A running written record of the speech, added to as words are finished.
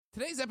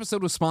Today's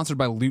episode was sponsored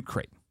by Loot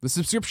Crate, the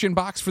subscription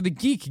box for the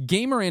geek,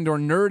 gamer, and or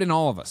nerd in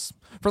all of us.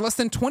 For less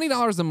than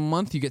 $20 a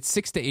month, you get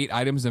 6 to 8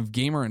 items of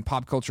gamer and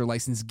pop culture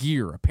licensed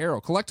gear, apparel,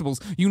 collectibles,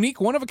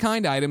 unique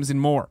one-of-a-kind items, and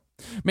more.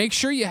 Make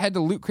sure you head to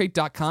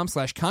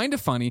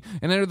lootcrate.com/kindafunny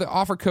and enter the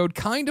offer code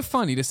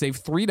kindafunny to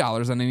save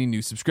 $3 on any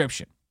new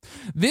subscription.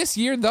 This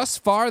year, thus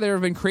far, there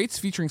have been crates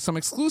featuring some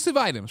exclusive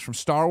items from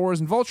Star Wars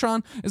and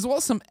Voltron, as well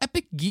as some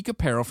epic geek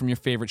apparel from your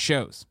favorite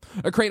shows.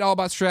 A crate all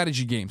about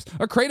strategy games,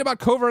 a crate about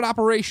covert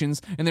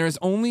operations, and there is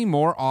only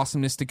more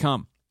awesomeness to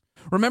come.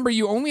 Remember,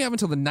 you only have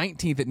until the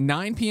 19th at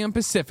 9 p.m.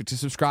 Pacific to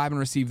subscribe and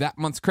receive that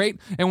month's crate,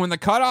 and when the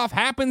cutoff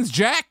happens,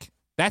 Jack,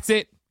 that's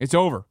it. It's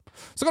over.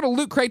 So go to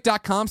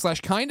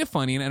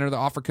lootcrate.com/kindafunny and enter the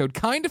offer code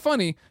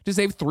kindafunny to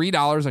save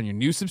 $3 on your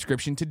new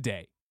subscription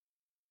today.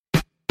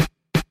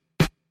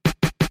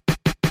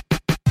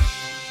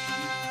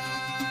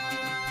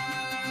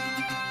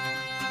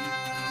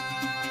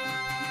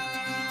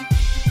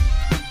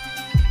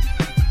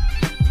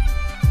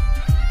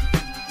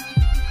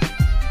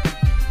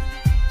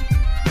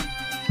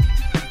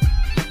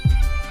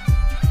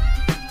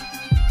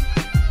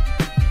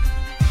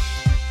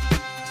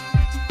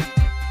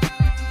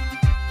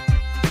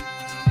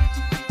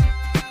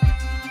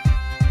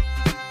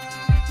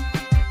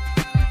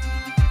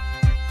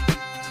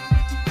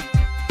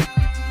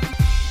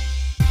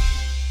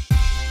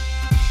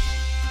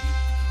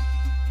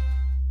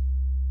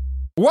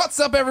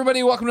 What's up,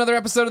 everybody? Welcome to another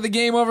episode of the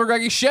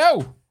GameOverGreggy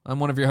Show. I'm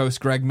one of your hosts,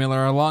 Greg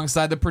Miller,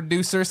 alongside the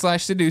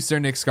producer/seducer,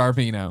 Nick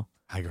Scarpino.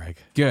 Hi, Greg.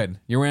 Good.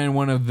 You're wearing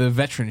one of the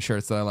veteran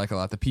shirts that I like a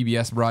lot, the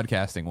PBS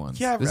broadcasting ones.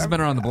 Yeah, this has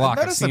been around the block.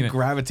 I've noticed I'm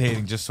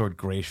gravitating just toward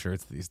gray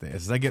shirts these days.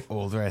 As I get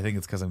older, I think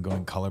it's because I'm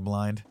going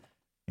colorblind.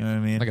 You know what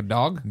I mean? Like a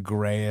dog?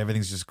 Gray.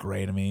 Everything's just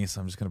gray to me,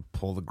 so I'm just going to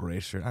pull the gray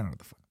shirt. I don't know what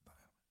the fuck.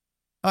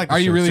 Are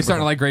you really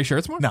starting to like gray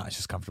shirts more? No, it's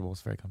just comfortable.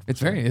 It's very comfortable.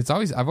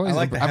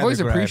 I've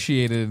always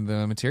appreciated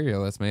the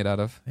material that's made out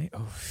of. Hey,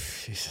 oh,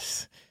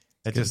 Jesus.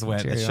 That just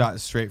went, it shot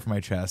straight from my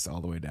chest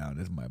all the way down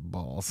into my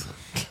balls.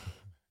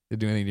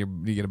 Did you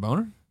get a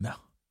boner? No.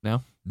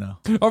 No? No.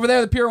 Over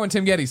there, the pure one,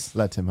 Tim Geddes.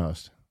 Let Tim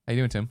host. How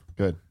you doing, Tim?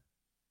 Good.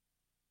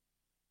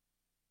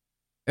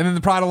 And then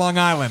the pride of Long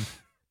Island,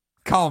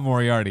 Colin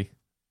Moriarty.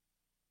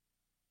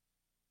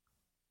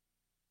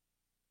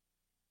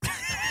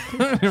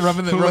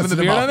 rubbing the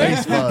beard on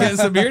there? Getting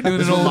some beard? Doing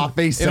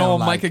an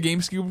old Micah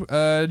Game Scoop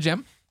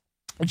gem?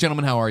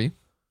 Gentlemen, how are you?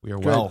 We are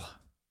Good.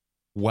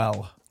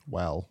 Well.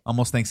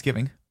 Almost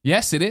Thanksgiving.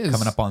 Yes, it is.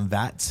 Coming up on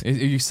that. Are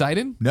you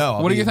excited?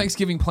 No. What are your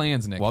Thanksgiving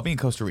plans, Nick? Well, I'll be in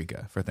Costa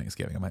Rica for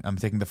Thanksgiving. I'm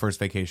taking the first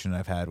vacation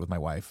I've had with my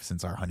wife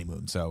since our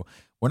honeymoon. So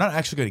we're not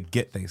actually going to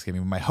get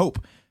Thanksgiving. My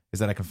hope is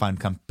that I can find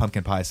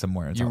pumpkin pie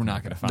somewhere. You were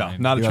not going to find.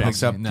 No, not a chance.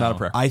 So? No. Not a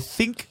prayer. I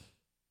think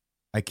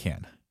I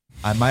can.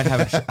 I might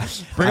have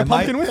Bring a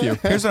pumpkin with you.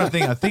 Here's what I'm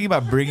thinking. I'm thinking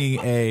about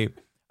bringing a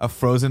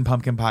frozen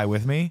pumpkin pie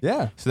with me.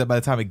 Yeah. So that by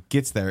the time it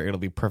gets there,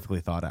 it'll be perfectly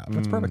thought out.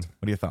 That's perfect.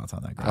 What are your thoughts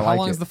on that, Greg? How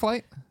long is the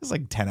flight? It's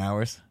like 10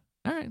 hours.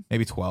 All right.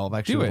 Maybe 12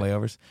 actually with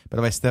layovers. But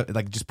if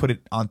I just put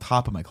it on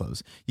top of my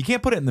clothes. You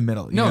can't put it in the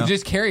middle. No, know?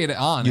 just carry it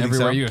on You think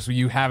everywhere so? you go. So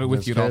you have it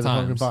with you at all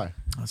times.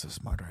 That's so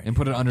smart, right? And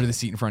put it under the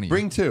seat in front of you.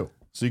 Bring two,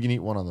 so you can eat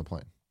one on the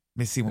plane. Let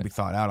me see when we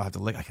thought out. I'll have to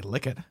lick. I can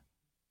lick it.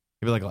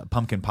 Maybe like a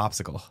pumpkin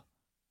popsicle.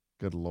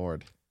 Good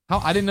Lord.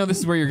 I didn't know this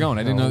is where you're going.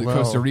 I didn't know that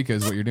Costa Rica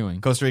is what you're doing.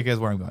 Costa Rica is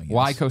where I'm going. Yes.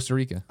 Why Costa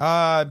Rica?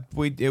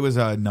 It was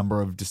a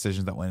number of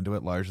decisions that went into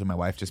it. Largely, my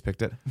wife just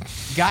picked it.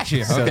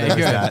 Gotcha. So Okay, there's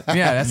good. that.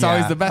 Yeah, that's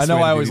always the best. I know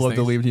way to I do always these love to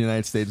things. leave the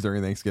United States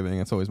during Thanksgiving.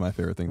 That's always my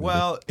favorite thing to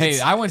Well, Hey,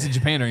 I went to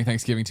Japan during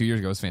Thanksgiving 2 years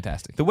ago. It was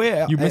fantastic. the way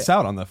do. You miss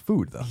out on the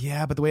food, though.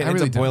 Yeah, but the way it I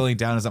ends really up boiling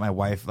down is that my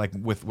wife, like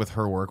with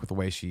her work, with the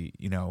way she,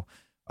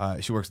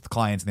 she works with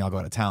clients and they all go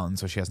out of town,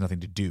 so she has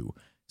nothing to do.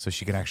 So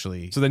she can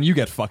actually So then you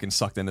get fucking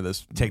sucked into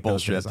this take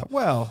those bullshit. days off.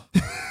 Well,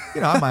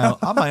 I'm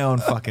my own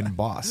fucking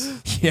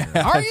boss. Yeah.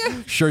 Are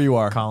you? Sure you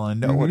are. Colin,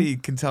 nobody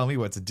can tell me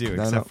what to do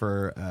No, except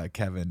for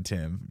Kevin,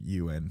 Tim,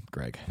 you, and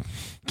Greg.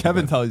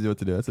 Kevin tells you what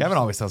to do. That's Kevin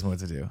always tells me what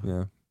to do.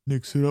 Yeah.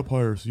 Nick, sit up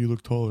higher so you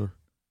look taller.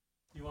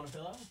 You want a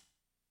pillow?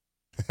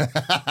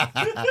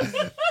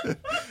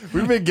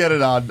 We've been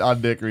getting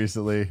on Nick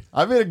recently.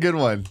 I made a good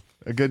one.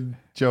 A good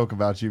joke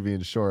about you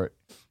being short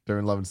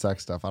during love and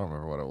sex stuff. I don't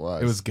remember what it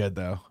was. It was good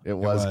though. It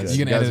was good. You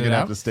You gonna guys edit are it gonna out?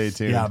 have to stay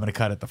tuned. Yeah, I'm gonna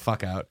cut it the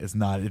fuck out. It's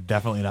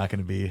definitely not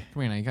gonna be.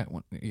 Come here now.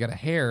 You got a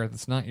hair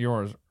that's not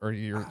yours or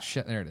your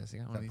shit. There it is. You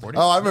got one of these.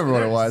 Oh, I remember what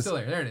There it is. was. Still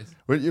there it is.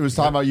 It was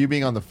talking about you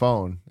being on the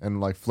phone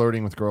and like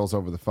flirting with girls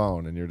over the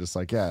phone, and you're just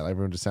like, yeah,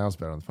 everyone just sounds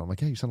better on the phone. I'm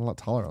like, yeah, you sound a lot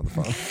taller on the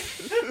phone.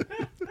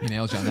 You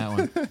nailed you on that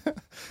one.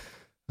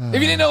 If you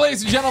didn't know,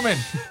 ladies and gentlemen,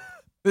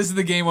 this is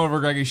the Game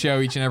Over Greggy Show.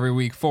 Each and every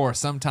week, 4,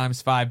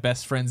 sometimes 5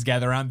 best friends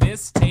gather around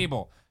this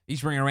table.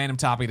 Each bring a random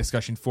topic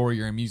discussion for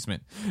your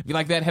amusement. If you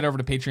like that, head over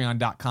to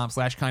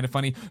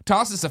patreon.com/kindafunny.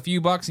 Toss us a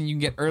few bucks and you can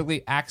get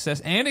early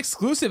access and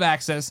exclusive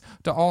access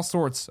to all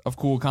sorts of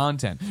cool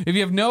content. If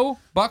you have no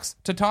bucks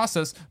to toss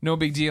us, no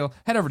big deal.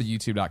 Head over to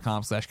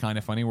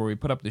youtube.com/kindafunny where we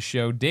put up the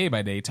show day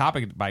by day,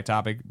 topic by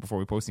topic before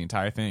we post the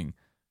entire thing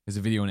as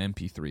a video in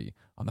MP3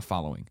 on the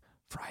following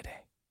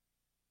Friday.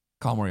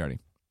 Call Moriarty.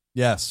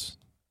 Yes.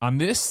 on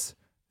this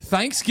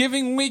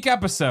Thanksgiving week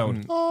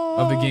episode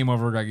of the Game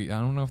Over Greggy. I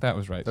don't know if that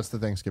was right. That's the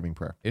Thanksgiving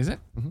prayer. Is it?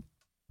 Mm-hmm.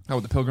 Oh,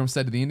 what the Pilgrims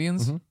said to the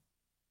Indians? All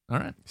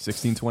right.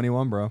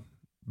 1621, bro.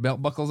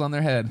 Belt buckles on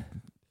their head.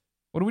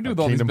 What do we do with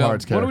all these Kingdom belt?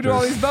 Hearts What do we do with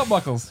all characters. these belt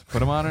buckles? Put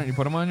them on. You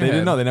put them on your They head.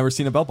 didn't know. They never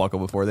seen a belt buckle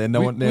before. They had no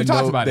We- one. They we had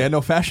talked no, about They it. had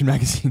no fashion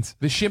magazines.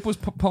 The ship was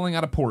pulling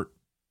out of port,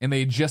 and they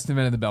had just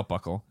invented the belt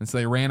buckle. And so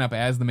they ran up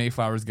as the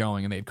Mayflower was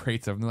going, and they had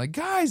crates of them. They're like,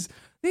 guys,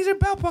 these are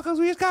belt buckles.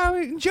 We just got to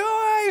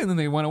enjoy. And then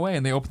they went away,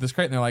 and they opened this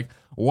crate, and they're like,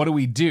 what do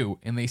we do?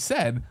 And they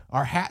said,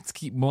 our hats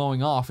keep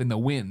blowing off in the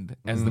wind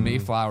as the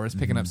Mayflower is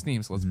picking up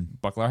steam, so let's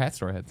buckle our hats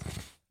to our heads.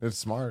 It's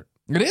smart.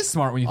 It is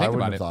smart when you I think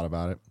wouldn't about have it. thought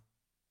about it.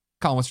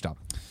 Colin, what's your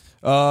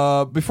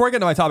topic? Before I get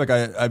into my topic,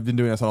 I've been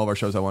doing this on all of our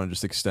shows. I want to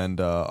just extend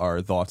our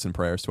thoughts and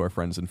prayers to our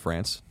friends in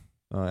France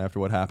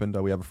after what happened.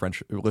 We have a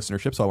French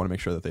listenership, so I want to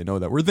make sure that they know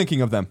that we're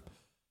thinking of them.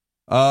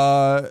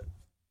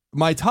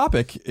 My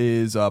topic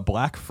is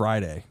Black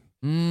Friday,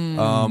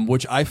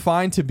 which I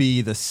find to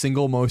be the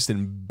single most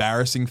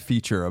embarrassing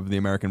feature of the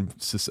American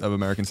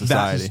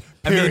society.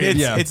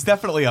 It's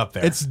definitely up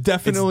there. It's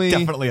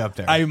definitely up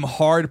there. I'm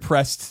hard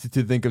pressed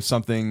to think of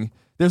something.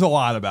 There's a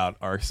lot about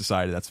our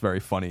society that's very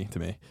funny to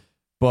me.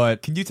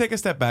 But Can you take a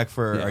step back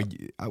for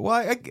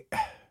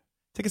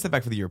take a step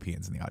back for the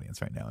Europeans in the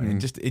audience right now,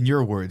 and just in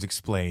your words,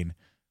 explain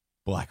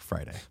Black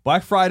Friday.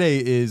 Black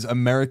Friday is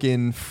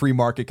American free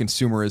market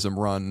consumerism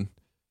run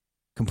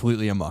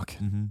completely amok.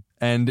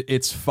 And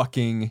it's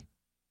fucking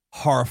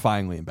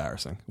horrifyingly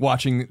embarrassing.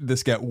 Watching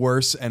this get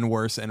worse and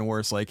worse and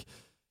worse. Like,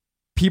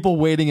 people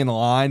waiting in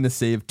line to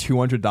save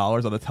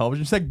 $200 on a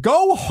television set.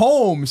 Go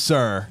home,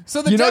 sir.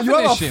 So the you have a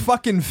definition,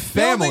 fucking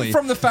family. Building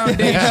from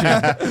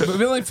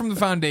the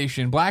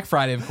foundation, Black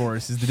Friday, of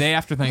course, is the day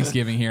after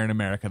Thanksgiving here in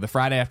America, the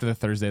Friday after the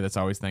Thursday that's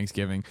always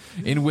Thanksgiving,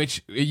 in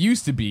which it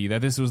used to be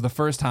that this was the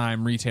first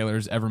time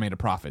retailers ever made a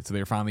profit, so they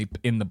were finally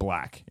in the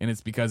black. And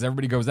it's because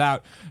everybody goes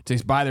out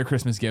to buy their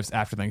Christmas gifts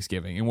after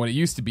Thanksgiving. And what it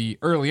used to be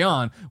early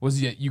on was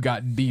that you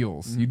got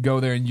deals. You'd go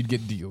there and you'd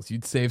get deals.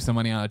 You'd save some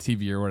money on a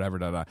TV or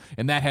whatever,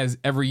 and that has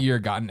every year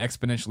gotten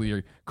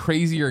exponentially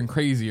crazier and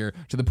crazier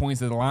to the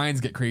points that the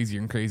lines get crazier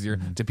and crazier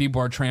to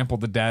people are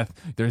trampled to death.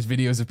 There's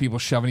videos of people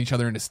shoving each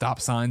other into stop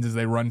signs as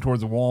they run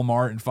towards a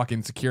Walmart and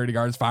fucking security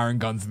guards firing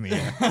guns in the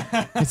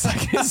air. It's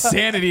like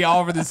insanity all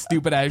over this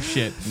stupid ass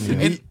shit.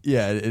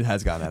 It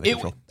has gotten out of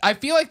control. I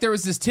feel like there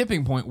was this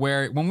tipping point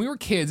where when we were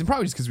kids, and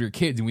probably just because we were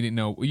kids and we didn't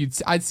know,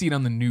 I'd see it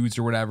on the news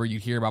or whatever.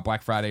 You'd hear about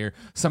Black Friday or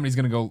somebody's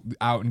going to go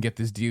out and get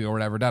this deal or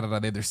whatever. They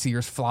had their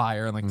Sears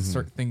flyer and like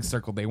the things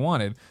circled they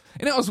wanted.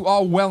 And it was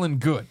all well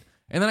and good.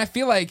 And then I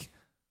feel like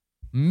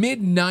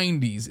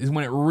mid-90s is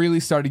when it really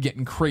started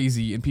getting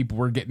crazy and people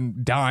were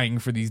dying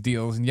for these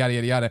deals and yada,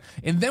 yada, yada.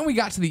 And then we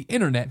got to the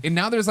internet, and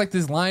now there's like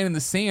this line in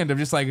the sand of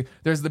just like,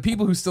 there's the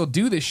people who still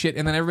do this shit,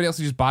 and then everybody else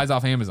who just buys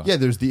off Amazon. Yeah,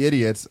 there's the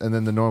idiots and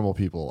then the normal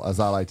people, as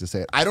I like to say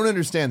it. I don't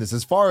understand this.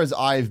 As far as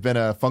I've been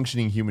a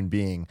functioning human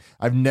being,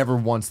 I've never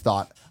once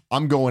thought,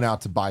 I'm going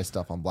out to buy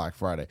stuff on Black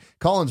Friday.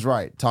 Colin's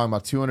right. Talking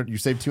about you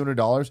save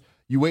 $200.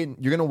 You're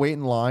going to wait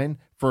in line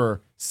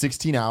for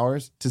 16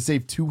 hours to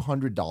save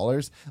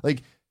 $200.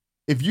 Like,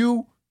 if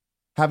you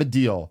have a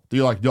deal that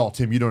you're like, yo,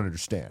 Tim, you don't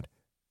understand.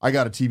 I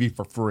got a TV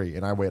for free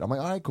and I wait. I'm like,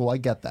 all right, cool. I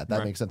get that.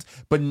 That makes sense.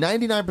 But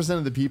 99%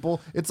 of the people,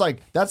 it's like,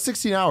 that's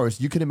 16 hours.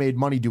 You could have made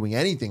money doing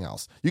anything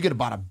else. You could have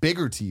bought a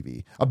bigger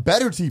TV, a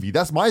better TV.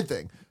 That's my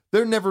thing.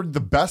 They're never the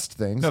best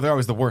things. No, they're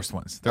always the worst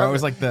ones. They're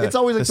always like it's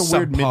always like the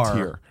weird subpar-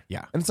 mid-tier.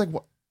 Yeah. And it's like,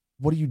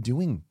 what are you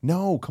doing?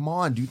 No, come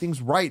on, do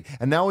things right.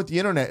 And now with the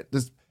internet,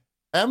 this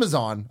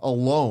Amazon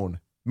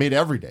alone made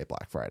every day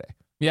Black Friday.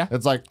 Yeah.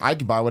 It's like, I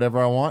can buy whatever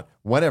I want,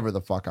 whenever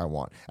the fuck I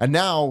want. And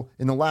now,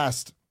 in the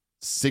last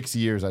 6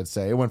 years, I'd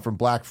say, it went from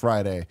Black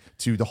Friday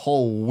to the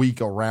whole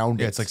week around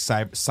Yeah, it. it's like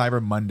Cyber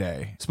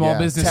Monday Small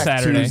Business Tech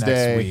Saturday.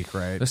 Tuesday. next week,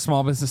 right? The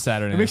Small Business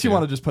Saturday. It makes you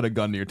want to just put a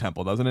gun to your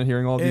temple, doesn't it?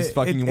 Hearing all these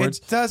fucking words.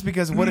 It does,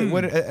 because what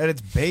at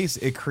its base,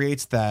 it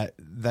creates that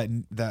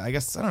I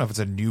guess, I don't know if it's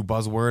a new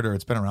buzzword or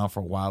it's been around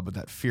for a while, but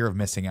that fear of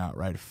missing out,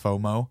 right?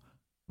 FOMO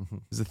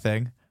is a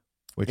thing.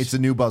 Which It's a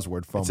new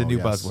buzzword, FOMO. It's a new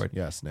yes. buzzword.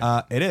 Yes, Nick.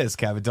 It is,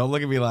 Kevin. Don't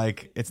look at me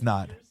like it's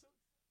not.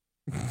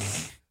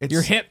 It's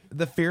You're hip.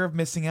 The fear of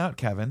missing out,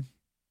 Kevin.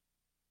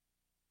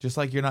 Just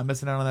like you're not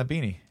missing out on that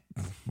beanie.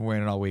 I'm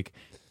wearing it all week.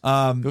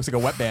 Looks like a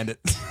wet bandit.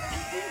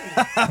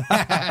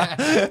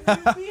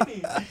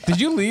 Did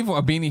you leave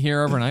a beanie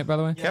here overnight, by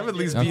the way? Kevin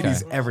leaves Okay.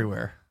 beanies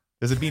everywhere.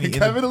 There's a beanie.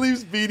 Kevin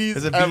leaves beanies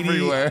There's a beanie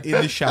everywhere. in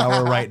the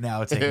shower right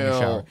now, taking a Ew.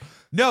 shower.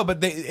 No,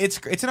 but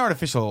it's an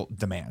artificial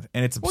demand,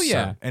 and it's absurd, Well,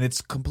 yeah. and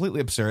it's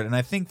completely absurd. And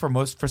I think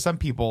for some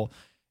people,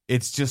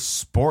 it's just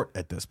sport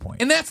at this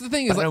point. And that's the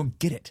thing is, But I like, don't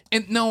get it.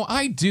 and no,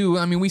 I do.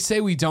 I mean, we say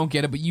we don't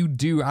get it, but you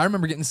do. I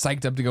remember getting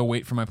psyched up to go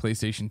wait for my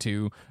PlayStation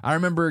 2. I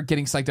remember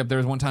getting psyched up. There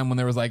was one time when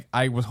there was like,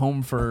 I was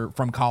home from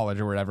college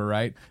or whatever,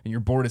 right? And you're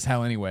bored as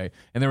hell anyway.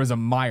 And there was a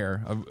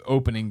Meijer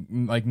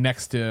opening like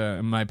next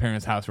to my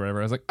parents' house or whatever.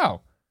 I was like,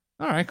 oh,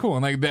 all right, cool.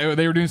 And like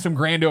they were doing some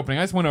grand opening.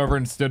 I just went over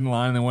and stood in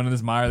line, and then went in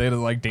this Meyer. They had a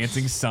like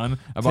dancing sun.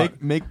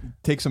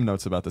 Take some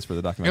notes about this for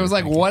the documentary. It was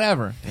like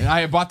whatever. And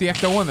I bought the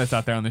Ecto one that's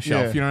out there on the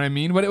shelf. Yeah. You know what I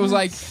mean? But it was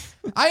like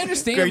I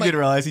understand. Greg like, didn't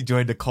realize he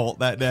joined a cult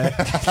that day.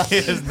 He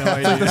has no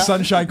like the idea.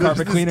 sunshine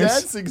carpet This cleaners.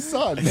 dancing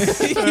sun.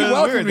 he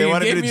welcomed weird. me They and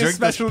wanted gave me to me a drink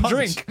this special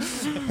punch.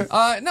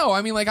 drink. No,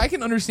 I mean, like I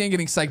can understand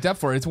getting psyched up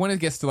for it. It's when it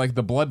gets to like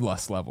the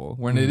bloodlust level,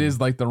 when it is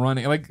like the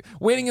running, like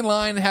waiting in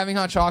line and having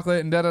hot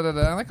chocolate and da da da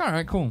da. I'm like, all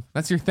right, cool,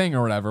 that's your thing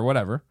or whatever.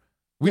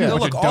 We do a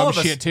bunch look, of all dumb of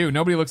us- shit too.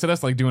 Nobody looks at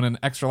us like doing an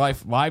extra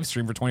life live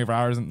stream for 24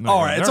 hours. And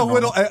All right, it's a they're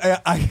little.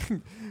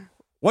 normal.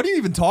 What are you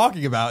even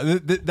talking about? We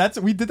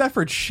did that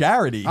for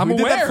charity. I'm we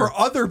did that aware. for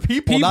other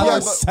people, People- not Yeah,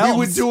 ourselves. We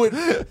would do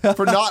it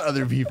for not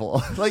other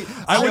people. Like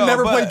I would know,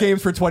 never play but-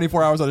 games for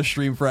 24 hours on a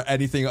stream for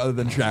anything other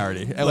than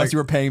charity, unless Like- you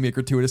were paying me a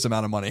gratuitous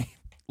amount of money.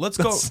 Let's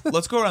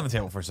go around the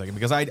table for a second,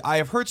 because I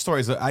have heard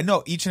stories that I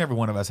know each and every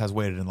one of us has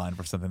waited in line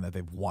for something that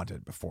they've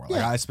wanted before.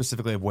 Like I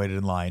specifically have waited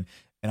in line,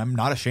 and I'm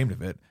not ashamed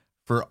of it,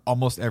 for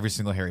almost every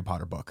single Harry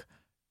Potter book.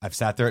 I've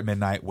sat there at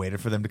midnight,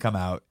 waited for them to come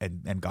out,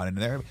 and gone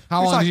into there.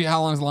 How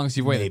long as long as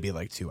you waited? Maybe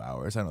like 2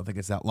 hours. I don't think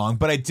it's that long.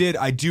 But I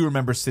do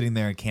remember sitting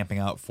there and camping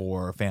out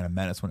for Phantom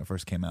Menace when it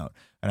first came out.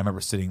 And I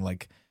remember sitting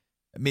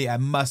I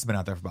must have been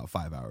out there for about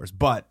 5 hours.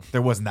 But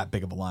there wasn't that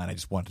big of a line. I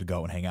just wanted to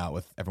go and hang out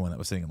with everyone that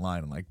was sitting in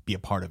line and like be a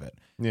part of it.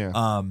 Yeah.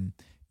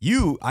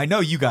 I know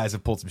you guys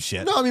have pulled some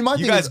shit. No, I mean, my you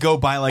thing guys is, go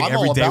buy like I'm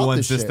every all day about one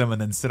this system shit.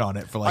 and then sit on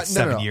it for like No,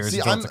 7 no. years See,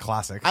 until it's a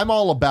classic. I'm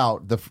all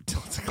about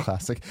it's a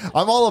classic.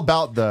 I'm all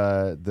about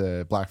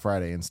the Black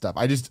Friday and stuff.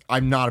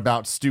 I'm not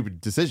about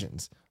stupid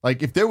decisions.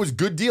 Like if there was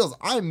good deals,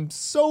 I'm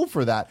so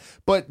for that.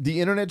 But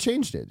the internet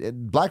changed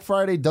it. Black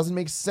Friday doesn't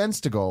make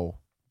sense to go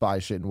buy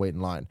shit and wait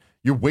in line.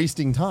 You're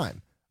wasting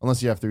time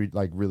unless you have to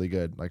like really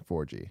good like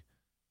 4G.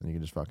 And you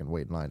can just fucking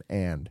wait in line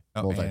and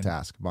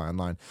multitask, buy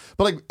online.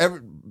 But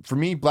like for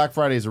me, Black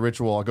Friday is a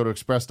ritual. I'll go to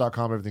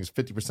express.com, everything's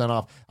 50%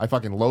 off. I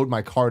fucking load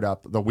my cart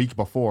up the week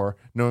before,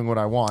 knowing what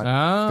I want.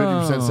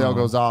 50% sale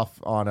goes off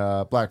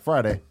on Black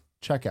Friday.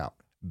 Checkout.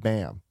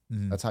 Bam.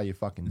 That's how you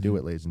fucking do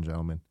it, ladies and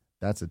gentlemen.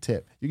 That's a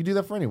tip. You can do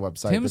that for any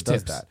website Tim's that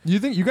does tips. that. You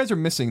think you guys are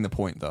missing the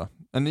point, though,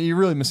 and you're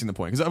really missing the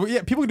point because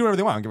people can do whatever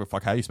they want. I don't give a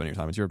fuck how you spend your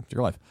time. It's your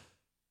life.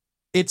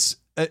 It's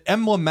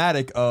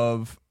emblematic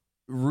of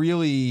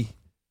really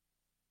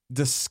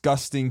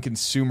disgusting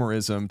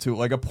consumerism to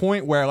like a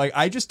point where like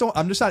I'm just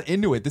not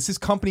into it. This is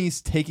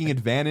companies taking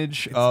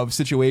advantage of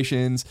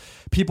situations,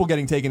 people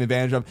getting taken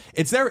advantage of.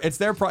 It's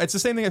the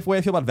same thing the way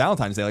I feel about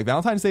Valentine's Day. Like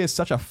Valentine's Day is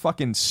such a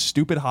fucking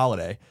stupid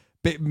holiday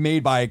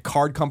made by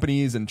card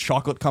companies and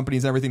chocolate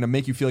companies and everything to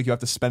make you feel like you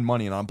have to spend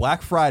money. And on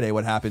Black Friday,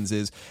 what happens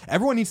is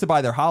everyone needs to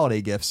buy their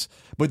holiday gifts,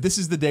 but this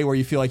is the day where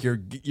you feel like you're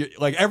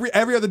like every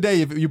other day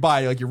you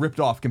buy, like you're ripped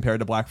off compared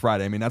to Black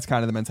Friday. I mean, that's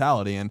kind of the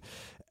mentality. And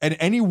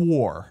any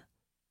war,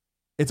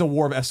 it's a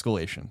war of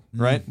escalation,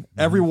 right?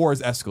 Every war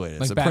is escalated.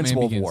 Like It's a Batman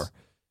principle Begins. of war.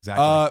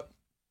 Exactly.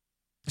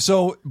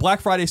 So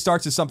Black Friday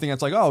starts as something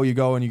that's like, oh, you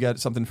go and you get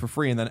something for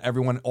free, and then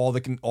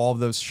all of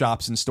those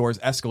shops and stores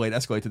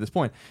escalate to this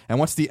point. And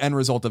what's the end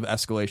result of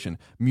escalation?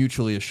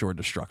 Mutually assured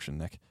destruction,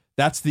 Nick.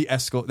 That's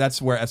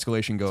That's where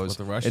escalation goes what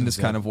the Russians in this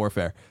did. kind of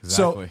warfare.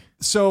 Exactly.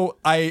 So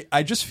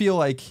I just feel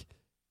like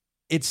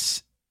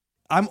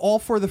I'm all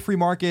for the free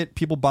market,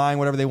 people buying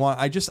whatever they want.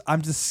 I'm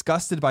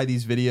disgusted by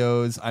these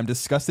videos. I'm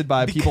disgusted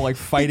by people like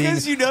fighting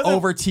because you know that-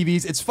 over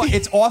TVs. It's fun.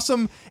 It's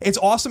awesome. It's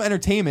awesome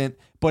entertainment,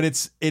 but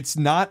it's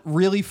not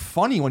really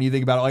funny when you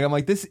think about it. Like I'm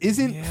like, this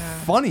isn't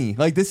funny.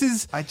 Like this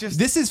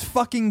is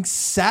fucking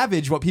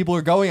savage what people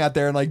are going out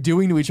there and like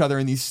doing to each other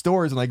in these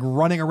stores and like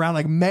running around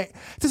like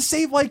to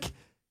save like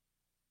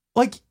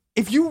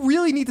if you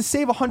really need to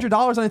save $100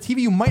 on a TV,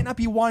 you might not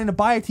be wanting to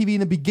buy a TV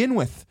to begin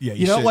with. Yeah,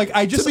 you know, should. like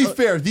I just To be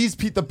fair,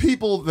 the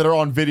people that are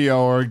on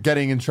video are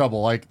getting in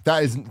trouble. Like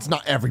it's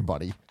not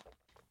everybody.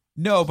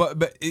 No,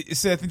 but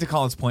see, I think to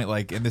Colin's point,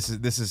 like, and this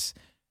is,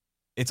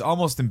 it's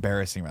almost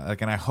embarrassing, right?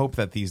 Like, and I hope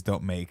that these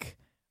don't make,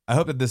 I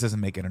hope that this doesn't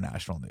make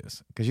international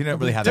news because you don't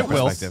really have that It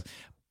will. perspective,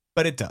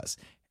 but it does.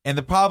 And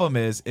the problem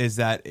is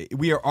that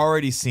we are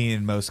already seen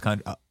in most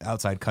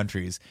outside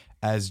countries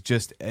as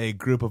just a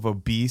group of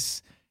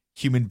obese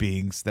human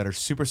beings that are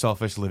super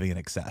selfish, living in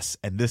excess,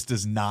 and this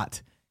does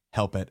not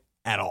help it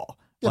at all.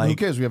 Yeah, like, who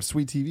cares? We have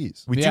sweet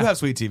TVs. we do Yeah. have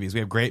sweet TVs. We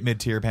have great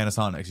mid-tier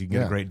Panasonics. You can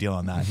get a great deal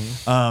on that.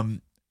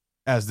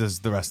 As does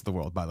the rest of the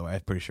world, by the way.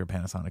 I'm pretty sure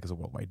Panasonic is a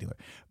worldwide dealer.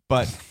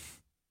 But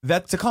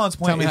that, to Colin's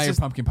point, Tell me it's how just,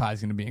 your pumpkin pie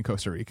is going to be in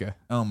Costa Rica.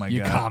 oh my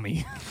You god,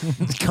 commie.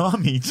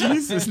 commie,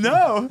 Jesus,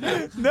 no,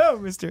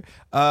 Mister.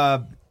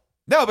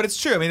 No, but it's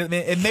true. I mean,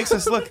 it makes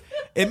us look.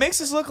 It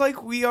makes us look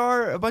like we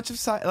are a bunch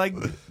of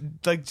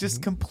like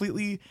just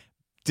completely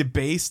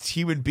debased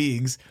human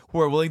beings who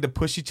are willing to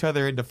push each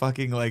other into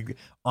fucking like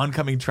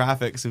oncoming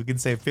traffic so we can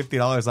save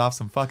 $50 off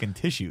some fucking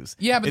tissues.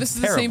 Yeah, but It's this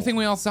is the same terrible. thing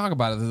we all talk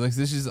about. Like,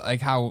 this is like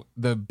how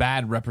the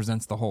bad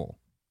represents the whole.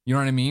 You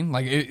know what I mean?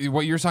 Like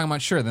what you're talking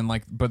about, sure. Then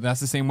like, but that's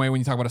the same way when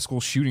you talk about a school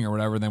shooting or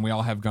whatever. Then we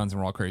all have guns and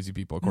we're all crazy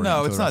people.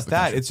 No, to it's the not rest of the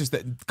that. country. It's just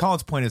that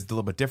Colin's point is a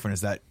little bit different.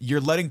 Is that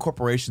you're letting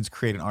corporations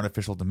create an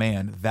artificial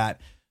demand that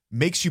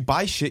makes you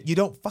buy shit you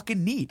don't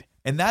fucking need.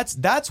 And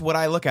that's what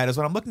I look at is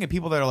when I'm looking at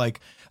people that are like,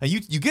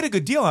 you get a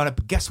good deal on it,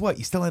 but guess what?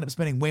 You still end up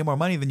spending way more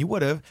money than you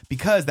would have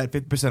because that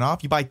 50%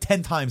 off, you buy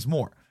 10 times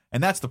more.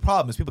 And that's the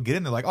problem is people get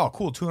in there like, oh,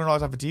 cool, $200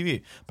 off a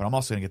TV, but I'm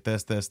also going to get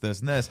this,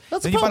 and this.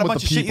 That's then the you bought a problem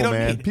bunch with of the shit you people, don't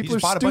man. need. People You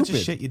just are bought a bunch of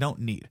stupid. shit you don't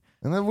need.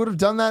 And they would have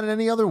done that in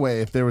any other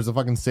way if there was a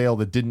fucking sale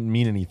that didn't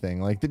mean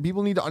anything. Like, the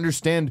people need to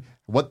understand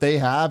what they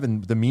have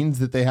and the means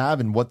that they have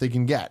and what they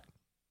can get.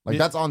 Like,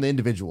 that's on the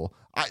individual.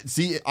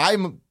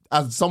 I'm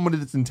as someone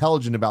that's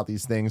intelligent about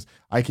these things,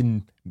 I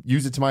can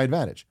use it to my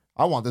advantage.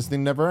 I want this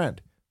thing to never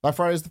end. Black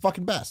Friday is the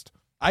fucking best.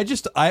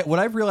 What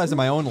I've realized in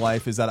my own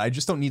life is that I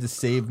just don't need to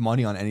save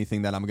money on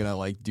anything that I'm gonna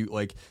like do.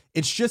 Like,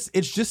 it's just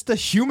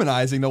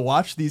dehumanizing to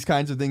watch these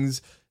kinds of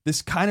things.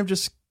 This kind of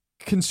just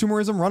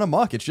consumerism run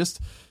amok.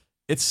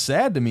 It's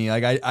sad to me.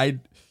 Like,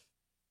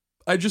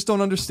 I just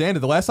don't understand it.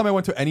 The last time I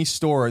went to any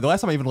store, the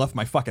last time I even left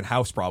my fucking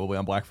house probably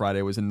on Black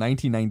Friday was in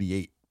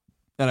 1998.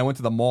 And I went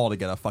to the mall to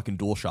get a fucking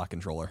DualShock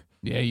controller.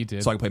 Yeah, you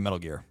did. So I could play Metal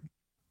Gear.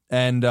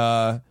 And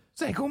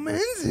Psycho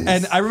Menzies.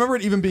 and I remember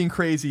it even being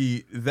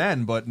crazy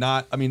then, but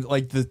not, I mean,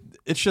 like,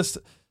 it's just,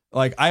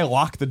 like, I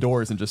lock the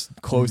doors and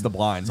just close the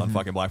blinds on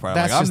fucking Black Friday.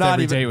 That's Like, just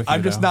every day with you,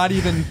 I'm just though.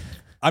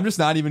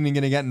 not even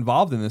going to get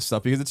involved in this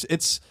stuff because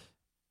it's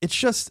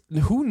just,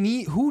 who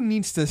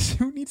needs to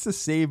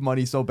save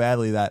money so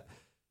badly that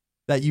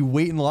you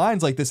wait in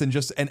lines like this and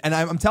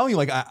I'm telling you,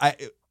 like,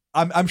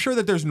 I'm sure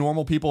that there's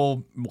normal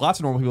people, lots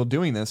of normal people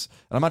doing this,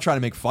 and I'm not trying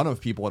to make fun of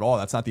people at all.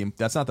 That's not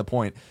the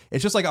point.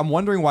 It's just like I'm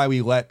wondering why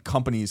we let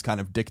companies kind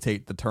of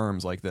dictate the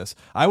terms like this.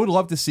 I would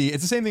love to see.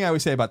 It's the same thing I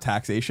always say about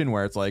taxation,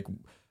 where it's like,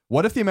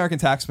 what if the American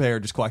taxpayer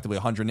just collectively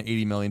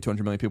 180 million,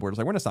 200 million people were just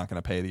like, we're just not going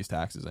to pay these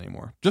taxes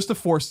anymore, just to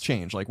force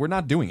change. Like, we're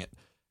not doing it.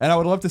 And I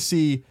would love to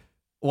see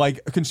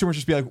like consumers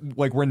just be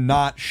like we're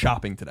not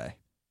shopping today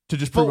to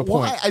just prove a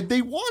point. Why?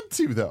 They want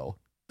to though.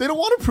 They don't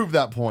want to prove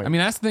that point. I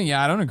mean, that's the thing.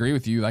 Yeah, I don't agree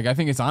with you. Like, I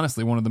think it's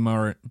honestly one of the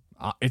more,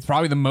 it's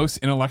probably the most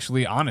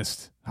intellectually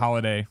honest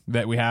holiday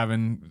that we have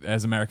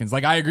as Americans.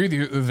 Like, I agree with you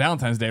with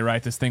Valentine's Day,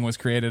 right? This thing was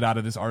created out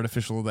of this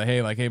artificial,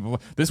 hey,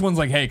 this one's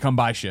like, hey, come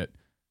buy shit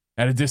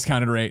at a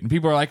discounted rate. And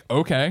people are like,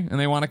 okay. And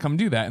they want to come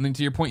do that. And then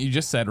to your point you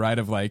just said, right,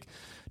 of like,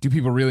 do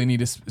people really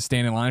need to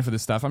stand in line for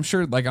this stuff? I'm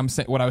sure, like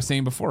what I was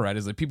saying before, right,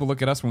 is like people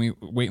look at us when we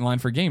wait in line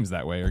for games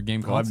that way or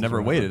game consoles. Well, I've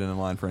never waited in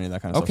line for any of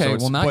that kind of okay,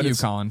 stuff. well, not you,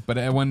 Colin,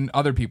 but when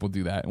other people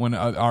do that, when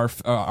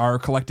our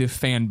collective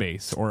fan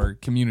base or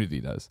community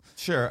does.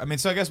 Sure. I mean,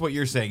 so I guess what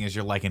you're saying is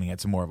you're likening it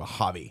to more of a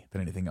hobby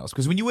than anything else.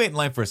 Because when you wait in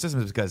line for a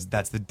system, it's because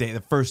that's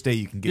the first day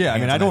you can get. Yeah, I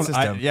mean, I that don't.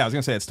 system, I was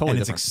gonna say it's totally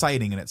and it's different.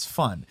 exciting and it's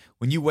fun.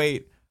 When you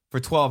wait for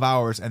 12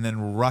 hours and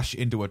then rush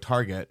into a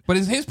Target. But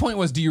his point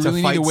was, do you To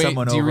really need to fight wait?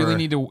 someone Do you really over-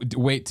 need to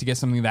wait to get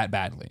something that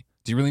badly?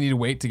 Do you really need to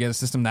wait to get a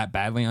system that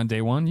badly on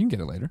day one? You can get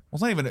it later.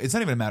 Well, it's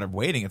not even a matter of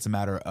waiting. It's a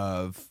matter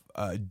of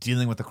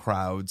dealing with the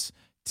crowds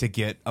to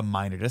get a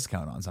minor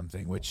discount on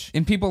something, which...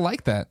 And people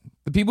like that.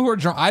 The people who are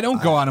drunk. I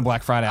don't go out on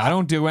Black Friday. I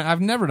don't do it.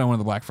 I've never done one of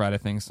the Black Friday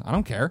things. I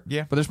don't care.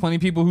 Yeah. But there's plenty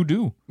of people who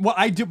do. Well,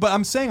 I do, but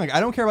I'm saying, like, I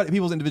don't care about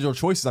people's individual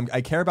choices.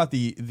 I care about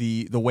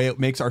the way it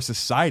makes our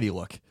society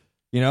look.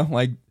 You know,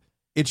 like,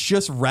 it's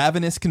just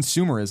ravenous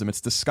consumerism.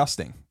 It's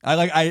disgusting.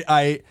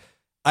 I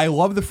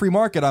love the free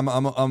market. I'm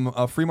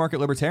a free market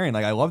libertarian.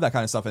 Like, I love that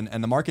kind of stuff,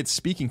 and the market's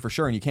speaking for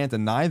sure, and you can't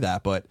deny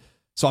that. But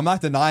so I'm not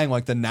denying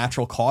like the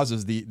natural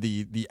causes,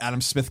 the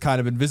Adam Smith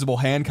kind of invisible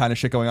hand kind of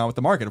shit going on with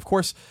the market. Of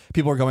course,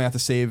 people are going out to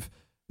save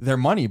their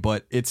money,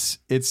 but it's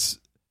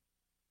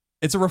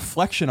a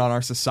reflection on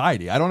our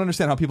society. I don't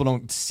understand how people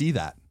don't see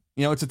that.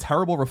 You know, it's a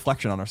terrible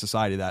reflection on our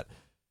society that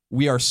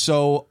we are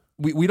so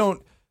we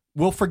don't.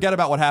 We'll forget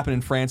about what happened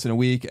in France in a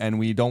week, and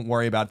we don't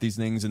worry about these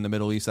things in the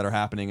Middle East that are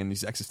happening and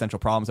these existential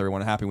problems that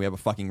are happening. We have a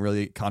fucking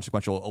really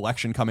consequential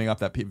election coming up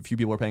that few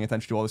people are paying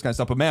attention to, all this kind of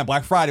stuff. But man,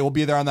 Black Friday, we'll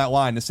be there on that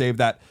line to save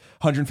that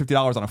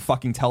 $150 on a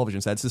fucking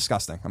television set. It's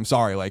disgusting. I'm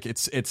sorry. Like, it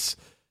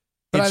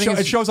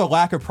shows a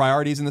lack of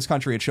priorities in this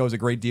country. It shows a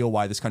great deal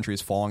why this country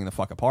is falling the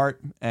fuck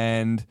apart.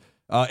 And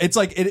it's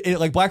like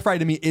like Black Friday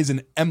to me is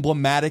an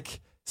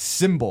emblematic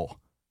symbol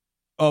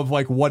of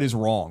like what is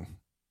wrong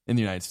in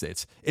the United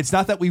States. It's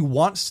not that we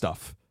want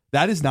stuff.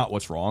 That is not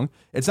what's wrong.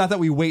 It's not that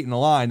we wait in a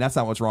line. That's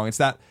not what's wrong. It's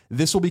that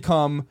this will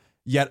become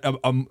yet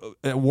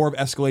a war of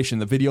escalation.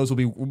 The videos will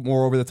be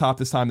more over the top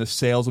this time. The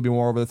sales will be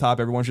more over the top.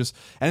 Everyone's just,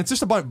 and it's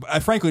just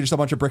frankly, just a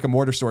bunch of brick and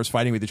mortar stores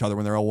fighting with each other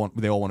when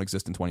they all won't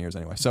exist in 20 years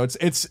anyway. So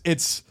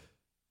it's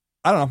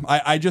I don't know.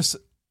 I just,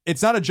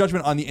 it's not a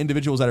judgment on the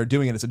individuals that are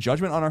doing it. It's a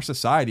judgment on our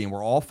society, and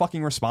we're all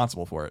fucking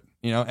responsible for it.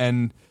 You know,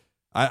 and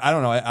I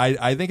don't know.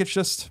 I think it's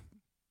just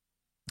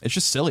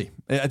silly.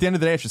 At the end of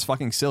the day, it's just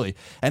fucking silly.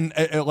 And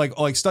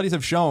like studies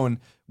have shown,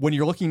 when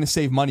you're looking to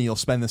save money, you'll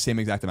spend the same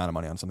exact amount of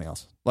money on something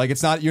else. Like,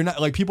 you're not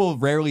like, people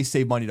rarely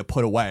save money to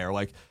put away, or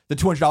like the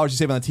 $200 you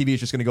save on the TV is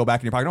just going to go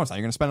back in your pocket. No, it's not.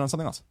 You're going to spend it on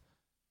something else.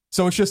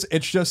 So it's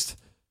just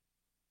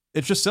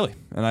silly.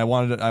 And I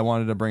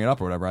wanted to bring it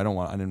up or whatever. I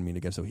didn't mean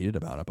to get so heated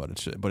about it, but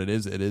it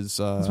is. That's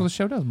what the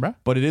show does, bro.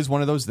 But it is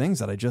one of those things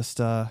that I'm just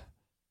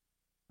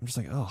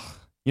like, oh.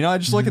 You know, I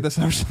just look at this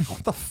and I'm just like,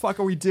 what the fuck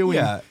are we doing?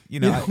 Yeah, I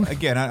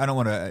don't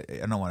want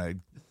to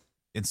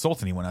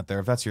insult anyone out there.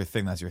 If that's your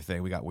thing, that's your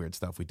thing. We got weird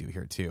stuff we do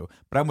here too.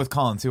 But I'm with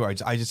Colin too. I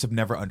just have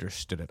never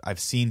understood it. I've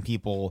seen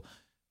people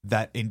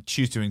that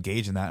choose to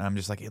engage in that, and I'm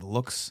just like, it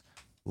looks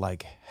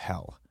like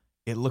hell.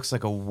 It looks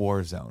like a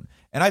war zone.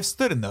 And I've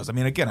stood in those. I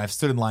mean, again, I've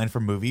stood in line for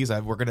movies.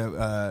 We're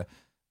gonna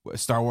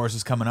Star Wars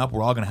is coming up.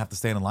 We're all gonna have to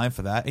stand in line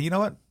for that. And you know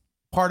what?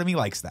 Part of me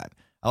likes that.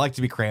 I like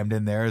to be crammed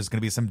in there. There's going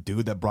to be some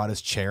dude that brought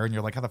his chair, and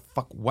you're like, how the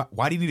fuck?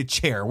 Why do you need a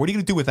chair? What are you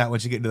going to do with that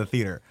once you get into the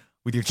theater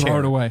with your chair? Throw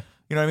it away.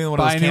 You know what I mean? One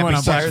Buy of a those new one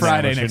on camping Black chairs.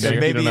 Friday next year. You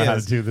Maybe don't know how to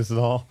is. do this at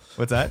all.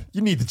 What's that? You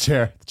need the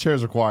chair. The chair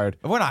is required.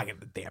 We're not getting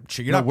the damn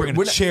chair. You're not bringing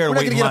a chair to We're not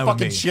wait in gonna get line a with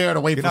fucking me. chair to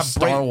wait You're for not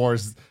Star bringing-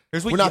 Wars.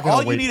 Here's We're what not gonna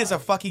all you wait. need is a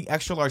fucking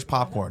extra large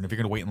popcorn if you're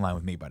going to wait in line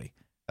with me, buddy.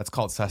 That's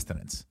called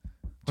sustenance.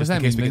 What does Just in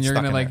that case mean? we Then get you're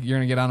stuck gonna in there. you're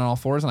gonna get on all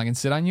fours and I can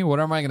sit on you. What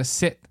am I gonna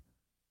sit?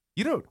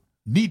 You don't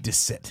need to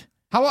sit.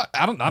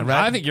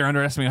 I think you're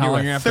underestimating how You're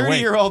long you're a gonna have to wait.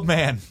 30-year-old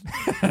man.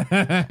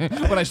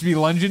 What, I should be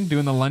lunging,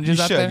 doing the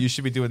lunges out there? You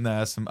should be doing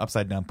some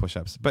upside down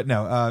push-ups. But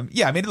no,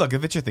 yeah. I mean, look,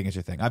 if it's your thing, it's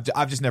your thing.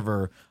 I've just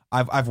never.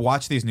 I've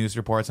watched these news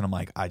reports, and I'm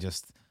like, I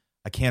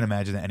can't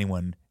imagine that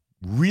anyone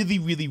really,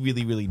 really,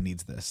 really, really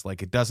needs this.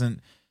 Like, it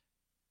doesn't.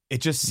 It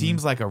just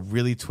seems like a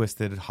really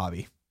twisted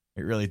hobby.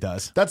 It really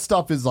does. That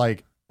stuff is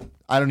like,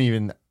 I don't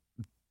even.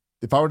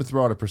 If I were to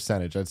throw out a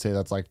percentage, I'd say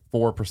that's like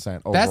 4%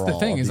 overall. That's the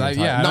thing of is, the I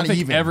entire- don't not think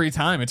even. every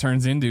time it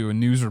turns into a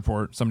news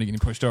report, somebody getting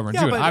pushed over into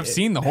Yeah, it. but I've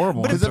seen the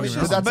horrible But ones. it don't get me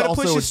but wrong. that's but it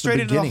also pushes it's the straight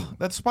into beginning.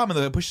 that's the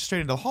problem. It pushes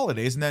straight into the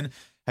holidays, and then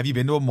have you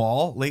been to a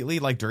mall lately?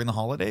 Like during the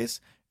holidays,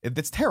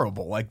 it's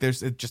terrible. Like there's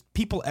just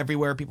people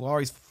everywhere. People are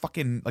always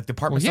fucking like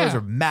department Well, yeah.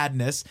 stores are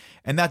madness,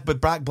 and but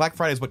Black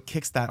Friday is what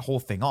kicks that whole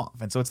thing off,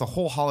 and so it's the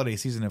whole holiday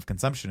season of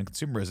consumption and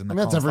consumerism. I mean,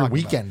 that's every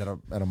weekend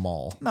at a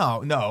mall.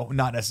 No,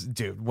 not necessarily,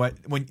 dude.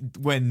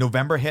 When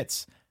November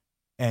hits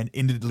and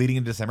leading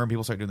into December, and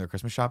people start doing their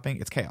Christmas shopping,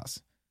 it's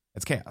chaos.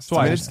 It's chaos. So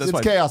I- I mean,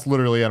 it's chaos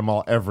literally at a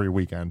mall every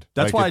weekend.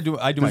 That's Like, why if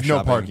I do my there's no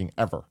shopping. parking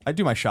ever. I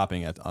do my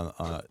shopping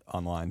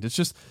online. It's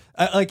just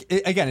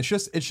again, it's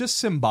just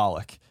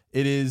symbolic.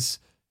 It is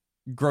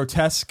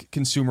grotesque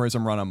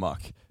consumerism run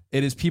amok.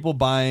 It is people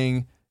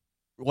buying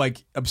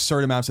like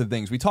absurd amounts of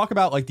things. We talk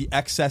about like the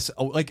excess.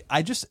 Like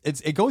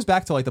it goes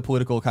back to like the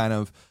political kind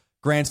of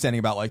grandstanding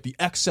about like the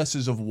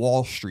excesses of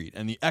Wall Street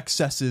and the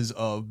excesses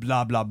of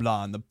blah blah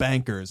blah and the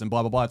bankers and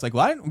blah blah blah. It's like,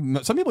 well,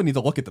 some people need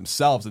to look at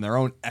themselves and their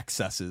own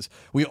excesses.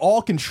 We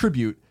all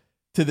contribute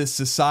to this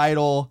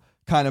societal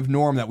kind of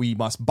norm that we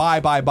must buy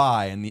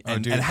and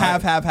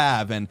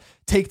have and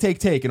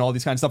take and all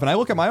these kinds of stuff. And I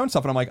look at my own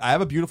stuff and I'm like, I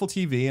have a beautiful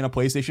TV and a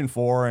PlayStation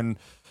 4 and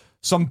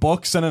some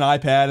books and an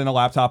iPad and a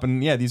laptop,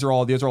 and yeah, these are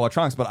all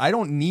electronics. But I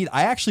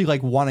actually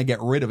like want to get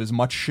rid of as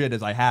much shit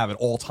as I have at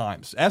all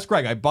times. Ask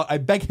Greg. I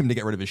beg him to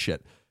get rid of his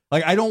shit.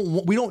 Like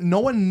no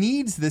one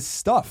needs this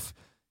stuff.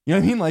 You know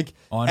what I mean? Like,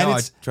 Oh, and no,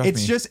 it's trust me.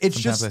 it's Sometimes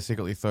just I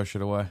secretly throw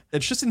shit away.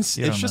 it's just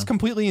You don't know.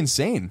 completely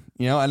insane,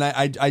 you know.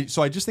 And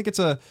so I just think it's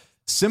a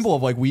symbol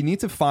of like we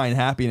need to find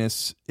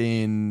happiness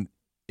in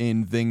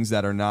things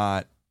that are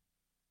not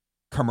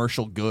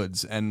commercial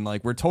goods, and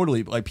like we're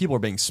totally like people are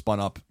being spun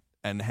up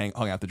and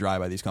hung out to dry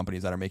by these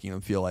companies that are making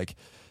them feel like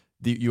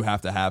you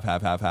have to have,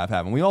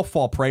 and we all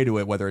fall prey to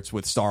it, whether it's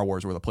with Star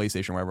Wars or with a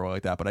PlayStation or whatever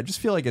like that. But I just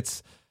feel like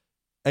it's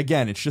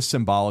just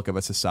symbolic of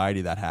a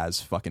society that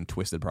has fucking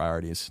twisted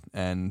priorities,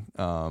 and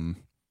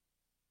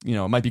you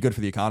know, it might be good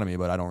for the economy,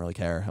 but I don't really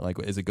care. Like,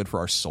 is it good for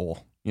our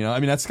soul? You know, I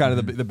mean, that's kind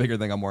of the bigger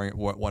thing I'm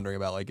wondering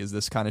about. Like, is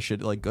this kind of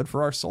shit like good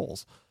for our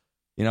souls?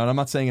 You know, and I'm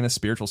not saying in a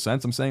spiritual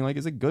sense. I'm saying like,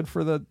 is it good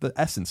for the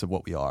essence of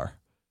what we are?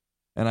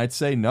 And I'd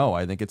say no.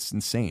 I think it's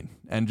insane.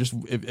 And just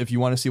if you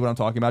want to see what I'm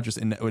talking about, just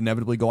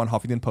inevitably go on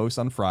Huffington Post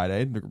on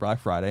Black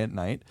Friday at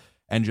night,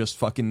 and just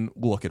fucking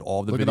look at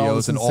all the Look videos at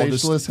all the and all this.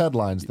 sensationalist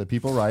headlines that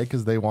people write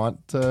because they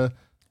want to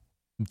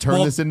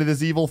turn this into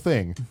this evil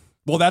thing.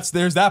 Well,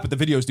 there's that, but the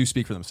videos do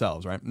speak for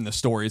themselves, right? And the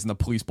stories and the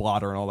police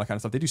blotter and all that kind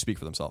of stuff, they do speak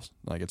for themselves.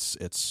 Like it's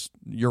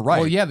you're right.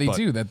 Well, yeah, they but-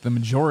 do. That the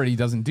majority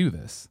doesn't do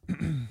this.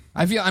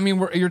 I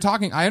mean, you're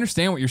talking. I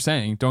understand what you're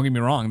saying. Don't get me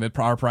wrong. That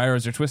our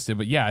priorities are twisted,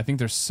 but yeah, I think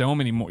there's so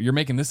many more. You're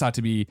making this out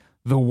to be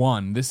the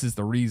one. This is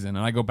the reason.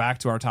 And I go back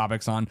to our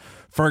topics on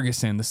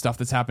Ferguson, the stuff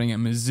that's happening at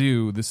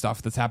Mizzou, the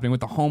stuff that's happening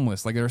with the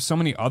homeless. Like there are so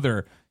many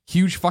other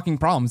huge fucking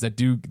problems that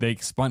they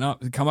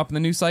come up in the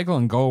news cycle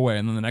and go away,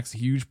 and then the next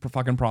huge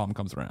fucking problem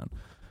comes around.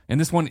 And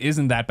this one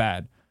isn't that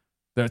bad.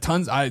 There are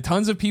tons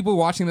of people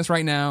watching this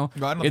right now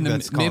Well, I don't in think the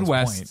that's Colin's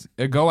Midwest.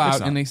 Go It's out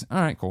not. and all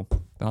right, cool.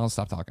 Then I'll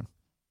stop talking.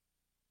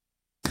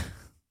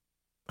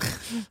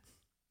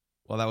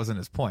 Well, that wasn't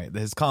his point.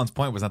 Colin's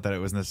point was not that it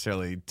was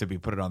necessarily to be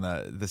put it on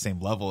the same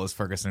level as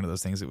Ferguson or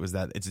those things. It was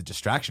that it's a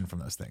distraction from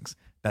those things.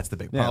 That's the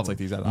big Yeah, problem. it's like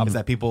these is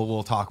that people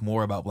will talk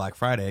more about Black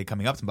Friday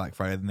coming up to Black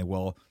Friday than they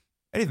will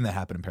anything that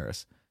happened in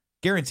Paris.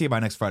 Guarantee by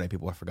next Friday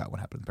people have forgot what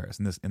happened in Paris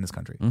in this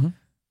country. Mm-hmm.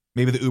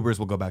 Maybe the Ubers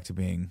will go back to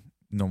being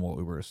normal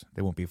Ubers.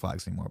 They won't be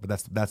flags anymore.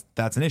 But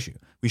that's an issue.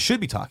 We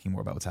should be talking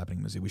more about what's happening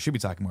in Mizzou. We should be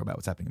talking more about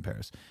what's happening in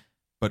Paris.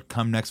 But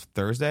come next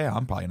Thursday,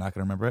 I'm probably not going to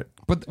remember it.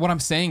 But what I'm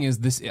saying is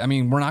this. I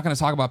mean, we're not going to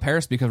talk about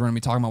Paris because we're going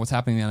to be talking about what's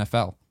happening in the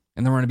NFL,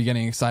 and then we're going to be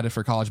getting excited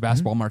for college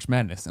basketball March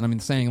Madness. And I'm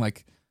saying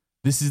like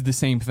this is the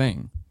same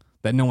thing,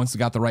 that no one's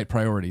got the right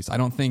priorities. I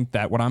don't think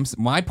that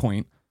my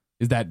point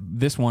is that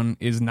this one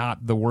is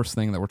not the worst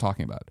thing that we're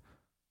talking about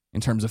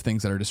in terms of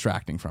things that are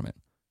distracting from it.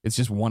 It's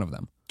just one of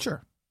them.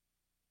 Sure.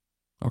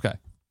 Okay.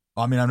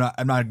 I mean, I'm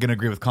not going to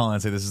agree with Colin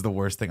and say this is the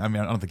worst thing. I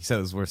mean, I don't think he said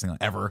it was the worst thing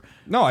ever.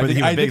 No, I But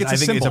think it's a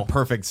symbol. it's a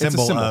perfect It's a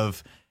symbol symbol.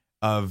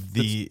 of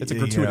the It's a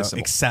gratuitous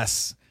symbol.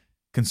 excess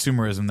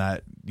consumerism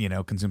that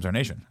consumes our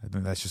nation. I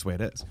think that's just the way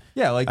it is.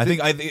 Yeah, like I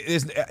think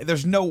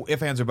there's no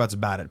ifs, ands, or buts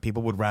about it.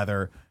 People would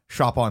rather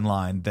shop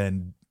online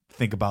than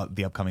think about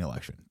the upcoming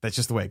election. That's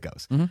just the way it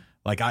goes.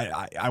 Like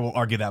I will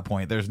argue that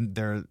point.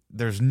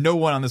 There's no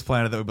one on this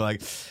planet that would be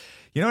like,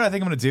 you know what I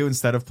think I'm going to do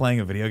instead of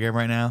playing a video game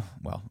right now?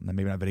 Well,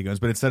 maybe not video games,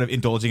 but instead of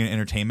indulging in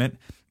entertainment,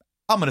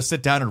 I'm going to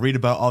sit down and read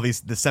about all the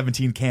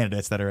 17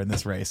 candidates that are in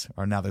this race.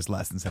 Or now there's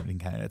less than 17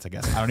 candidates, I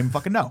guess. I don't even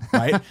fucking know,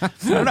 right? I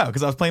don't know,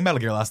 because I was playing Metal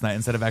Gear last night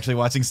instead of actually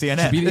watching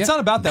CNN. it's not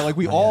about that. Like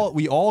we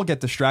all get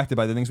distracted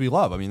by the things we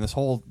love. I mean,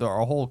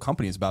 our whole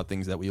company is about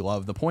things that we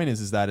love. The point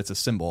is that it's a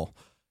symbol,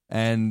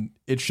 and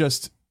it's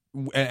just.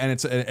 And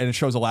it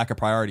shows a lack of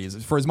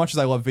priorities. For as much as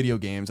I love video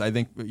games, I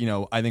think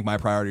my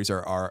priorities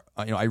are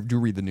I do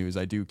read the news,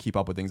 I do keep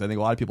up with things. I think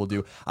a lot of people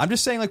do. I'm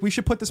just saying, like, we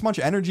should put this much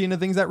energy into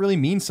things that really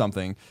mean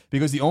something,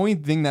 because the only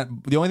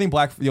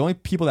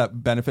people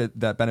that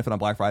benefit on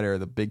Black Friday are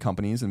the big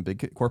companies and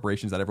big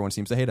corporations that everyone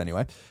seems to hate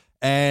anyway.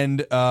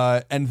 And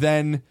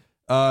then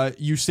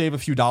you save a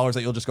few dollars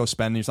that you'll just go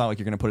spend. And it's not like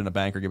you're going to put it in a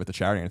bank or give it to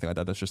charity or anything like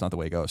that. That's just not the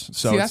way it goes.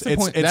 So see, that's the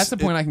point. That's the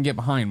point I can get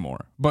behind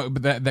more.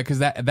 But because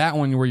that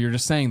one where you're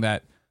just saying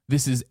that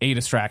this is a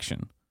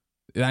distraction.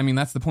 I mean,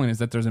 that's the point, is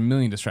that there's a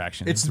million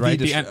distractions. It's right.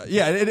 True.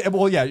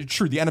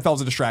 The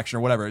NFL's a distraction or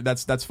whatever.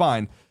 That's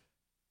fine.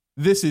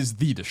 This is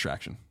the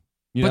distraction.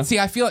 You know? But see,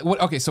 I feel like what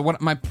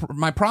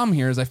my problem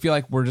here is I feel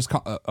like we're just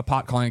a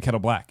pot calling a kettle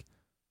black.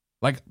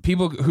 Like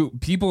people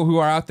who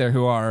are out there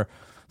who are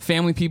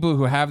family people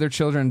who have their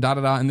children,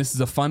 and this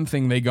is a fun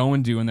thing they go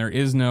and do, and there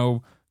is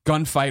no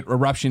gunfight,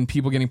 eruption,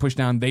 people getting pushed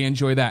down. They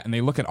enjoy that, and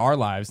they look at our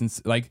lives, and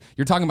like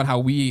you're talking about how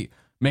we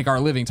make our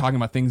living talking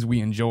about things we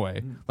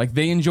enjoy. Like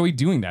they enjoy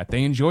doing that.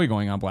 They enjoy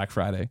going on Black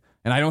Friday,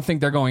 and I don't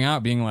think they're going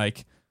out being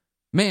like,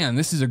 man,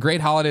 this is a great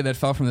holiday that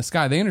fell from the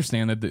sky. They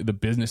understand that the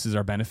businesses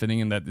are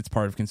benefiting and that it's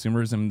part of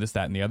consumerism, this,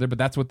 that, and the other, but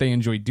that's what they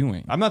enjoy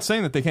doing. I'm not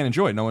saying that they can't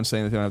enjoy it. No one's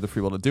saying that they don't have the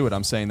free will to do it.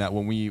 I'm saying that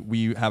when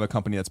we have a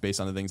company that's based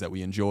on the things that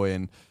we enjoy,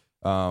 and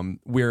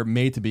we're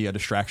made to be a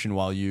distraction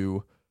while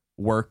you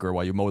work or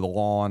while you mow the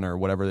lawn or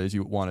whatever it is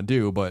you want to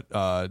do. But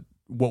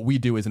what we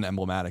do isn't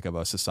emblematic of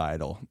a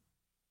societal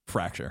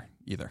fracture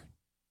either.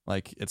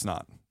 Like, it's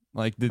not.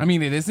 Like, I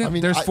mean, it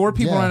isn't. There's four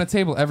people around a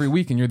table every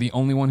week, and you're the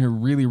only one who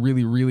really,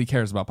 really, really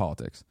cares about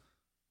politics.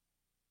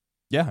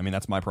 Yeah, I mean,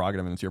 that's my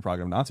prerogative, and it's your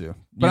prerogative not to.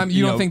 But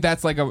you don't think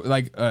that's like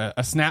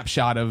a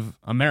snapshot of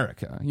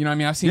America? You know what I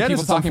mean? I've seen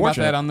people talking about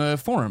that on the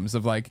forums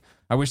of like,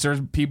 I wish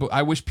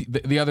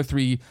the other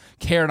three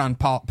cared on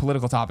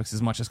political topics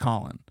as much as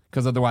Colin,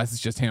 because otherwise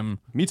it's just him.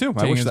 Me too.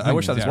 I wish that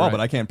as well, right?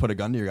 But I can't put a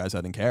gun to your guys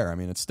head and care. I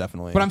mean, it's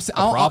definitely a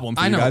problem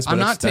for you guys. I'm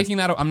not taking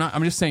that.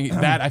 I'm just saying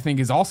that I think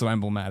is also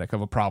emblematic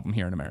of a problem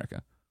here in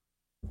America.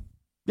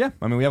 Yeah,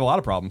 I mean, we have a lot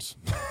of problems.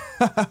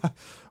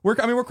 We're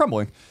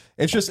crumbling.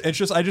 It's just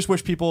I just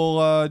wish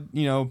people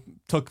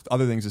took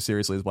other things as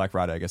seriously as Black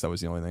Friday. I guess that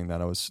was the only thing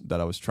that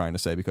I was trying to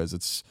say, because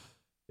it's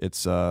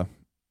a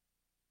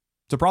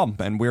problem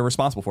and we're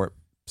responsible for it.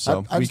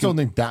 So I just don't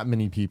think that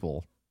many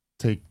people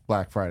take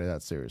Black Friday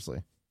that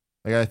seriously.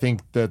 Like, I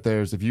think that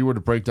if you were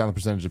to break down the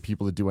percentage of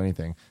people that do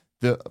anything,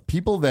 the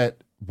people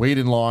that wait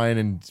in line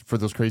and for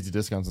those crazy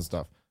discounts and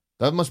stuff,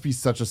 that must be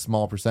such a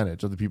small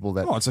percentage of the people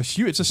that buy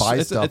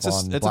stuff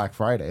on Black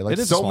Friday. Like,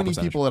 so many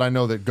people that I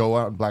know that go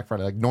out on Black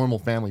Friday, like normal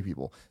family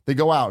people, they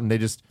go out and they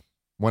just,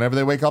 whenever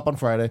they wake up on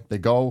Friday, they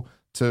go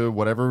to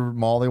whatever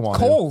mall they want,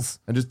 Kohl's,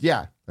 and just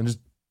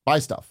buy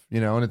stuff,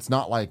 and it's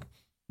not like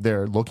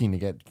they're looking to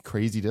get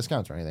crazy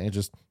discounts or anything. It's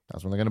just,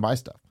 that's when they're going to buy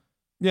stuff.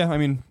 Yeah, I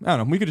mean, I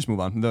don't know. We could just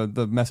move on.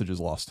 The message is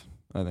lost.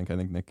 I think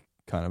Nick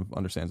kind of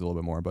understands a little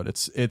bit more, but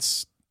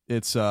it's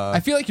I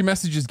feel like your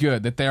message is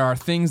good, that there are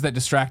things that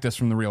distract us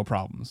from the real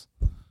problems.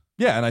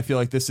 Yeah, and I feel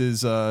like this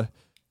is I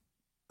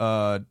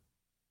don't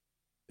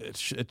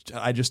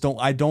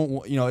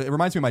it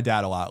reminds me of my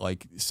dad a lot,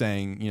 like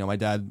saying, my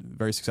dad,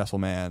 very successful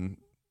man,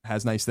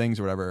 has nice things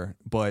or whatever,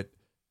 but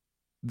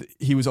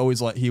he was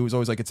always like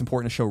it's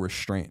important to show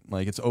restraint.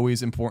 Like, it's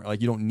always important,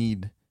 like, you don't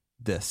need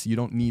this. You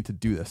don't need to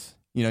do this.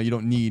 You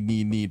don't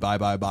need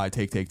buy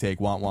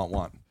take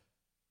want.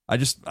 I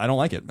don't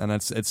like it, and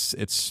it's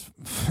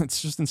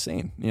just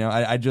insane.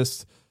 I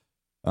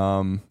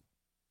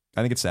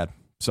think it's sad.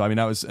 So I mean,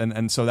 that was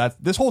and so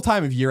that this whole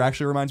time of year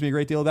actually reminds me a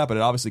great deal of that, but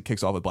it obviously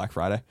kicks off with Black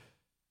Friday.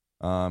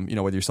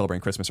 Whether you're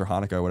celebrating Christmas or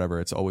Hanukkah or whatever,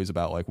 it's always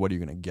about like, what are you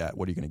going to get?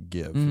 What are you going to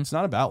give? Mm-hmm. It's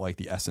not about like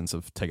the essence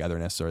of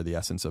togetherness or the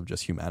essence of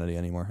just humanity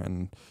anymore.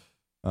 And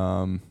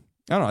I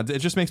don't know, it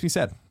just makes me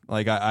sad.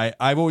 Like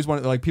I've always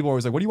wanted, like people are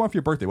always like, what do you want for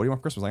your birthday? What do you want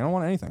for Christmas? Like, I don't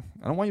want anything.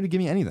 I don't want you to give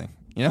me anything.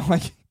 You know,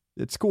 like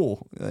it's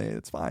cool.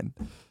 It's fine.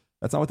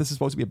 That's not what this is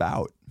supposed to be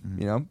about.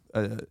 You know,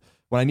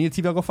 when I need a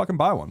TV, I'll go fucking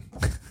buy one.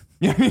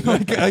 You know what I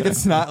mean? Like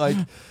it's not like,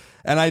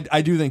 and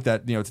I do think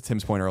that, you know, to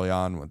Tim's point early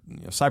on with,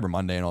 you know, Cyber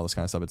Monday and all this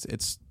kind of stuff,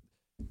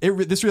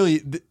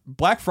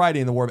 Black Friday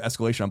and the war of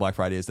escalation on Black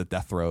Friday is the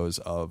death throes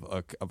of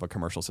a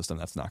commercial system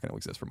that's not going to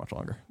exist for much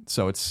longer.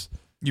 So it's,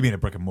 You mean a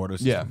brick and mortar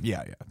system?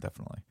 Yeah. Yeah,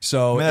 definitely.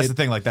 so I mean, that's the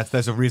thing. Like,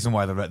 there's a reason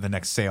why the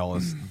next sale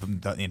is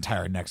the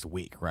entire next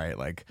week, right?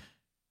 Like,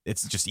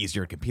 it's just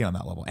easier to compete on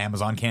that level.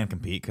 Amazon can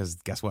compete because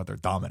guess what? They're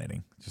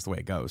dominating. It's just the way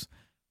it goes.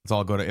 Let's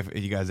all go to, if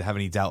you guys have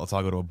any doubt, let's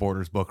all go to a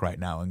Borders book right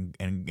now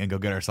and go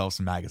get ourselves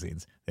some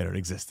magazines. They don't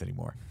exist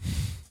anymore.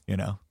 You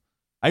know?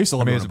 I used to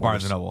love Maybe going it's to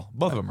Barnes Borders. and Noble.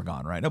 Both of them are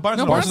gone, right? No, Barnes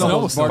No, and Barnes and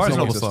Noble's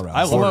still around.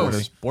 I love Borders.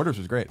 Borders. Borders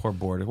was great. Poor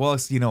Borders. Well,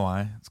 you know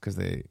why? It's because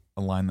they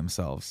align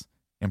themselves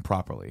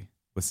improperly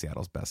with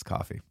Seattle's best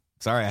coffee.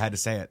 Sorry, I had to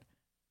say it.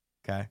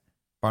 Okay.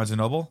 Barnes and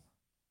Noble,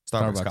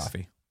 Starbucks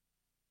coffee.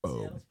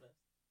 Boom.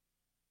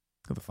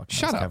 Who the fuck knows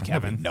Shut up,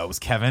 Kevin. Nobody knows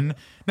Kevin.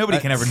 Nobody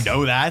can ever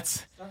know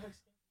that.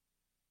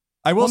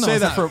 I will Well, no, say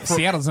it's that not. for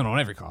Seattle doesn't own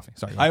every coffee.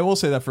 Sorry. I will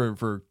say that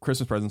for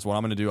Christmas presents, what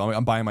I'm going to do,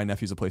 I'm buying my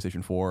nephews a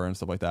PlayStation 4 and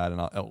stuff like that. And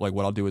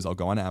what I'll do is I'll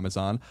go on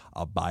Amazon,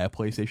 I'll buy a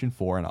PlayStation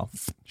 4, and I'll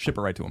ship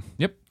it right to them.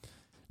 Yep.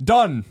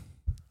 Done.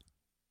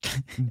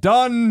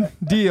 Done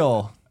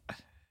deal.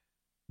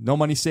 No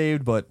money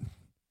saved, but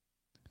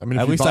I mean,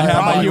 At if you least buy I it have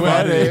on my Black UA.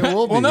 Friday, it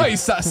will be. Well, no, he's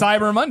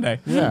Cyber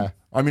Monday. Yeah.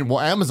 I mean, well,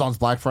 Amazon's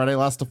Black Friday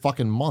lasts a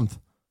fucking month.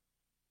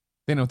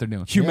 They know what they're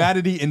doing.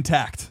 humanity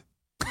intact.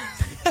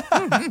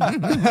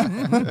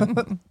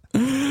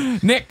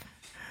 Nick,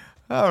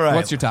 All right.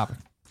 what's your topic?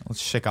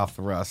 Let's shake off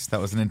the rust. That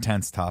was an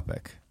intense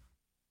topic.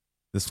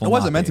 This It will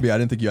wasn't not meant to be. I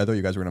thought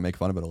you guys were going to make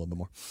fun of it a little bit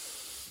more.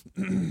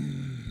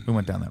 We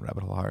went down that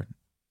rabbit hole hard.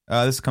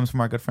 This comes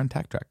from our good friend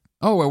Tack Track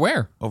Oh,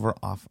 where? over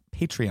off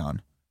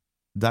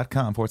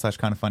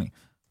patreon.com/kind of funny.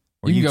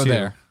 You can go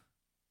there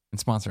and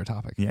sponsor a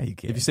topic. Yeah, you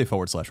can. If you say /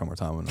 one more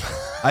time,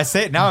 I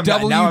say it now. I'm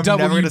never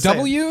going to say it.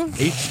 www.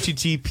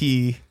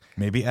 HTTP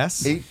maybe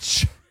S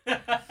H.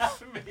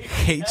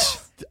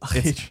 It's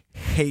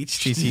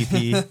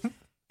HTTP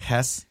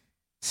Hess.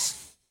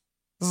 This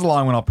is a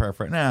long one. I'll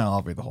paraphrase.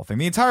 I'll read the whole thing.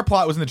 The entire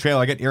plot was in the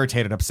trailer. I get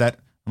irritated, upset,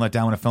 and let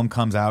down when a film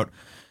comes out,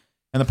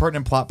 and the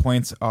pertinent plot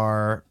points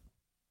are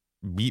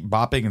beat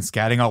bopping and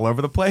scatting all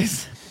over the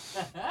place.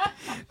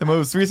 The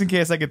most recent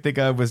case I could think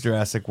of was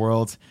Jurassic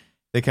World.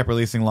 They kept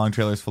releasing long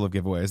trailers full of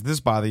giveaways. Does this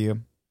bother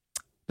you?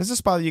 Does this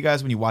bother you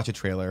guys when you watch a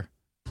trailer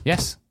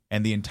Yes.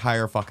 and the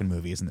entire fucking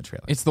movie is in the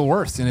trailer? It's the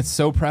worst, and it's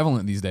so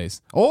prevalent these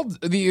days.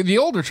 The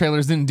older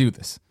trailers didn't do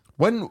this.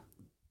 When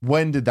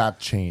did that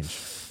change?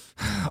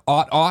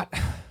 Aught.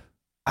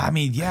 I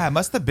mean, yeah, it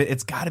must have been.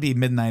 It's got to be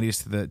mid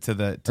 '90s to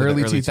the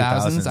Early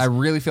 2000s. I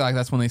really feel like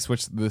that's when they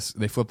switched this.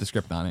 They flipped the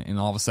script on it, and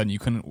all of a sudden you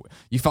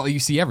felt like you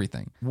see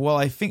everything. Well,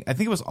 I think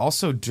it was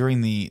also during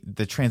the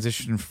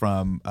transition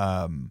from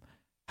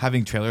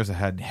having trailers that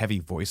had heavy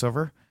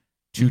voiceover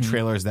to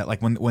trailers that,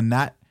 like, when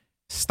that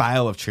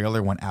style of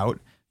trailer went out,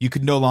 you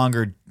could no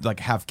longer like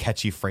have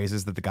catchy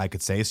phrases that the guy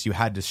could say, so you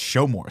had to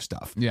show more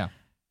stuff. Yeah.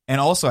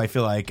 And also, I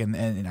feel like,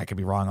 and I could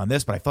be wrong on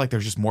this, but I feel like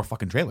there's just more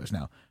fucking trailers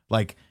now.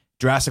 Like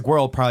Jurassic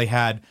World probably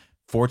had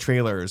 4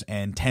 trailers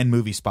and 10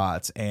 movie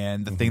spots,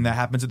 and the thing that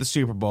happens at the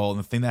Super Bowl and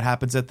the thing that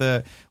happens at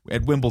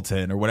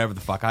Wimbledon or whatever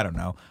the fuck, I don't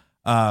know.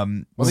 I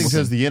think it's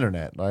just the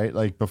internet, right?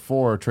 Like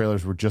before,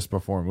 trailers were just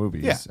before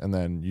movies, Yeah. and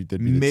then you did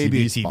the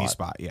Maybe TV a TV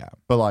spot, yeah.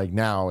 But like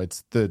now,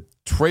 it's the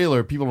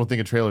trailer. People don't think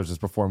of trailers as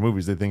before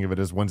movies; they think of it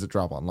as when's it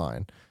drop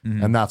online,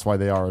 and that's why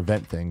they are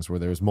event things where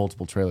there's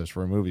multiple trailers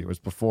for a movie. It was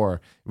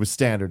before it was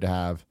standard to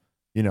have,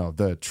 you know,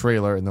 the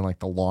trailer and then like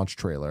the launch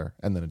trailer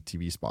and then a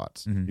TV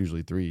spots,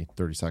 usually 3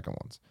 30-second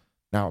ones.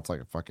 Now it's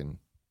like a fucking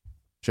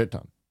shit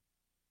ton.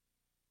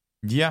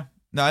 Yeah.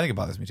 No, I think it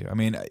bothers me too. I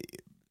mean,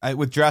 I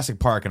with Jurassic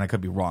Park, and I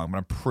could be wrong, but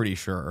I'm pretty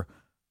sure,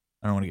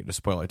 I don't want to get into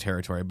spoiler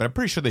territory, but I'm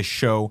pretty sure they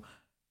show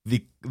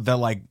the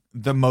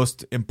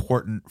most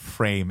important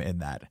frame in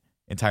that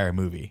entire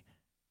movie,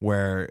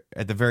 where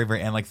at the very, very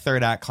end, like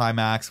third act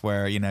climax,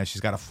 where, you know,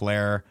 she's got a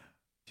flare,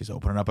 she's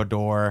opening up a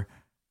door,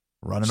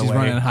 She's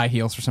running in high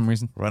heels for some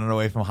reason. running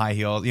away from high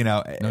heels, you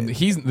know. No,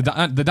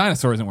 the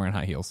dinosaur isn't wearing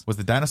high heels. Was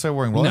the dinosaur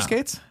wearing roller No.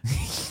 skates?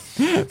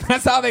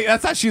 That's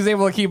how she was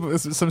able to keep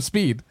some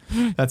speed.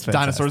 That's fantastic.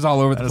 Dinosaurs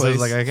all over the Dinosaurs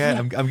place. like, okay,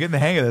 I'm getting the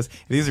hang of this.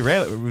 If these are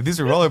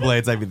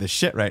rollerblades, I'd be the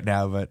shit right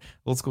now, but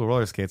old school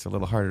roller skates are a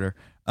little harder.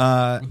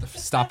 With the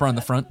stopper on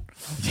the front.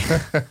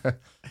 You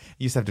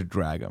used to have to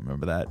drag them.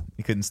 Remember that?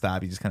 You couldn't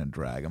stop. You just kind of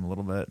drag them a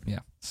little bit.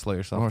 Yeah. Slow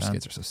yourself Roller down.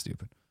 skates are so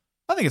stupid.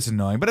 I think it's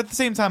annoying, but at the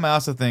same time, I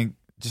also think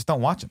just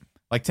don't watch them.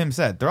 Like Tim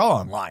said, they're all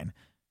online.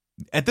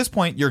 At this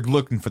point, you're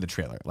looking for the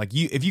trailer. Like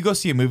if you go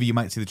see a movie, you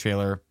might see the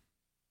trailer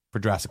for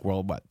Jurassic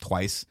World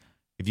twice.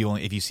 If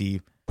you see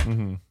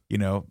you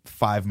know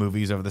 5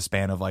 movies over the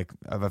span of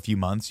a few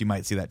months, you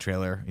might see that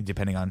trailer.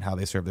 Depending on how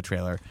they serve the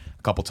trailer,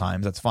 a couple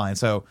times. That's fine.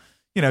 So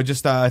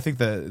just I think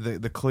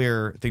the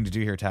clear thing to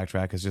do here, Tack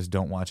Track, is just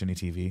don't watch any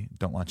TV,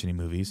 don't watch any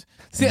movies.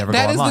 See, never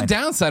that go is online. the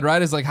downside,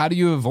 right? Is like, how do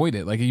you avoid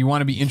it? Like, you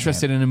want to be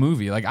interested in a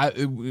movie. Like,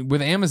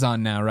 with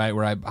Amazon now, right,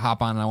 where I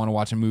hop on and I want to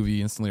watch a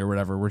movie instantly or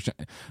whatever.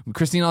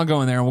 Christine, I'll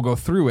go in there and we'll go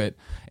through it,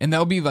 and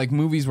there'll be like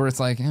movies where it's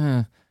like,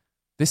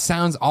 this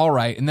sounds all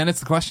right, and then it's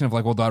the question of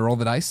like, well, do I roll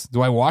the dice?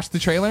 Do I watch the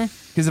trailer?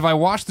 Because if I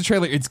watch the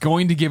trailer, it's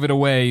going to give it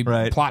away,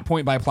 Right. plot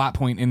point by plot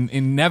point, and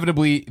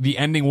inevitably the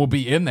ending will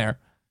be in there.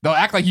 They'll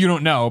act like you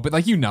don't know, but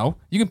like you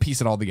can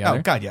piece it all together.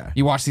 Oh God, yeah.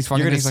 You watch these fucking.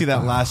 You're gonna things see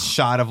like, that last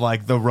shot of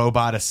like the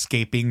robot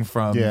escaping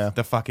from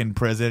the fucking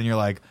prison, and you're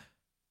like,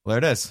 well,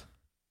 there it is.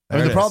 I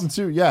mean, the problem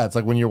too, it's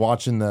like when you're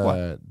watching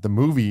the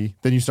movie,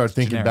 then you start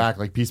thinking Generic. back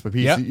like piece by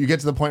piece. Yep. You get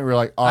to the point where you're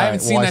like, all I right, haven't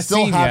seen I that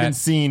still scene haven't yet.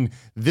 seen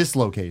this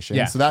location.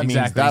 Yeah, So that means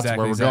exactly, that's exactly,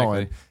 where we're exactly.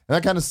 going. And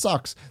that kind of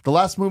sucks. The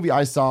last movie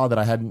I saw that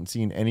I hadn't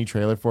seen any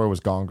trailer for was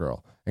Gone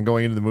Girl. And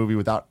going into the movie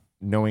without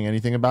knowing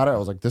anything about it, I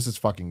was like, this is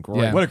fucking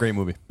great. Yeah. What a great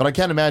movie. But I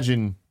can't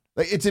imagine.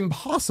 Like, it's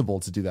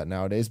impossible to do that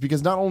nowadays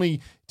because not only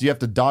do you have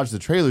to dodge the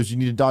trailers, you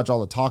need to dodge all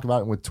the talk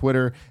about it with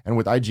Twitter and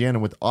with IGN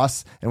and with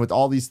us and with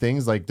all these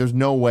things. Like, there's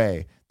no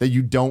way that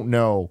you don't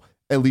know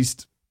at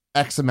least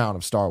X amount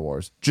of Star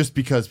Wars just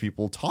because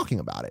people talking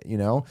about it,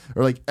 or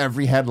like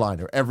every headline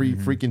or every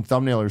freaking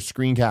thumbnail or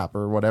screen cap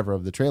or whatever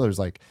of the trailers.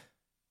 Like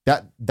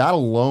that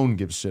alone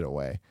gives shit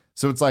away.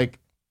 So it's like,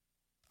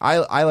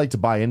 I like to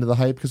buy into the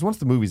hype because once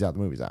the movie's out, the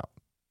movie's out.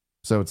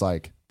 So it's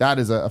like, that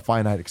is a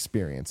finite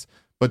experience.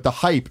 But the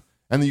hype,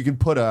 and then you can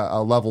put a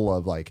level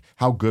of like,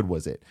 how good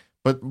was it?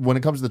 But when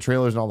it comes to the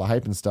trailers and all the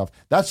hype and stuff,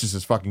 that's just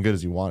as fucking good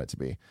as you want it to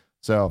be.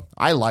 So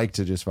I like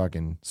to just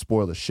fucking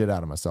spoil the shit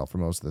out of myself for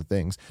most of the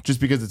things, just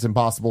because it's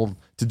impossible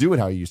to do it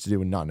how you used to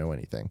do and not know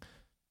anything.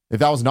 If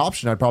that was an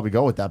option, I'd probably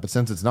go with that. But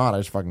since it's not, I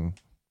just fucking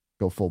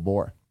go full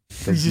bore.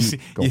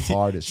 Go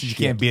hard as you shit.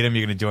 can't beat him.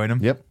 You're gonna join him.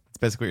 Yep. That's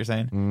basically what you're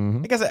saying.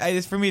 Mhm. I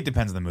guess for me, it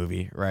depends on the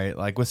movie, right?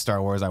 Like with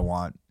Star Wars, I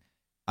want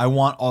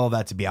all of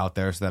that to be out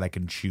there so that I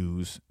can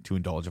choose to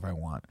indulge if I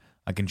want.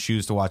 I can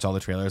choose to watch all the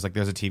trailers. Like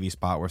there's a TV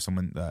spot where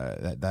someone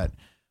that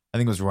I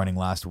think was running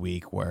last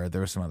week where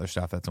there was some other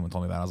stuff that someone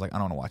told me about. I was like, I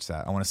don't want to watch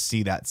that. I want to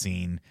see that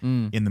scene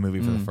in the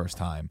movie for the first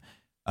time.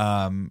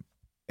 And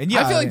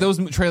yeah, I feel like those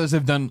trailers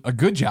have done a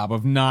good job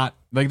of not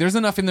like. There's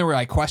enough in there where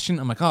I question.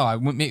 I'm like,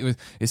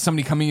 is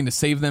somebody coming in to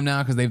save them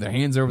now because they have their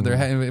hands over their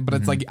head? But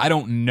it's like I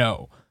don't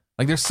know.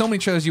 Like there's so many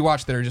trailers you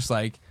watch that are just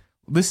like,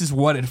 this is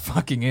what it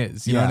fucking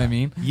is. You know what I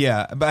mean?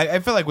 Yeah, but I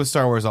feel like with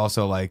Star Wars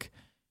also, like,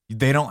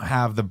 they don't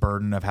have the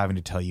burden of having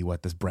to tell you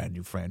what this brand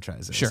new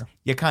franchise is. Sure.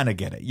 You kind of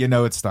get it. You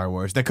know it's Star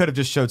Wars. They could have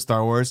just showed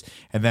Star Wars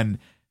and then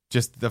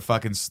just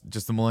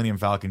the Millennium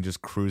Falcon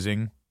just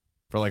cruising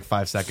for like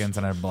 5 seconds,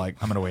 and I'm like,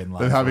 I'm going to wait in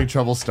line. Then having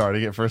trouble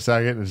starting it for a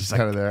second. It's just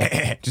kind of there.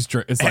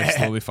 It's like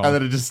slowly And falling.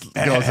 then it just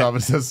goes up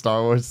and says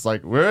Star Wars. It's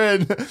like, we're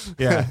in.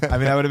 Yeah, I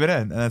mean, that would have been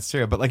in, and that's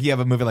true. But like, you have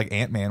a movie like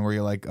Ant-Man where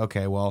you're like,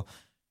 okay, well,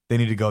 they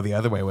need to go the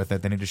other way with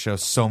it. They need to show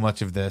so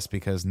much of this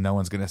because no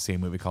one's going to see a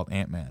movie called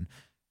Ant-Man.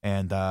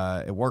 And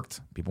it worked.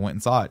 People went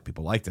and saw it.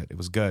 People liked it. It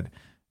was good.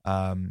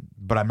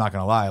 But I'm not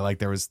going to lie. Like,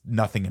 there was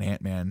nothing in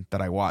Ant-Man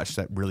that I watched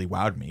that really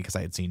wowed me because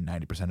I had seen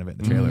 90% of it in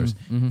the trailers.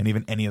 And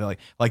even any of the,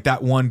 like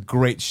that one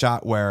great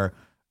shot where,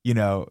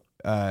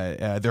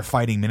 they're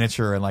fighting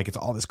miniature and like it's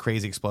all this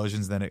crazy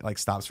explosions. Then it like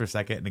stops for a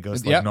second and it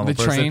goes to like normal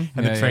the person. train.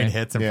 And the train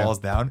hits and Yeah. falls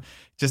down.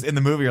 Just in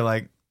the movie, you're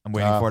like, I'm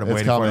waiting for it. I'm it's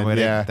waiting for it. coming, I'm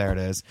waiting. yeah. There it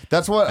is.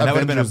 That's what And that would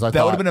have Avengers,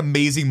 been an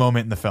amazing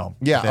moment in the film.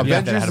 Yeah, That-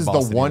 Avengers had is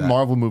balls the to do one that.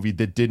 Marvel movie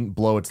that didn't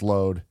blow its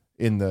load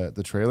in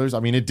the trailers. I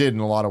mean, it did in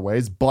a lot of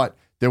ways, but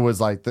there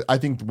was like, I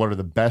think one of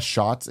the best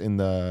shots in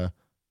the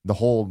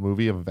whole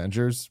movie of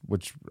Avengers,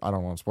 which I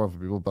don't want to spoil for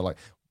people, but like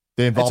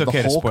they involve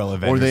okay the to Hulk, spoil or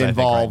Avengers, they I think,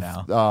 right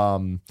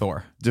involve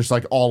Thor. just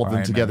like all of them Iron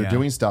Man, together yeah.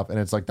 doing stuff, and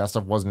it's like that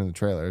stuff wasn't in the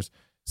trailers.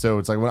 So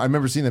it's like when I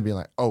remember seeing them being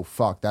like, "Oh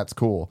fuck, that's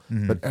cool."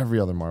 But every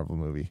other Marvel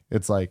movie,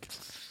 it's like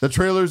the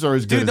trailers are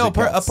as good Dude, as no, it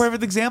gets. a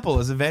perfect example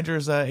is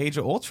Avengers Age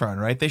of Ultron,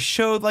 right? They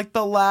showed like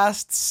the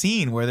last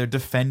scene where they're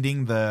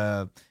defending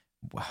the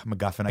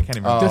MacGuffin. I can't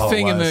even remember. The what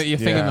thing it in was. the, you Yeah.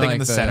 think in thing like in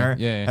the center.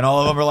 yeah. And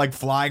all of them are like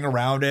flying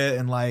around it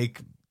and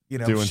like,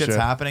 Doing shit's shit.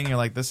 happening. You're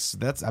like,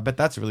 I bet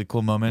that's a really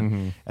cool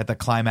moment at the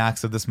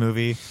climax of this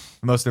movie.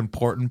 The most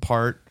important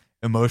part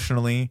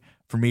emotionally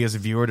for me as a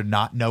viewer to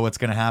not know what's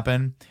going to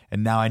happen.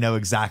 And now I know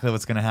exactly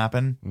what's going to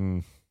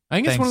happen. I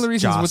think it's one of the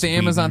Thanks, reasons Joss with the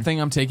Amazon Whedon. thing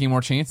I'm taking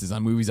more chances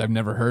on movies I've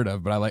never heard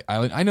of. But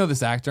I know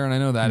this actor and I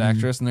know that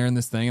actress and they're in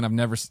this thing and I've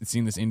never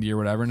seen this indie or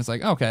whatever. And it's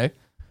like, okay,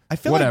 I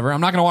feel whatever. I'm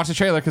not going to watch the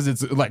trailer because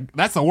it's like,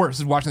 that's the worst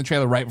is watching the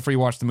trailer right before you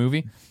watch the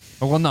movie.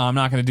 But well, no, I'm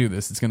not going to do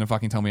this. It's going to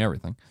fucking tell me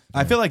everything.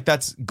 I feel like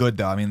that's good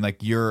though. I mean,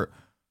 like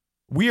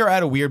we are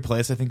at a weird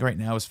place, I think, right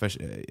now,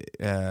 especially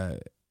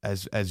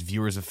as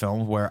viewers of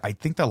film, where I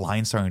think the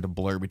line's starting to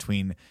blur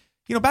between,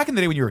 back in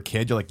the day when you were a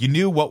kid, you're like, you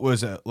knew what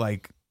was a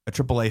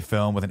AAA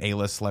film with an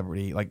A-list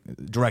celebrity, like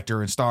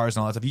director and stars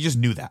and all that stuff. You just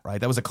knew that, right?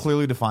 That was a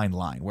clearly defined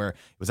line where it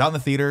was out in the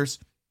theaters.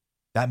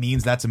 That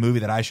means that's a movie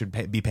that I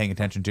should be paying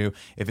attention to.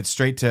 If it's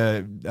straight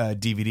to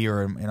DVD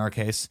or in our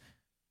case,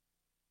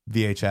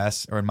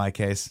 VHS, or in my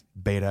case,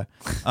 beta.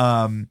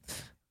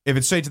 if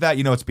it's straight to that,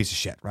 it's a piece of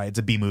shit, right? It's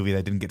a B movie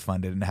that didn't get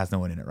funded and it has no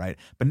one in it, right?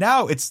 But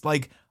now it's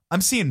like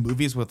I'm seeing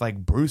movies with like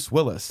Bruce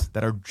Willis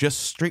that are just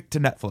straight to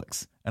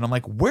Netflix, and I'm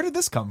like, where did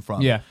this come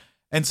from? Yeah.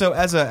 And so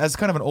as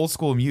kind of an old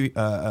school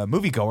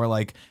moviegoer,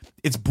 like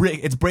it's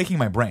breaking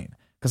my brain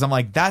because I'm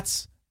like,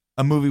 that's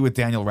a movie with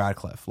Daniel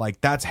Radcliffe,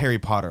 like that's Harry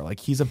Potter, like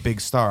he's a big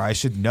star. I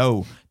should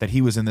know that he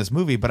was in this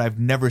movie, but I've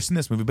never seen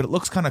this movie. But it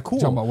looks kind of cool.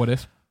 Talking about What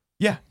If?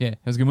 Yeah, Yeah, it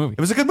was a good movie.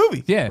 it was a good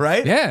movie. Yeah.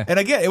 right. Yeah. And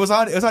again, it was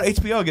on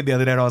HBO again the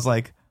other day, and I was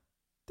like,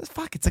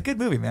 fuck, it's a good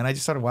movie, man. I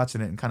just started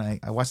watching it and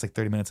I watched like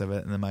 30 minutes of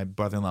it, and then my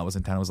brother-in-law was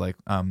in town and was like,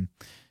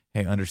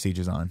 hey, Under Siege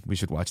is on. We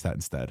should watch that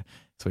instead.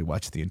 So we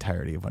watched the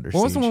entirety of Under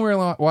What was Siege. the one we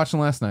were watching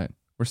last night?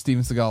 Where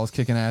Steven Seagal is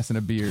kicking ass in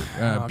a beer.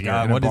 Oh beer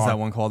God, in a what is bar. that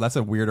one called? That's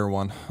a weirder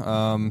one.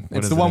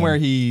 It's is the it one in? where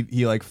he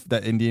like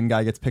that Indian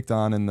guy gets picked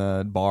on in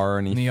the bar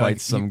and he like,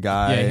 fights some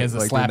guy. yeah, he has a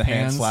like slap doing the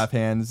hands. slap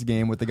hands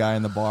game with the guy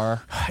in the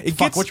bar.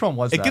 Which one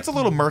was it that? gets a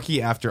little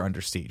murky after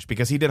Under Siege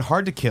because he did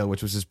Hard to Kill,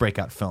 which was his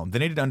breakout film.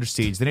 Then he did Under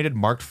Siege. Then he did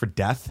Marked for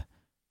Death.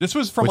 This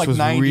was from which like was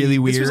 90. really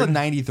This was weird. a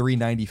 93,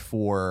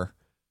 94.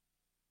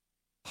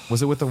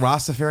 Was it with the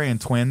Rastafarian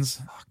twins?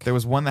 There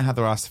was one that had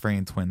the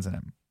Rastafarian twins in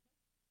it.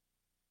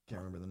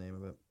 Can't remember the name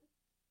of it.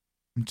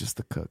 I'm just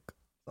the cook.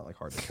 It's not like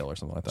Hard to Kill or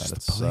something like that. Just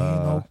It's a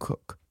plain old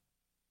cook.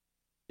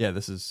 yeah.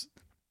 This is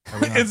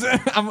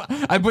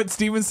I put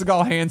Steven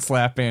Seagal hand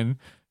slap in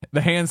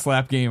the hand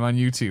slap game on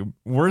YouTube.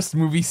 Worst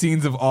movie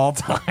scenes of all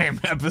time,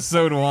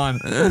 episode 1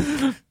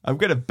 I'm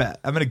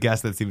gonna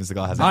guess that Steven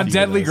Seagal has a on few of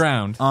Deadly those.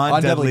 Ground,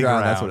 On Deadly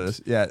Ground. That's what it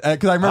is. Yeah,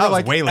 because I remember That was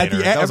like way at later.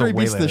 the That was after he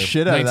way beats the later.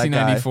 shit out of that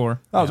guy.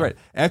 1994. That was right.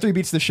 After he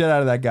beats the shit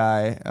out of that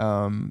guy,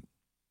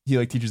 he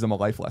like teaches them a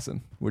life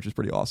lesson, which is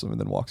pretty awesome, and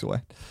then walks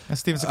away.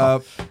 That's Steven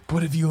Seagal.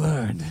 What have you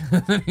learned?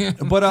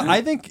 But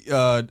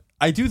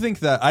I do think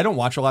that I don't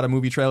watch a lot of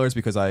movie trailers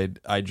because I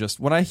just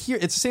when I hear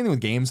it's the same thing with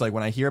games. Like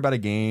when I hear about a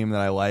game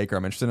that I like or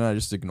I'm interested in, I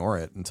just ignore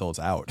it until it's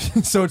out.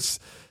 So it's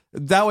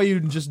that way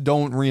you just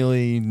don't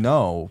really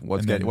know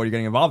what you're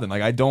getting involved in.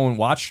 Like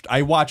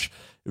I watch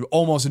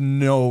almost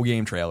no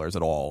game trailers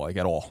at all,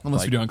 Unless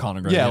like, you're doing Colin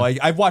and Greg. Yeah, like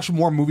I've watched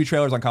more movie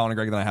trailers on Colin and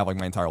Greg than I have like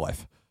my entire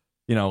life.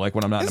 Like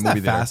when I'm not Isn't in a movie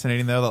that theater.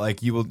 fascinating though? That like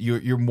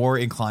you're more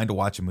inclined to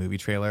watch a movie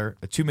trailer,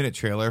 a 2-minute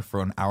trailer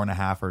for an hour and a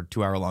half or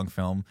 2 hour long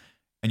film,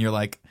 and you're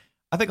like,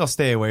 I think I'll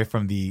stay away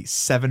from the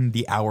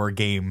 70-hour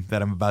game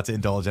that I'm about to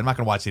indulge in. I'm not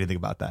going to watch anything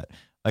about that.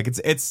 Like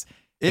it's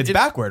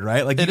backward,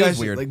 right? Like it you is guys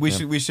weird. Like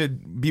we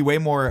should be way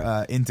more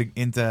into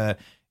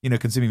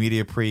consuming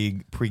media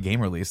pre game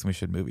release than we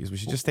should movies. We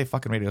should just stay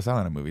fucking radio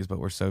silent on movies, but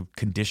we're so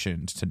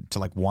conditioned to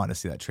like want to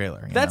see that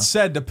trailer. You know? That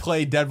said, to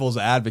play devil's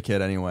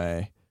advocate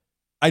anyway,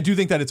 I do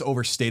think that it's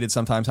overstated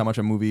sometimes how much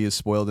a movie is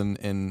spoiled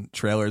in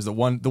trailers. The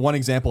one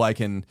example I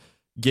can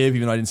give,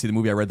 even though I didn't see the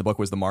movie, I read the book,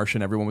 was The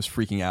Martian. Everyone was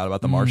freaking out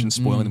about The Martian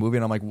spoiling the movie,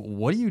 and I'm like,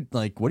 what are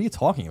you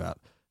talking about?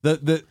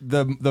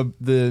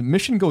 The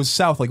mission goes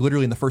south like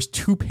literally in the first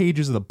 2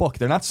 pages of the book.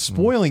 They're not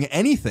spoiling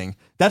anything.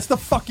 That's the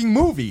fucking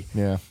movie.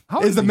 Yeah.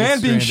 How Is the he man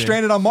get being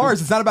stranded on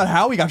Mars? It's not about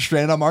how he got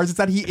stranded on Mars. It's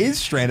that he is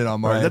stranded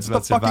on Mars. Right, That's it's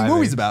what the about fucking surviving.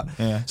 movie's about.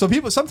 Yeah.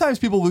 So sometimes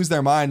people lose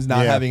their minds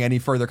not Yeah. having any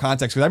further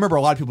context. Because I remember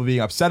a lot of people being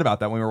upset about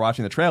that when we were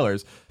watching the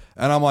trailers.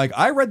 And I'm like,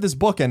 I read this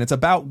book and it's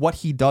about what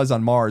he does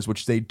on Mars,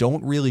 which they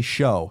don't really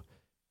show.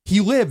 He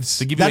lives.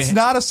 give you That's a-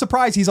 not a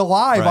surprise. He's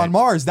alive Right. on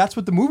Mars. That's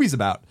what the movie's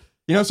about.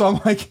 So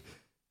I'm like,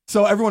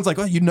 so everyone's like,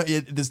 oh,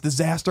 this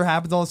disaster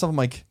happens, all this stuff. I'm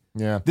like,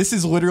 Yeah. this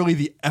is literally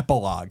the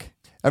epilogue.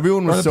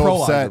 Everyone Or was the so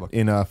prologue of the upset book.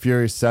 in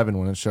Furious 7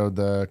 when it showed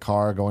the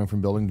car going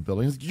from building to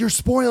building. It's like, you're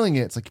spoiling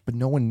it. It's like, but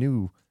no one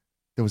knew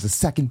there was a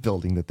second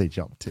building that they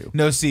jumped to.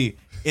 No, see,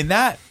 in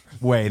that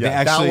way, they Yeah,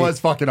 actually that was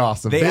fucking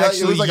awesome. They it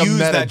actually was like a used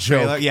meta that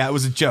trailer. joke. Yeah, it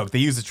was a joke. They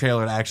used the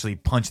trailer to actually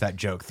punch that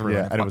joke through.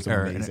 Yeah, and it was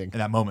amazing. In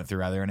that moment through,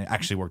 rather, and it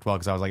actually worked well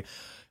because I was like,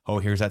 oh,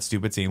 here's that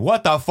stupid scene.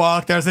 What the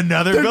fuck? There's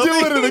another They're building.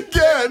 doing it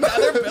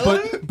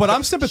again. But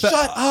I'm sympathetic.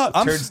 Shut up.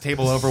 I'm Turns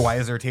table over. Why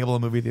is there a table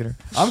in a movie theater?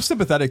 I'm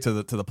sympathetic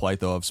to the plight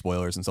though of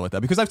spoilers and stuff like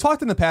that, because I've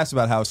talked in the past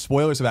about how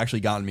spoilers have actually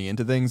gotten me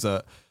into things.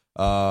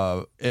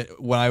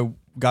 When I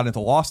got into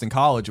Lost in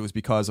college, it was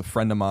because a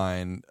friend of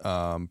mine,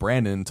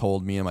 Brandon,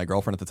 told me and my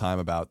girlfriend at the time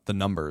about the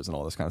numbers and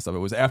all this kind of stuff. It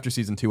was after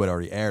season 2 had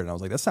already aired, and I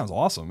was like, that sounds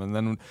awesome. And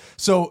then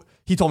so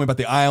he told me about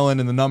the island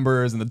and the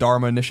numbers and the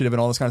Dharma Initiative and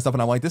all this kind of stuff,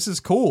 and I'm like, this is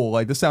cool.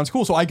 Like, this sounds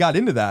cool. So I got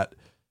into that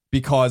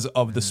because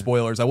of the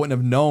spoilers. I wouldn't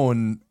have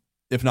known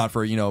if not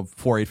for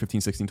 4, 8,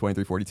 15, 16,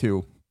 23,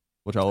 42.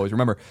 Which I'll always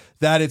remember.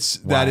 That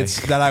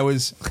I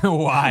was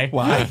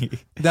Why?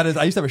 that is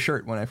I used to have a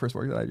shirt when I first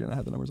worked there. I didn't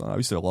have the numbers on. I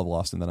used to love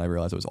Lost, and then I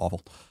realized it was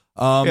awful.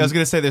 Yeah, I was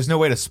gonna say there's no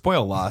way to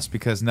spoil Lost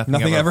because nothing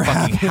ever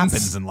fucking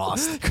happens in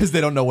Lost. because they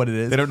don't know what it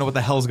is. They don't know what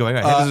the hell's going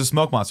on. Hey, there's a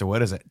smoke monster.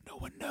 What is it? No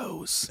one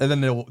knows. And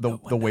then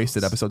the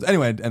wasted episodes.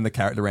 Anyway, and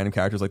the random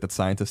characters like that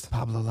scientist.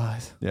 Pablo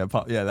lies. Yeah,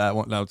 that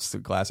one. That's a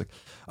classic.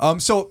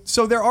 So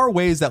there are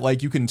ways that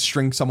like you can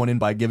string someone in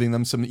by giving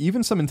them some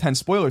intense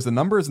spoilers. The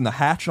numbers and the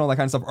hatch and all that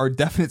kind of stuff are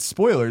definite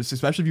spoilers,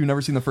 especially if you've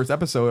never seen the first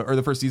episode or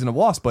the first season of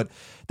Lost. But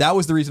that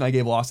was the reason I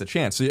gave Lost a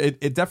chance. So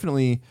it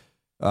definitely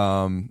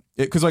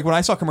Because like when I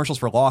saw commercials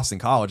for Lost in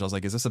college, I was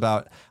like, is this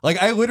about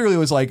like I literally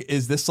was like,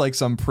 is this like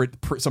some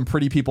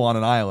pretty people on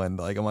an island?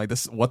 Like I'm like,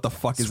 this what the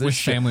fuck is Swiss this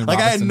shit? Family Like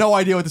I had Robinson. no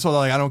idea what this was.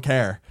 Like I don't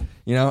care,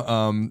 you know.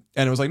 And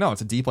it was like, no,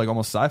 it's a deep like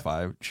almost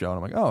sci-fi show, and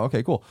I'm like, oh,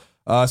 okay, cool.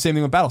 Same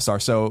thing with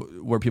Battlestar. So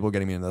where people are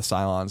getting me into the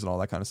Cylons and all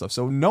that kind of stuff.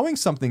 So knowing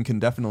something can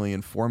definitely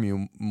inform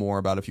you more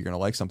about if you're going to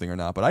like something or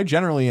not. But I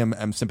generally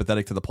am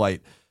sympathetic to the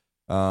plight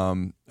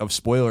of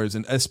spoilers,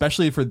 and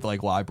especially for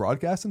like live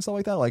broadcasts and stuff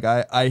like that. Like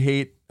I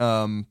hate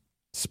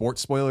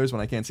sports spoilers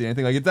when I can't see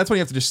anything. Like that's when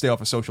you have to just stay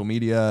off of social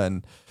media.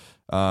 And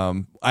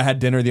I had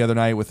dinner the other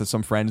night with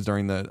some friends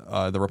during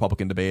the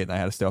Republican debate, and I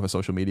had to stay off of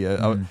social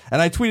media.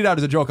 And I tweeted out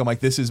as a joke, I'm like,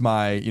 this is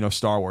my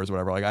Star Wars or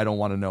whatever. Like I don't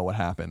want to know what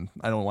happened.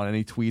 I don't want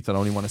any tweets. I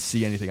don't even want to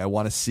see anything. I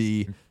want to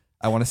see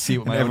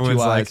with my own Everyone's two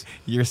like, eyes.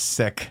 "You're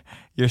sick.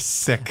 You're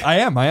sick." I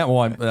am.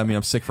 Well,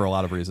 I'm sick for a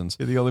lot of reasons.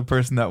 You're the only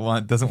person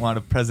that doesn't want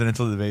a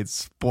presidential debate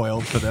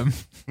spoiled for them.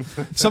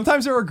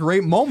 Sometimes there are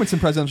great moments in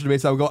presidential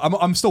debates that would go.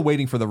 I'm still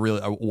waiting for the real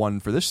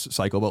one for this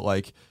cycle, but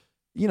like,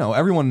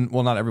 everyone.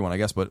 Well, not everyone, I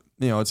guess, but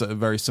it's a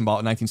very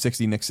symbolic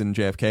 1960 Nixon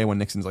JFK when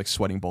Nixon's like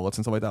sweating bullets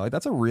and stuff like that. Like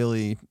that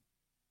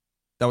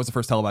was the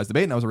first televised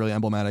debate, and that was a really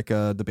emblematic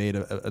debate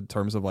in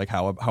terms of like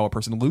how a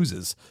person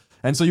loses.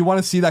 And so you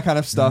want to see that kind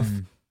of stuff.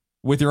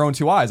 With your own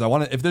two eyes.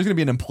 If there's going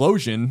to be an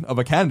implosion of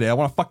a candidate, I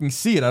want to fucking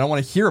see it. I don't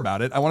want to hear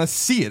about it. I want to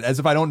see it as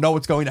if I don't know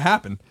what's going to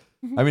happen.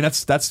 I mean,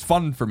 that's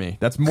fun for me.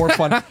 That's more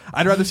fun.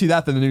 I'd rather see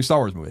that than the new Star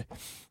Wars movie.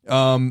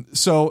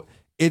 So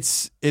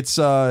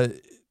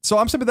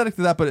I'm sympathetic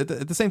to that, but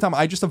at the same time,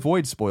 I just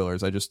avoid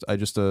spoilers. I just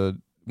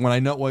when I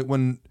know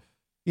when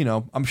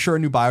I'm sure a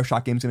new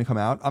BioShock game's going to come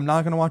out, I'm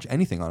not going to watch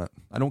anything on it.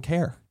 I don't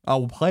care.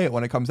 I'll play it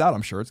when it comes out.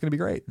 I'm sure it's going to be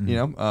great.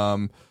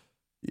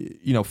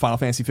 Final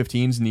Fantasy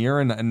 15's near,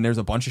 and there's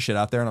a bunch of shit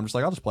out there, and I'm just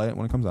like, I'll just play it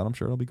when it comes out. I'm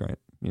sure it'll be great.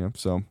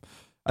 So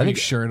I think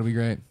sure it'll be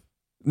great.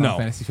 No.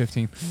 Final Fantasy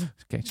 15.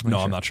 Okay, No,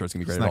 I'm not sure it's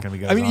gonna be great. It's not at all. gonna be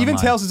good I mean, even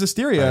online. Tales of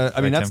Hysteria. Right,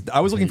 I mean, Tim?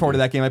 I was looking forward to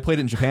that game. I played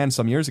it in Japan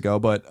some years ago,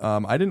 but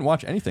I didn't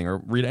watch anything or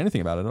read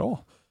anything about it at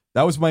all.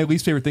 That was my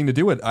least favorite thing to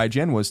do at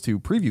IGN was to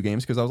preview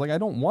games because I was like, I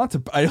don't want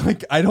to.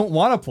 I don't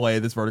want to play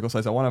this vertical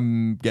slice. I want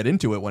to get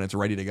into it when it's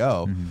ready to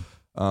go.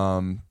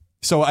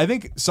 So I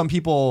think some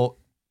people,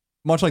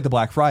 much like the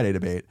Black Friday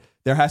debate,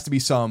 there has to be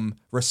some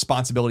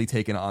responsibility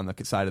taken on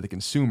the side of the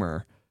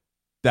consumer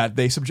that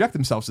they subject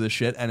themselves to this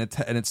shit, and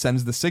it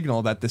sends the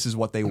signal that this is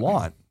what they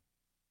want,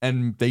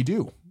 and they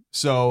do.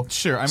 So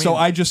Sure, I mean, so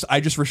I just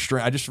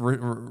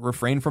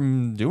refrain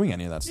from doing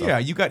any of that stuff. Yeah,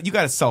 you got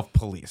to self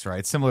police,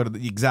 right? Similar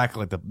to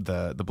exactly like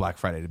the Black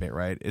Friday debate,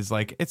 right? Is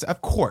like it's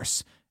of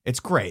course it's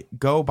great.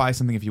 Go buy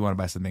something if you want to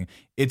buy something.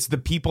 It's the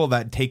people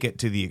that take it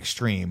to the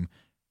extreme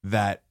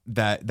that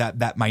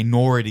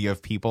minority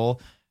of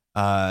people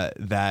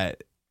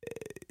that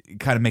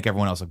kind of make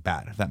everyone else look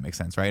bad, if that makes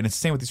sense, right? And it's the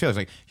same with these trailers.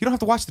 Like, you don't have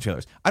to watch the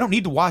trailers. I don't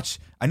need to watch.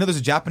 I know there's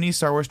a Japanese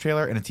Star Wars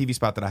trailer and a TV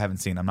spot that I haven't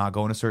seen. I'm not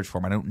going to search for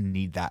them. I don't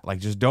need that. Like,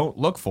 just don't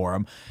look for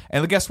them.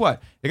 And guess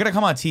what? They're going to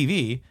come on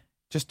TV.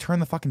 Just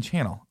turn the fucking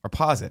channel or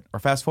pause it or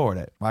fast forward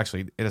it. Well,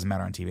 actually, it doesn't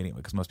matter on TV anyway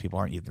because most people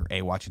aren't either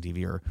A, watching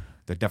TV or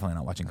they're definitely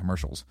not watching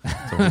commercials.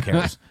 So who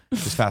cares?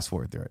 Just fast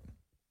forward through it.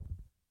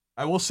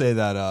 I will say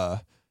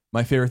that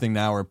my favorite thing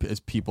now is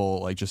people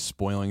like just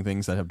spoiling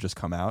things that have just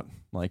come out,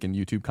 like in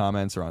YouTube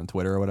comments or on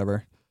Twitter or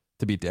whatever,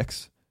 to be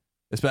dicks.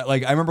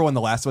 Like I remember when The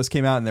Last of Us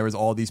came out and there was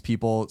all these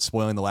people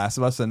spoiling The Last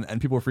of Us and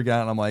people were freaking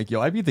out and I'm like, yo,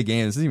 I beat the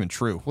game. This isn't even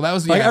true. Well, that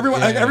was like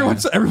everyone's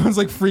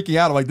like freaking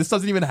out. I'm like, this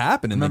doesn't even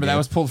happen. Remember that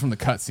was pulled from the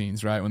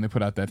cutscenes, right? When they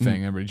put out that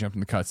thing, everybody jumped in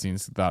the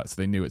cutscenes, so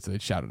they knew it, so they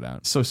shouted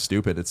out. So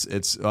stupid.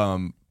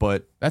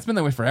 But that's been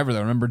that way forever, though.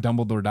 Remember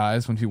Dumbledore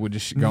dies when people would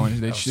just go and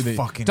they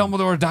fucking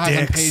Dumbledore dies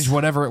on dicks. page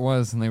whatever it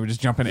was, and they would just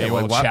jump in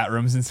AOL chat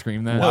rooms and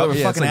scream that. Well, there were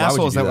yeah, it's fucking like, why would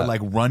you assholes do that that? would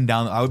like run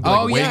down. I would be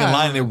like waiting in yeah.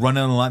 line, and they would run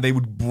in the line. They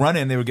would run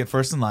in, they would get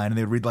first in line, and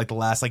they would read like the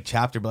last like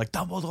chapter, be like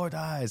Dumbledore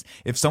dies.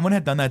 If someone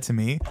had done that to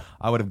me,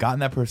 I would have gotten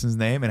that person's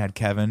name and had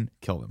Kevin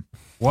kill him.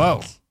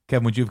 Whoa,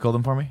 Kevin, would you have killed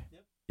him for me?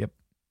 Yep.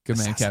 good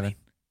man, Kevin.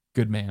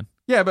 Good man.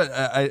 yeah, but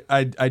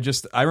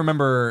I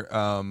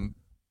remember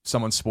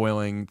someone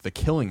spoiling The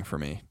Killing for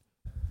me.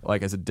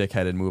 Like as a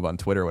dickheaded move on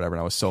Twitter or whatever, and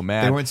I was so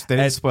mad. They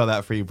didn't spoil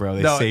that for you, bro.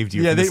 They saved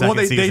you. Yeah, from the second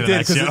season they of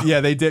did. that show. Yeah,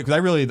 they did.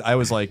 Because I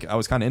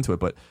was kind of into it,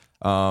 but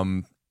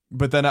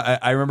then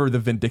I remember the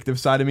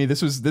vindictive side of me.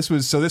 This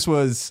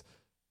was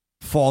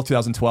fall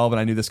 2012, and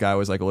I knew this guy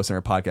was like a listener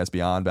of Podcast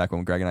Beyond back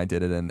when Greg and I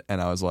did it,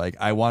 and I was like,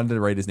 I wanted to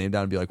write his name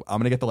down and be like, I'm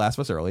gonna get The Last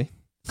of Us early,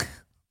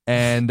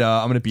 and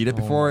I'm gonna beat it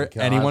before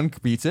anyone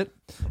beats it,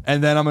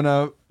 and then I'm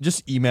gonna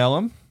just email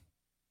him.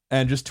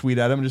 And just tweet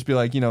at him and just be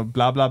like,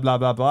 blah, blah, blah,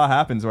 blah, blah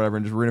happens or whatever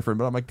and just ruin it for him.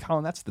 But I'm like,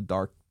 Colin, that's the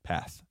dark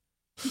path.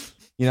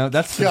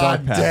 That's the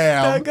dark God path.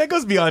 damn. That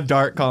goes beyond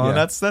dark, Colin.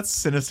 Yeah. That's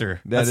sinister.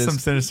 That That's is- some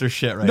sinister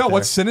shit right No, there.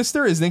 what's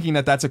sinister is thinking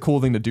that that's a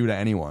cool thing to do to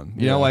anyone.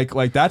 You know,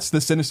 like that's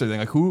the sinister thing.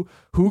 Like who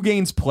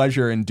gains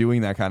pleasure in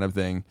doing that kind of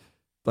thing?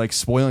 Like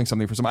spoiling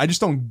something for someone. I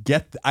don't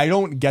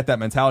get that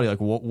mentality. Like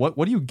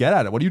what do you get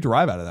out of it? What do you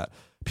derive out of that?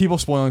 people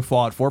spoiling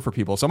Fallout 4 for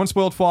people. Someone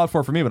spoiled Fallout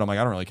 4 for me, but I'm like,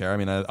 I don't really care. I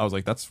mean, I was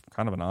like, that's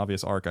kind of an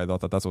obvious arc. I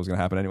thought that's what was going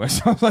to happen anyway.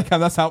 So I was like,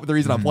 that's not the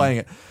reason I'm playing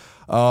it.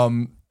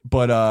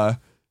 But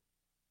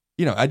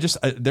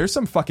there's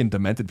some fucking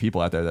demented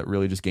people out there that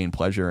really just gain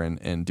pleasure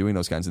in doing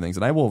those kinds of things.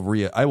 And I will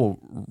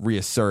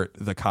reassert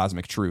the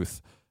cosmic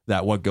truth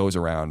that what goes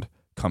around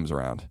comes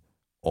around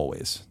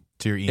always.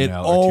 To your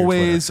email. It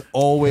always,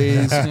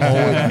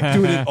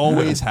 dude, it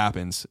always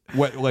happens.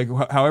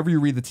 However you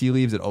read the tea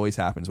leaves, it always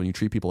happens. When you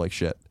treat people like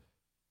shit,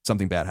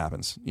 something bad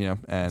happens, and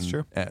That's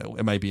true.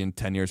 It might be in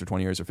 10 years or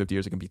 20 years or 50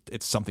 years.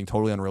 It's something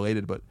totally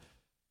unrelated, but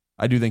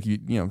I do think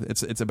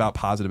it's about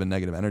positive and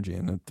negative energy,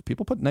 and if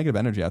people put negative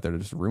energy out there to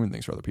just ruin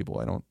things for other people.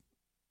 I don't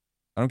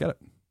get it.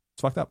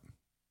 It's fucked up.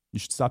 You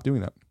should stop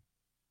doing that.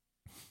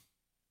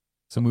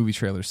 So movie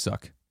trailers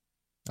suck.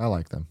 I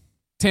like them.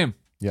 Tim,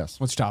 Yes.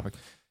 what's your topic?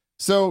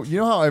 So you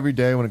know how every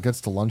day when it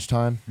gets to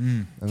lunchtime,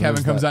 Kevin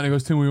there's comes that- out and he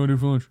goes, Tim, what do you want to do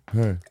for lunch?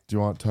 Hey, do you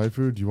want Thai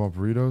food? Do you want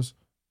burritos?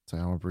 It's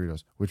like, I want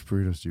burritos. Which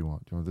burritos do you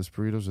want? Do you want this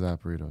burritos or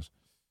that burritos?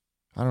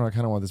 I don't know. I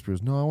kind of want this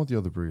burritos. No, I want the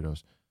other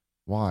burritos.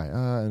 Why?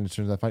 And it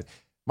turns out fight.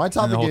 My And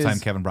topic the whole is time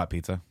Kevin brought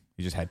pizza.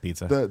 He just had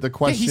pizza. the Yeah,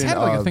 question. he's had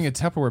like a of- thing of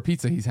Tupperware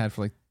pizza he's had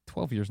for like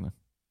 12 years now.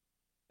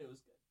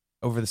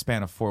 Over the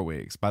span of 4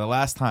 weeks. By the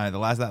last time, that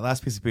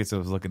last piece of pizza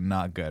was looking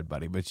not good,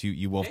 buddy. But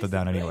you wolfed it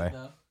down anyway.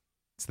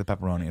 It's the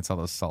pepperoni. It's all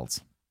those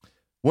salts.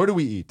 Where do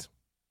we eat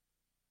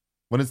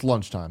when it's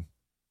lunchtime?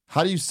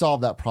 How do you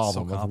solve that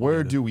problem? So Of where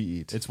complicated. do we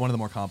eat? It's one of the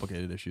more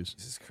complicated issues.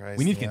 Jesus Christ.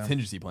 We need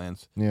contingency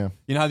plans. Yeah.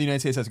 You know how the United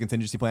States has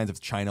contingency plans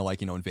if China,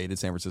 invaded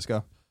San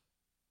Francisco?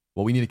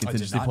 Well, we need a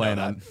contingency not plan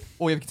know on.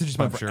 Well, we have a contingency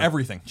plan I'm for sure.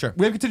 everything. Sure.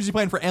 We have a contingency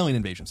plan for alien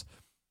invasions.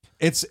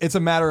 It's a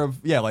matter of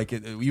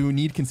you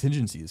need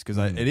contingencies because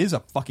it is a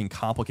fucking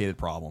complicated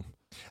problem.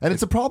 And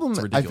it's a problem, it's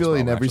a I ridiculous feel, in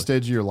problem, every actually.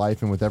 stage of your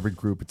life and with every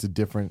group, it's a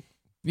different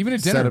Even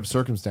at set dinner of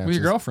circumstances. with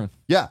your girlfriend.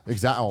 Yeah,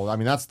 exactly. Oh, I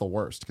mean, that's the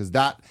worst because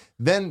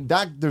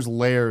there's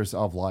layers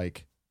of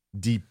like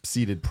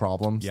deep-seated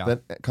problems Yeah.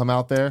 that come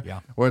out there Yeah.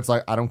 where it's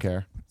like, I don't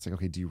care. It's like,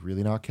 okay, do you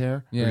really not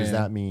care? Yeah, or does yeah.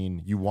 that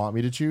mean you want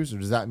me to choose? Or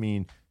does that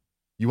mean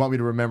you want me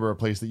to remember a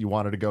place that you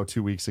wanted to go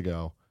 2 weeks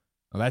ago?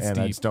 Oh, that's and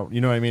I deep. just don't,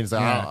 you know what I mean? It's like,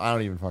 Yeah. I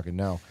don't even fucking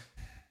know.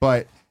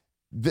 But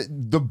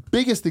the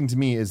biggest thing to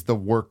me is the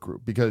work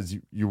group because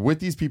you're with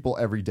these people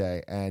every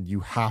day and you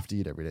have to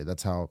eat every day.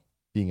 That's how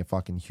being a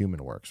fucking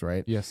human works,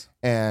 right? Yes.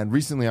 And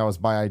recently I was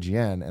by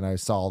IGN and I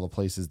saw all the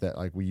places that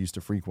like we used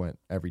to frequent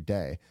every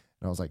day.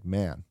 And I was like,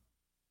 man,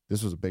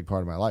 this was a big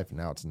part of my life. And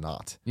now it's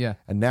not. Yeah.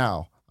 And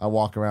now I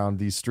walk around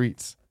these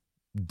streets,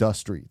 the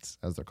streets,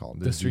 as they're called.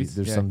 There's streets?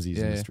 There's Yeah. some Z's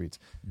in Yeah, the yeah. streets.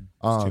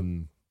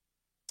 And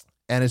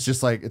it's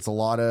just like, it's a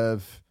lot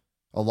of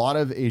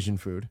Asian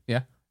food.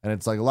 Yeah. And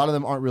it's like, a lot of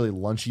them aren't really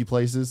lunchy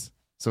places.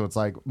 So it's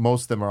like,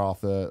 most of them are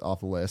off the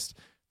list.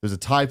 There's a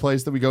Thai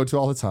place that we go to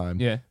all the time.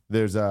 Yeah.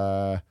 There's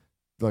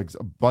like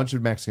a bunch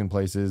of Mexican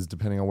places,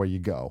 depending on where you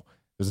go.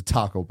 There's a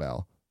Taco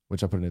Bell,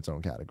 which I put in its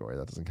own category.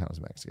 That doesn't count as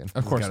Mexican.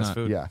 Of course Got his not.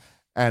 food. Yeah.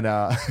 And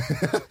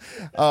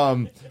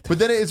but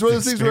then it's one of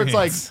those things where it's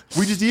like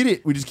we just eat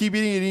it. We just keep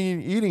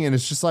eating, and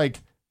it's just like,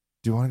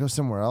 do you want to go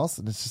somewhere else?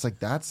 And it's just like,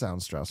 that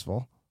sounds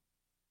stressful.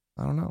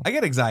 I don't know. I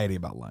get anxiety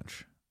about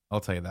lunch. I'll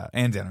tell you that.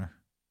 And dinner.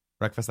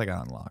 Breakfast I got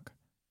on lock.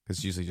 Because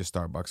it's usually just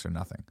Starbucks or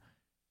nothing.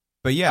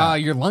 But yeah.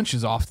 Your lunch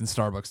is often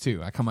Starbucks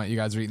too. I come out, you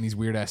guys are eating these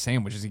weird ass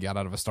sandwiches you got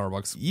out of a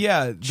Starbucks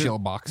yeah. chill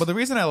box. But the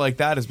reason I like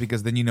that is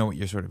because then you know what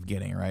you're sort of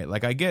getting, right?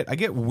 Like I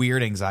get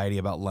weird anxiety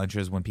about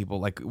lunches when people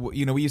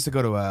we used to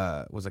go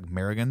to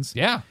Merrigan's.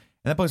 yeah. And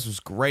that place was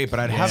great, but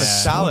I'd have a Yeah.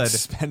 salad So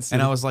expensive.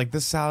 and I was like,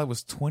 this salad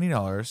was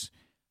 $20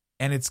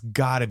 and it's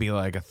got to be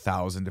like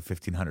 1,000 to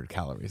 1,500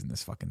 calories in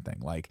this fucking thing.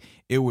 Like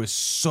it was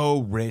so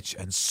rich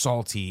and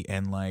salty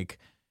and like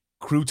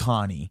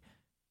crouton-y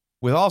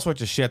with all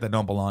sorts of shit that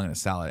don't belong in a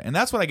salad. And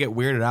that's what I get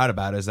weirded out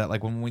about is that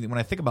like when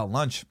I think about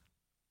lunch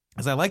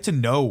is I like to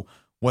know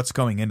what's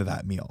going into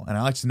that meal and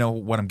I like to know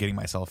what I'm getting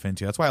myself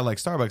into. That's why I like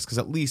Starbucks because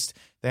at least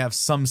they have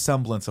some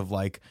semblance of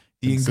like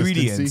the Consistency.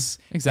 ingredients,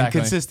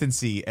 Exactly. and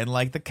consistency, and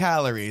like the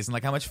calories, and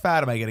like how much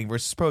fat am I getting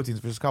versus proteins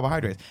versus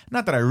carbohydrates.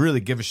 Not that I really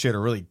give a shit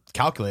or really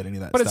calculate any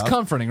of that But stuff. it's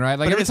comforting, right?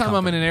 Like But it every is time I'm in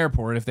comforting. an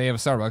airport, if they have a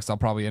Starbucks, I'll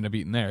probably end up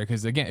eating there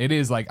because again, it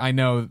is like I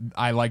know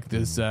I like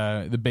this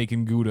the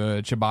bacon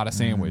Gouda ciabatta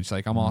sandwich.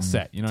 Like I'm all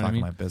set. You know what I Talking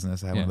mean? my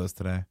business. I had Yeah. one of those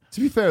today.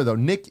 To be fair though,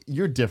 Nick,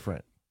 you're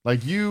different.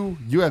 Like you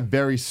have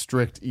very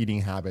strict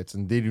eating habits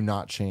and they do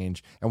not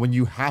change. And when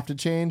you have to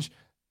change,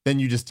 then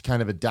you just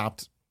kind of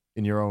adapt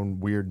in your own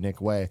weird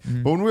Nick way.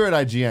 But when we were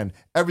at IGN,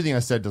 everything I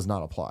said does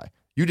not apply.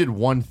 You did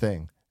one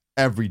thing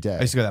every day.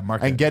 I used to go to that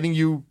market. And getting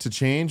you to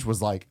change was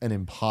like an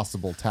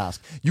impossible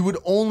task. You would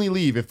only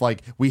leave if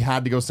like we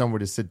had to go somewhere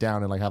to sit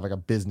down and like have like a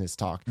business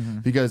talk.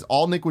 Because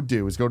all Nick would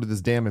do is go to this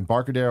damn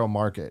Embarcadero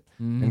market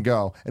and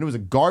go. And it was a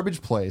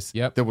garbage place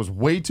Yep. that was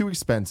way too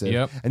expensive.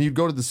 Yep. And you'd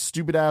go to the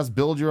stupid ass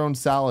build your own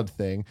salad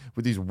thing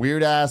with these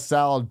weird ass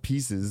salad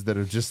pieces that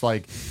are just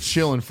like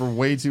chilling for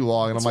way too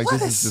long. And I'm like,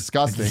 this is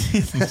disgusting.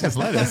 Just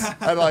lettuce.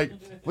 And like,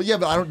 well, yeah,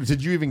 but I don't.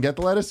 Did you even get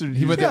the lettuce? Or did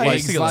He you put get the like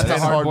eggs, lots of 10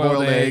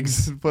 hard-boiled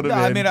eggs. Put them No,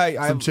 in. I mean,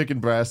 some chicken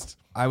breast.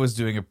 I was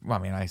doing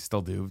I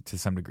still do to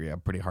some degree a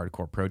pretty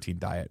hardcore protein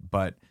diet,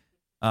 but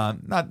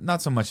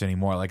not so much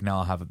anymore. Like now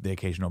I'll have the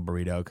occasional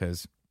burrito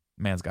because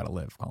man's got to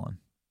live, Colin.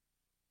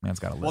 Man's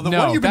got to live. Well, what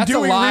have you been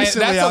doing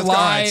recently? That's a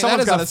lie.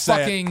 Someone's That got is to a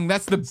say fucking.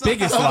 That's the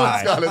biggest Someone's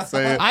lie. gotta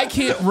say it. I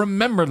can't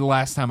remember the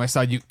last time I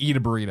saw you eat a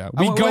burrito.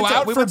 We We go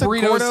out we for went to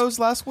burritos. Gordo's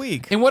last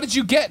week. And what did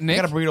you get, I Nick?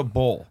 got a burrito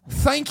bowl.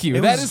 Thank you.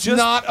 It That was is just-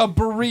 not a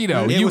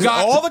burrito. It You was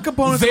got all the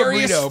components of a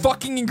various burrito.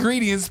 fucking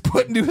ingredients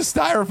put into a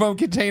styrofoam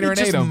container and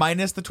ate Just them.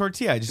 minus the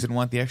tortilla. I just didn't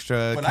want the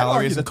extra But I would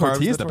argue calories the and carbs.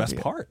 tortilla is of the best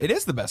tortilla. part. It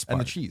is the best part.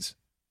 and the cheese.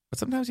 But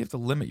sometimes you have to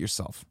limit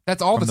yourself.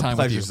 That's all From the the time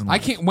with you. pleasures in I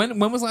life. can't. When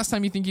was the last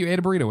time you think you ate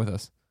a burrito with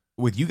us?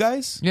 With you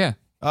guys? Yeah.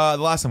 The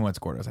last time I went to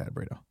Gordo's, I had a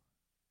burrito.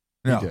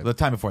 No, did. the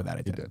time before that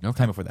I did. did. The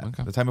time before that.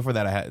 Okay. The time before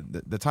that I had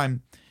the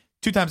time.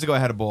 2 times ago I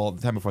had a bowl.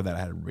 The time before that I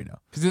had a burrito.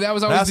 Because that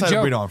was I always also the had a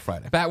joke. burrito on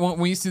Friday. Back when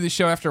we used to do the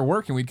show after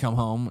work and we'd come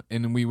home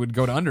and we would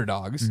go to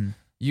Underdogs,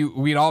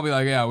 we'd all be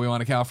like, yeah, we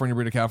want a California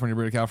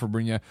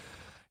burrito,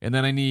 and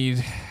then I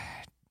need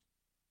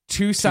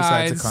two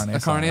sides, a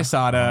carne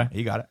asada,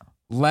 You got it.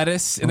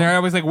 lettuce, and they're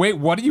always like, wait,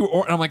 what do you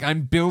order? And I'm like,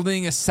 I'm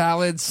building a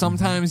salad.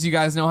 Sometimes you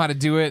guys know how to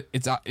do it.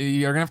 It's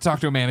you're gonna have to talk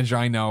to a manager.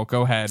 I know.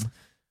 Go ahead.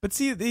 But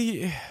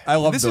see, I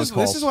love this those is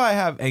calls. this is why I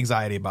have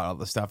anxiety about all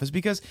this stuff, is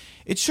because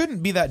it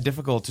shouldn't be that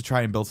difficult to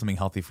try and build something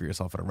healthy for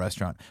yourself at a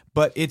restaurant.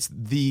 But it's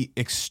the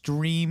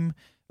extreme,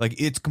 like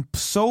it's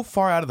so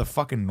far out of the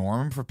fucking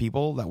norm for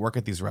people that work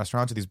at these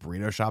restaurants or these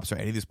burrito shops or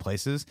any of these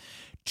places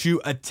to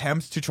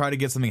attempt to try to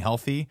get something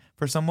healthy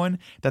for someone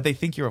that they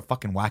think you're a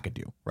fucking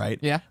wackadoo, right?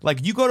 Yeah.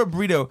 Like you go to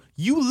burrito,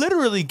 you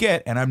literally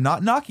get, and I'm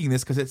not knocking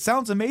this because it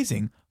sounds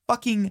amazing,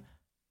 fucking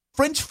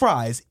French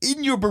fries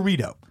in your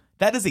burrito.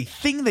 That is a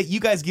thing that you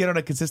guys get on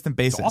a consistent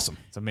basis. It's awesome.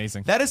 It's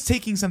amazing. That is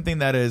taking something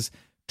that is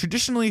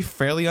traditionally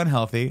fairly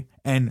unhealthy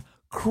and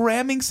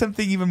cramming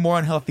something even more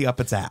unhealthy up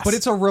its ass. But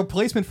it's a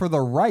replacement for the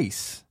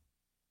rice.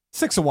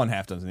 6 of one,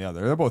 half dozen of the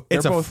other. They're both.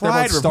 It's they're a both,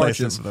 fried they're both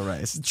replacement starches. for the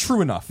rice.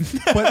 True enough.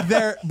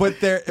 But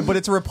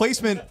it's a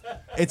replacement.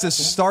 It's a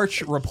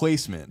starch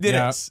replacement. It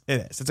Yeah. is.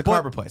 It is. It's a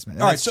But- carb replacement.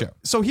 All right. That's So, true.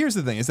 so here's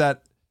the thing: is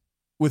that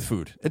with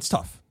food, it's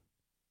tough.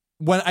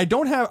 When I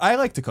don't have, I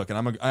like to cook,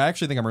 and I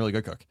actually think I'm a really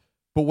good cook.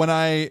 But when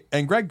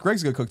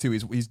Greg's a good cook too.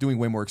 He's doing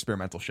way more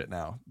experimental shit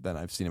now than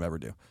I've seen him ever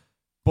do.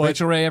 But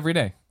Rachel Ray every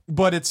day.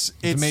 but it's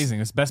Amazing.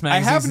 It's best I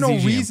magazine. have since no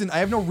EGM. reason. I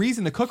have no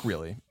reason to cook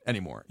really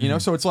anymore. You know,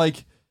 so it's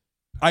like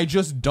I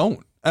just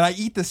don't, and I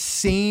eat the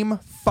same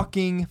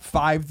fucking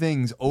 5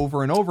 things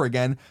over and over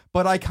again.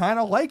 But I kind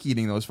of like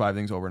eating those 5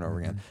 things over and over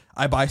again.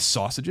 I buy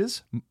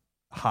sausages,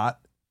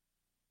 hot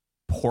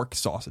pork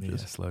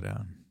sausages. Slow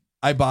down.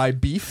 I buy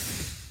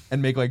beef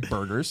and make like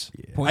burgers.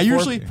 I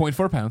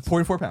 0.4 pounds.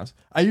 0.4 pounds.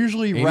 I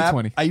usually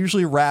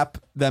 80-20. wrap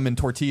them in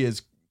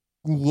tortillas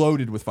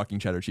loaded with fucking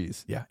cheddar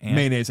cheese. Yeah. And,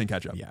 Mayonnaise and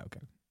ketchup. yeah.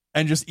 Okay.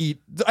 And just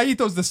I eat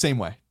those the same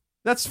way.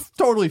 That's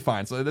totally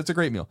fine. So that's a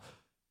great meal.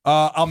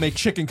 I'll make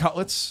chicken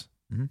cutlets.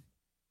 Mhm.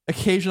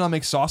 Occasionally I'll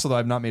make sauce, although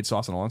I've not made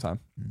sauce in a long time.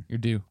 You're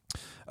due.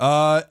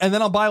 And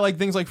then I'll buy like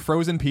things like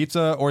frozen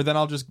pizza, or then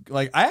I'll just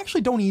I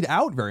actually don't eat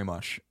out very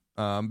much.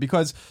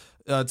 Because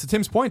to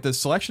Tim's point, the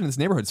selection in this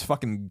neighborhood is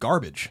fucking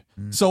garbage.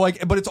 So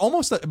but it's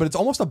almost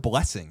a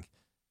blessing.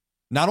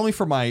 Not only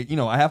for my,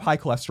 I have high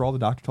cholesterol. The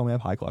doctor told me I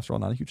have high cholesterol.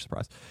 Not a huge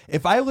surprise.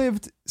 If I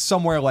lived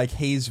somewhere like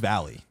Hayes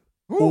Valley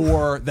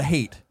or the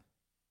Haight,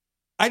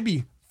 I'd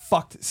be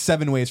fucked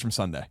 7 ways from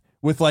Sunday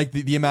with like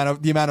the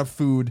amount of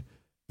food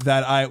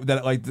that I would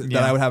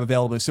have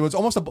available. So it's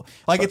almost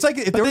it's like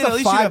if there was then at a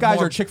least you Five have Guys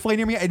more- or a Chick-fil-A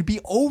near me, it'd be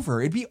over.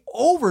 It'd be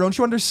over. Don't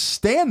you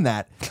understand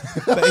that?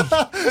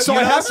 So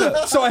I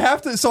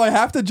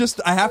have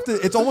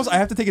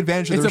to take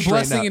advantage of It's the a blessing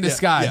restraint in now.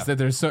 disguise Yeah. that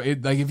there's so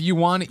like if you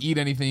want to eat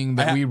anything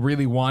that we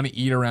really want to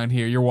eat around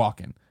here, you're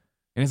walking.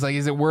 And it's like,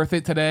 is it worth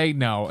it today?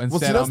 No. Instead, Well,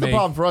 see, I'll that's the make.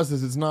 problem for us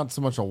is it's not so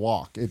much a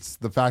walk. It's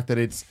the fact that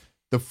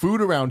the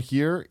food around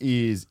here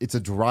it's a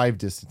drive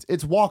distance.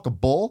 It's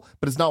walkable,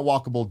 but it's not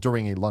walkable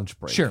during a lunch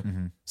break. Sure,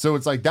 So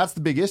it's like that's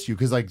the big issue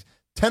because like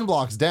 10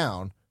 blocks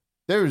down,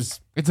 there's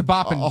it's a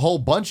bop a and whole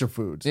bunch of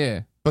foods.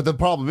 yeah, But the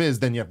problem is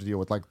then you have to deal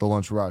with like the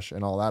lunch rush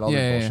and all that other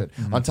Yeah, yeah, bullshit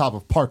on top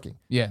of parking.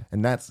 yeah.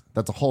 And that's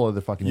a whole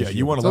other fucking issue.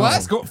 you wanna The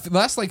learn.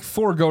 last like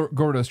 4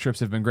 Gordo's trips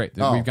have been great.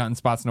 Oh. We've gotten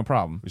spots, no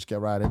problem. We just get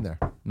right in there.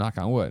 Knock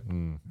on wood.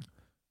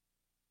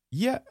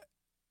 Yeah.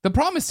 The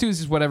problem is too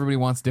is what everybody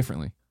wants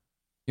differently.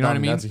 You know I what I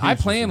mean, mean? that's a huge I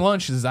plan issue.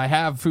 lunches. I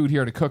have food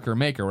here to cook or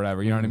make or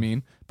whatever. You know what I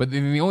mean? But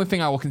the only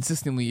thing I will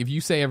consistently, if you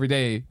say every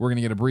day we're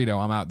gonna get a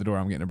burrito, I'm out the door.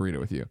 I'm getting a burrito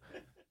with you.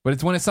 But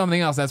it's when it's something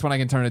else. That's when I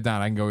can turn it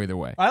down. I can go either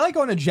way. I like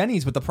going to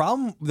Jenny's, but the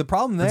problem there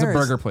It's a is-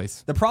 burger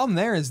place. The problem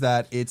there is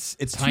that it's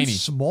Tiny. too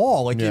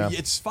small. Like Yeah.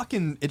 it's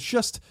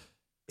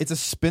a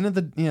spin of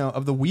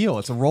the wheel.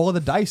 It's a roll of the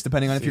dice,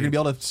 depending on if you're gonna be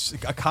able to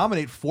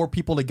accommodate 4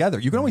 people together.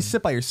 You can always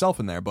sit by yourself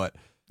in there, but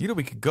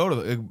We could go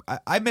to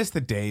I miss the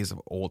days of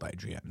old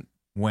IGN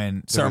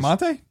when there was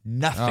Saramonte?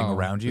 nothing Oh,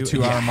 around you. the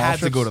and 2-hour you mall had to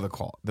trips? go to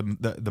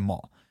the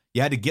mall.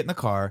 You had to get in the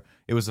car.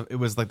 It was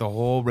like the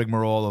whole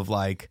rigmarole of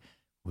like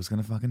who's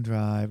gonna fucking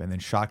drive, and then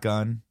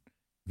shotgun.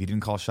 If you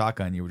didn't call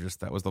shotgun, you were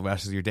that was the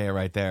rest of your day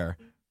right there.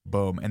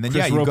 Boom. And then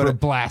Chris you Roper go to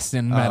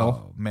blasting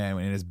metal. Oh man,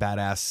 in his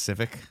badass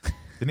Civic.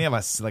 Didn't he have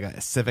a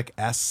Civic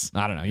S?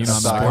 I don't know. You A know,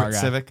 I'm not a car Sport guy.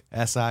 Civic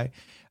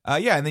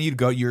SI. Yeah, and then you'd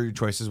go. Your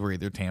choices were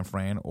either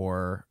Tanforan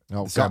or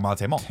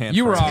Monte Mall.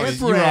 You were always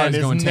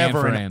going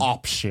never Tanforan. an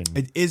option.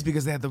 It is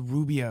because they had the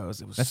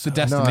Rubios. It was That's the so-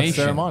 destination.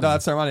 Ceremony. No,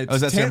 that's Ceremony. Oh,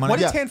 is that Ceremony? What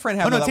did Yeah. Tanforan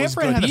have? Oh, no, that was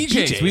Tanforan good? had a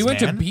BJ's. We went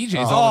to man. BJ's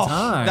all the Oh,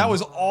 time. that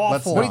was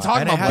awful. What are you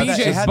talking And it about? had that-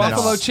 it BJ's had that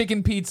Buffalo sauce.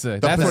 Chicken Pizza. The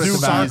That's what it's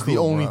bazooka about. is the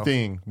only bro.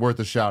 thing worth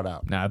a shout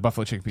out. Nah,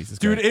 Buffalo Chicken Pizza is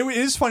Dude, great. it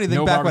is funny to think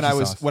No back when barbecue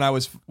I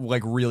was sauce.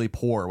 like really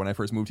poor when I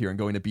first moved here and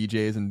going to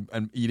BJ's and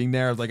eating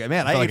there. I was like,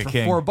 man, I felt ate like a for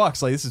king.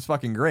 $4. Like, this is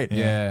fucking great.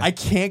 Yeah. I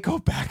can't go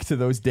back to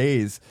those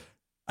days.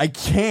 I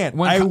can't.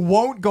 When I co-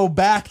 won't go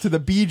back to the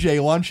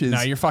BJ lunches.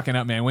 No, you're fucking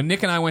up, man. When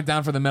Nick and I went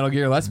down for the Metal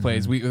Gear Let's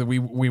Plays, we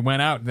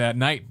went out that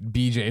night.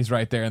 BJ's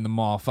right there in the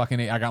mall.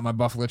 Fucking, I got my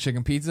buffalo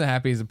chicken pizza.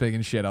 Happy as a pig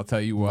and shit. I'll tell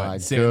you what. My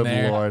Sitting good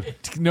there. Lord.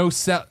 No,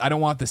 I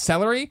don't want the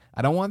celery.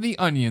 I don't want the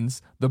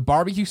onions. The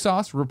barbecue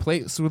sauce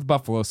replaced with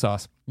buffalo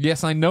sauce.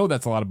 Yes, I know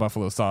that's a lot of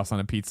buffalo sauce on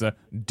a pizza.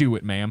 Do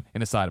it, ma'am.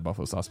 And a side of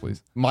buffalo sauce,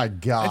 please. My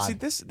And God. see,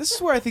 this is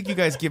where I think you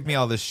guys give me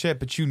all this shit,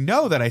 but you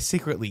know that I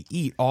secretly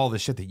eat all the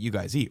shit that you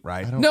guys eat,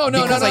 right? No,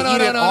 Because I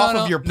eat it off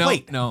of your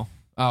plate. No.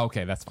 Oh,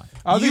 okay, that's fine.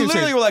 I was You gonna say-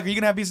 literally were like, "Are you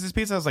gonna have a piece of this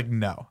pizza?" I was like,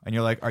 "No," and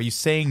you're like, "Are you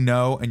saying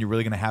no?" And you're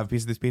really gonna have a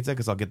piece of this pizza?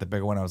 Because I'll get the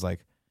bigger one. I was like,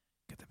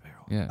 "Get the bigger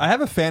one." Yeah. I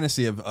have a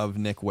fantasy of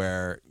Nick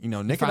where,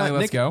 Nick Finally,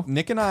 let's go.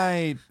 Nick and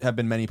I have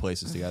been many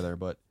places together,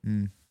 but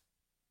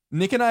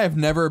Nick and I have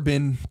never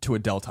been to a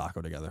Del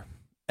Taco together.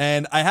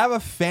 And I have a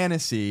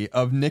fantasy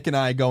of Nick and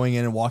I going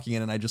in and walking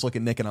in, and I just look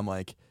at Nick and I'm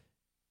like,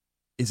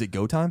 is it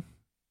go time?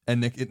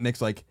 And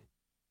Nick's like,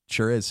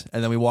 sure is.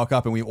 And then we walk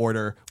up and we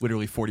order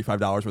literally $45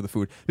 worth of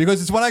food.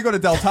 Because it's when I go to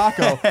Del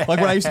Taco, like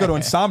when I used to go to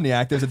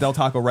Insomniac, there's a Del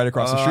Taco right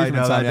across the Oh, street I from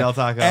know that Insomniac. Del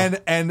Taco.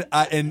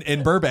 And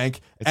in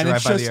Burbank. It's and right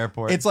it's by the just,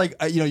 airport. It's like,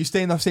 you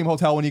stay in the same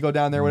hotel when you go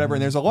down there, whatever,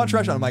 and there's a lunch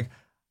restaurant. I'm like,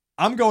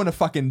 I'm going to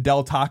fucking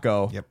Del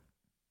Taco. Yep.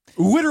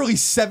 Literally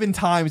 7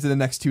 times in the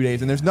next 2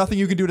 days, and there's nothing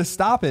you can do to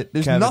stop it.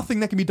 There's Kevin. nothing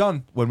that can be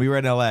done. When we were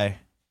in LA,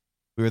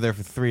 we were there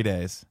for 3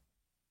 days.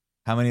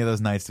 How many of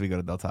those nights did we go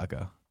to Del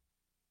Taco?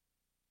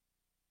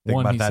 Think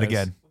One, about he that says.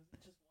 again.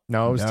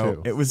 No, it was No,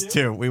 two. It was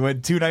 2. We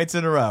went 2 nights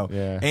in a row.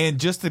 Yeah. And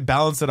just to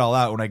balance it all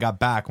out, when I got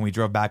back, when we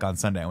drove back on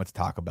Sunday, I went to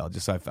Taco Bell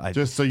just so I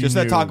Just so you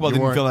that knew Taco Bell you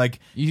didn't weren't- feel like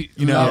You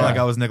Yeah. like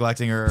I was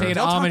neglecting her. Paid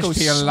Del homage Taco's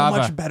to your so lover.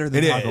 much better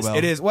than It Taco is. Bell.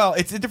 It is. Well,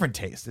 it's a different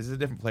taste. It's a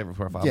different flavor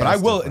profile. Yeah, but I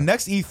it's will different.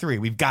 next E3.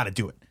 We've got to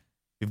do it.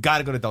 We've got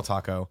to go to Del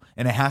Taco,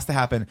 and it has to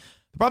happen.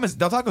 The problem is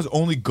Del Taco's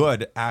only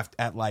good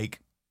at like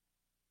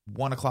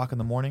 1 o'clock in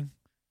the morning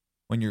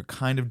when you're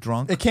kind of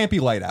drunk. It can't be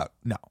light out.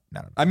 No.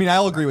 I mean,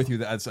 I'll agree with you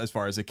that as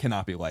far as it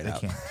cannot be light It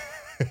out. can't.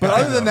 But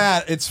other than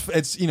that, it's I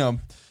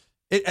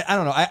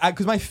don't know.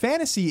 Because my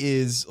fantasy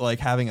is like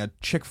having a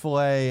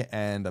Chick-fil-A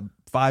and a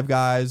Five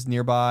Guys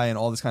nearby and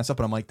all this kind of stuff.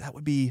 But I'm like, that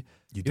would be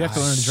You have to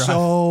learn to drive.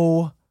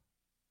 so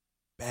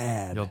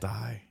bad. You'll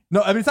die.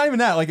 No, I mean it's not even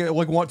that. Like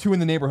 2 in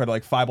the neighborhood,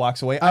 like 5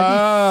 blocks away.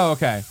 Oh,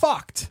 okay.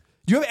 Fucked.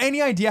 Do you have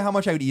any idea how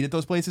much I would eat at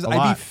those places? I'd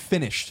lot. be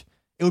finished.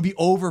 It would be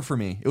over for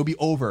me. It would be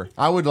over.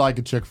 I would like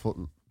a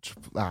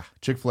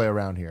Chick-fil-A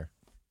around here.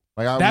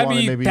 Like I That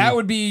wanted maybe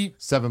would be.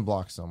 7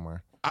 blocks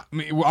somewhere. I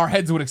mean, our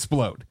heads would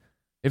explode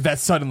if that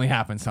suddenly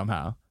happened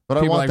somehow. But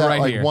I People want that right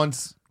like here.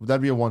 once.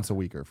 That'd be a once a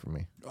weeker for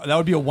me. That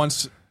would be a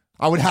once.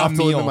 I would have A to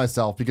meal. limit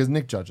myself because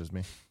Nick judges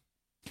me.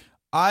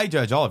 I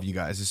judge all of you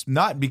guys. It's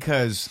not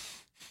because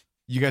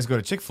you guys go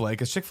to Chick-fil-A,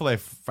 because Chick-fil-A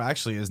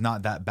actually is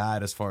not that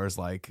bad as far as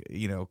like,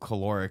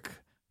 caloric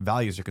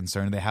values are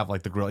concerned. They have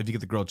like the grill. If you get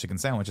the grilled chicken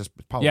sandwich, it's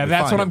probably Yeah,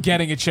 that's fine. what I'm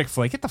getting at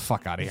Chick-fil-A. Get the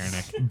fuck out of here,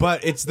 Nick.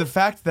 But it's the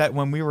fact that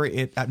when we were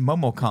at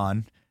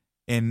MomoCon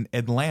in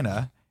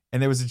Atlanta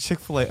and there was a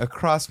Chick-fil-A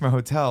across from our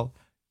hotel,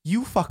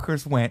 you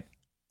fuckers went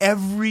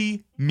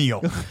every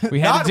meal. We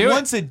had not to do it.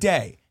 once a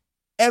day.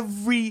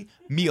 Every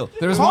meal.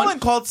 There was Colin one-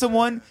 called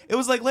someone. It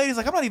was like, ladies,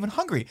 like, I'm not even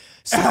hungry.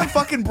 Someone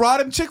fucking brought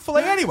him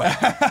Chick-fil-A anyway.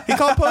 He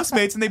called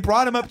Postmates and they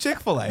brought him up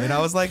Chick-fil-A. And I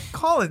was like,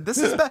 Colin, this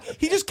is bad.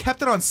 He just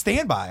kept it on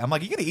standby. I'm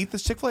like, you gonna eat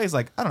this Chick-fil-A? He's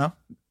like, I don't know.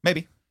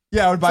 Maybe.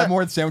 Yeah, I would buy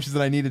more sandwiches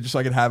than I needed just so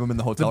I could have them in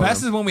the The hotel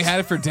best room. is when we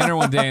had it for dinner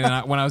one day,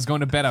 and when I was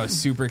going to bed, I was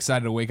super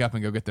excited to wake up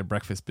and go get their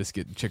breakfast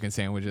biscuit and chicken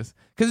sandwiches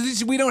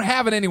because we don't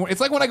have it anywhere.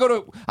 It's like when I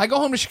go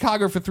home to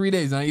Chicago for 3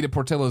 days and I eat at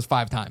Portillo's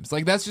 5 times.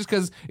 Like that's just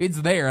because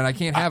it's there and I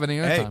can't have it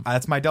any other Hey, time.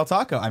 that's my Del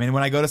Taco. I mean,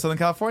 when I go to Southern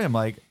California, I'm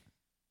like,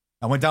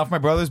 I went down for my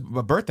brother's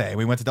birthday.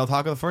 We went to Del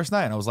Taco the first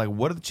night, and I was like,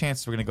 what are the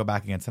chances we're gonna go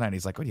back again tonight? And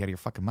he's like, what, are you out of your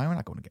fucking mind? We're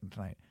not going again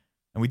tonight.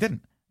 And we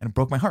didn't. And it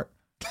broke my heart.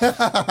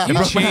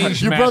 You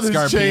changed, Your Matt brother's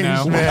Scarpino.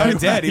 changed, man. He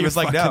did. He Your was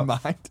like, fucking no.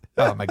 mind.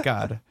 Oh my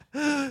god.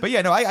 But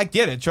yeah, no, I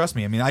get it. Trust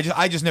me. I mean,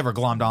 I just never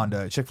glommed on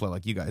to Chick-fil-A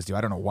like you guys do.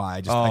 I don't know why.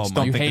 I just Oh,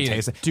 don't you think hate the it.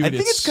 taste. Dude, I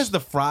think it's it's- because the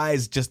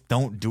fries just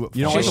don't do it. For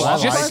You know me. what? Just, I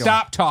like just 'em.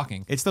 stop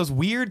talking. It's those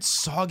weird,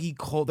 soggy,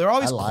 cold. They're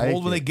always I like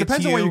cold when it. they get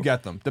Depends to on you. where you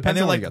get them. And Depends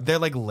they're on where like you get them. they're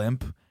like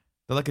limp.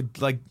 They're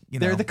like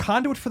They're the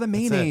conduit for the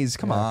mayonnaise.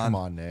 Come Yeah, on. come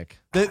on, Nick.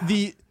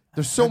 The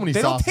There's so many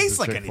They don't sauces taste at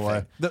like Chick-fil-A.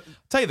 anything.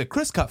 Tell you the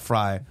crisp cut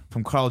fry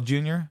from Carl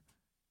Jr.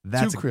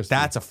 Too crispy.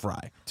 That's a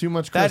fry. Too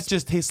much That crisp.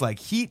 just tastes like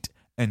heat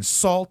and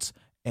salt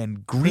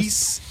and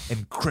grease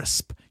and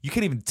crisp. You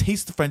can't even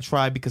taste the French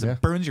fry because Yeah.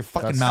 it burns your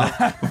fucking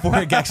mouth before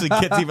it actually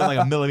gets even like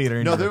a millimeter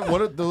in No, there.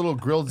 what are the little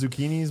grilled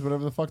zucchinis,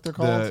 whatever the fuck they're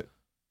called?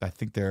 I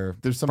think they're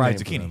There's some fried name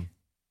for zucchini.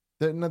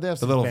 them. No, they have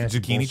The some little fancy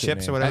zucchini bullshit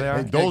chips or name. whatever they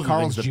are. Those are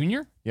Carl's things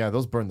that- Jr.? Yeah,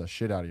 those burn the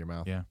shit out of your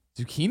mouth. Yeah.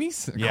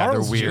 Zucchinis? Yeah,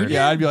 Carl's they're weird. Jr.?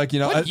 Yeah, I'd be like,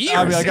 What I'd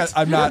year be is like, it?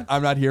 I'm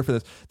not here for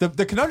this.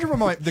 The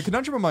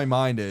conundrum of my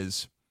mind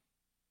is,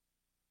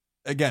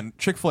 again,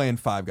 Chick-fil-A and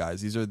Five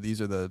Guys.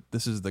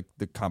 This is the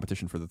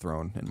competition for the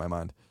throne in my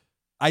mind.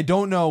 I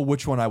don't know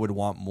which one I would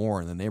want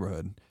more in the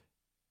neighborhood.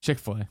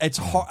 Chick-fil-A. It's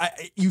hard.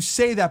 You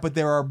say that, but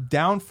there are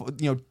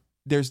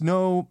there's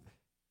no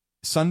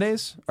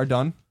Sundays are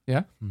done.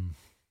 Yeah.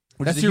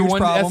 Which That's is a your huge one.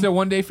 problem. That's the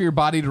one day for your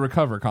body to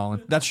recover,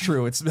 Colin. That's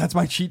true. That's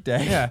my cheat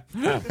day. Yeah.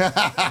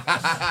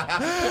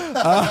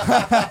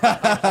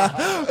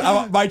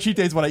 My cheat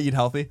day is when I eat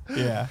healthy.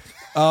 Yeah.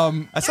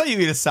 I saw you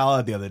eat a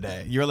salad the other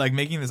day. You were like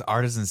making this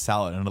artisan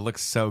salad, and it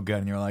looks so good.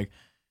 And you were like,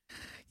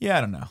 "Yeah,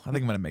 I don't know. I think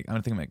I'm gonna make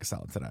a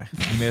salad today."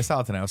 You made a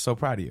salad today. I was so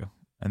proud of you.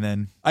 And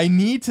then I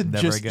need to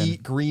Never just again.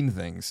 eat green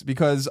things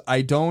because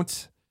I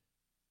don't.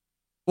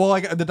 Well,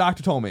 like the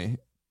doctor told me,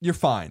 you're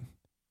fine.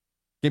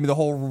 Gave me the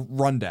whole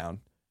rundown,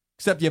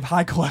 except you have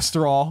high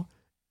cholesterol,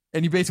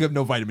 and you basically have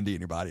no vitamin D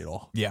in your body at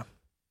all. yeah,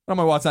 I'm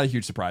like, well, it's not a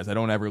huge surprise. I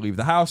don't ever leave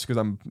the house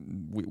because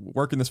we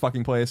work in this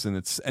fucking place, and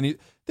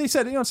they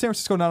said, San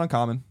Francisco not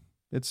uncommon.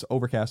 It's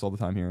overcast all the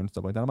time here and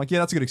stuff like that. I'm like, yeah,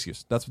 that's a good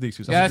excuse. That's what the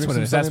excuse. Yeah, is. that's what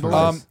it is. some That's what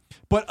Sunday it boys. is.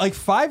 But like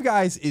Five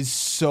Guys is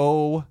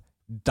so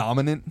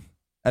dominant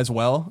as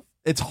well.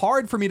 It's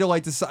hard for me to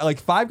like decide. Like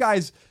Five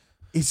Guys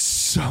is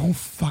so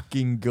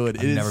fucking good.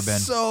 It is never been.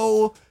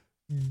 so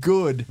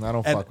good. I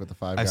don't And fuck with the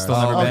Five I've Guys. still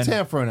never been.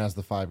 Tanforan has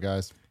the Five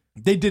Guys.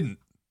 They didn't.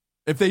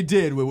 If they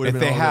did, we would have if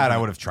been they all had, over I it.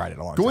 would have tried it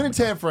a long Going time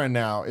to Tanforan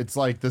now, it's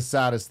like the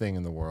saddest thing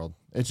in the world.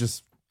 It's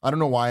just, I don't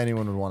know why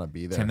anyone would want to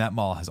be there. Tim, that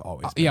mall has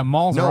always been Yeah,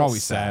 malls No, are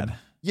always sad. sad.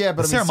 Yeah,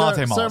 but The I mean,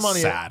 Serramonte Mall ceremony,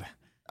 is sad.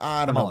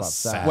 I don't That know mall about is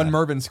sad. sad. When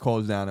Mervin's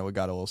closed down, it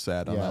got a little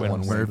sad on Yeah, that when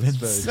one.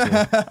 Mervin's- That's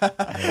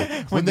very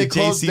true. when the they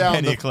closed down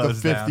JCPenney the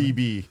closed fifth down.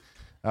 EB,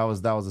 that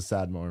was a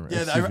sad moment.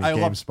 Yeah, Excuse me, I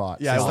love- GameSpot.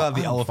 yeah, I I still love- have the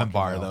I don't elephant fucking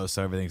bar know. though,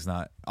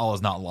 so all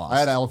is not lost. I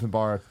had Elephant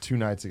Bar 2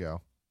 nights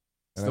ago.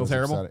 and Still I was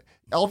terrible? upset.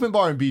 Elephant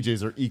Bar and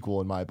BJ's are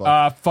equal in my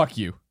book. Fuck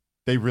you.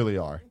 They really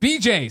are.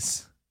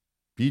 BJ's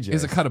BJ's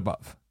is a cut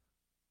above.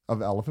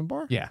 of Elephant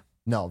Bar? Yeah.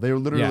 No, they were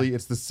literally.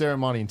 It's the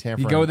ceremony in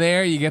Tampa. You go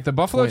there, you get the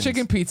buffalo Twins.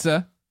 chicken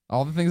pizza,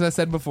 all the things I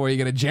said before. You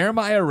get a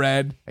Jeremiah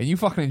Red, and you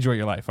fucking enjoy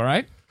your life. All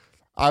right.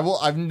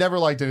 I've never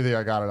liked anything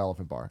I got at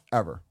Elephant Bar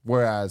ever.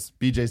 Whereas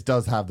BJ's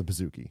does have the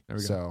bazooki. There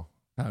we go. So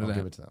How did I'll that?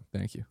 give it to them.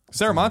 Thank you.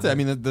 Saramonte, I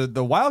mean,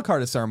 the wild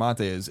card of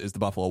Saramonte is the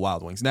Buffalo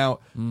Wild Wings. Now,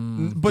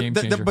 but game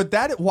changer. but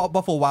that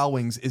Buffalo Wild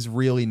Wings is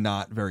really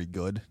not very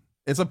good.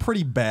 It's a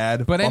pretty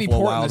bad. But any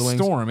Buffalo port Wild in the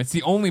Wings. storm, it's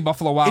the only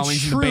Buffalo Wild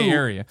Wings in the Bay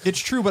Area. It's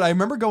true, but I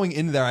remember going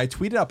into there. I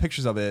tweeted out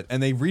pictures of it,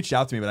 and they reached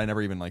out to me, but I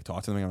never even like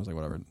talked to them. I was like,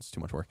 whatever, it's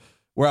too much work.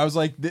 Where I was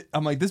like,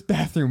 I'm like, this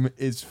bathroom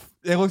is.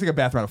 It looks like a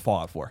bathroom out of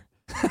Fallout 4.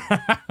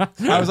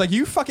 I was like,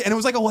 you fucking, and it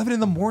was like 11 in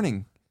the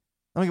morning.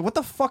 I'm like, what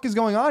the fuck is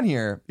going on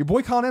here? Your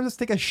boy Colin has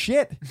to take a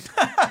shit.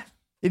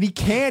 And he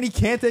can't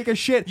take a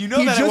shit. You know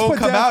He that it just won't put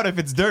come down- out if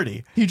it's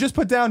dirty. He just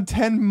put down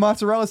 10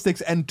 mozzarella sticks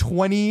and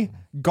 20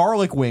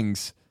 garlic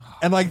wings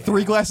and like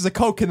 3 glasses of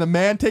Coke. Can the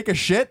man take a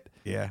shit?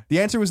 Yeah.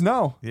 The answer was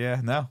no.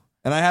 Yeah. No.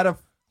 And I had to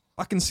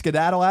fucking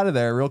skedaddle out of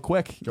there real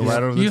quick. Go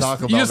right over the You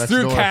Taco just, Bell you just next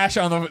threw door. cash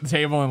on the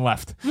table and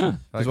left.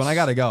 Because when I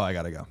gotta go, I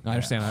gotta go. I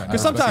understand that.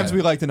 Because sometimes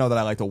we like to know that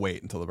I like to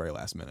wait until the very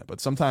last minute.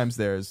 But sometimes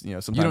there's, you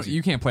sometimes don't.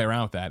 You can't play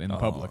around with that in the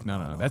public.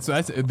 No. That's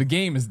the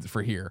game is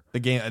for here. the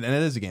game, and it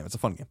is a game. It's a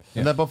fun game.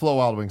 And that Buffalo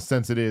Wild Wings,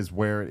 since it is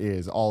where it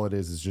is, all it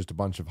is just a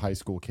bunch of high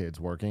school kids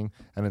working.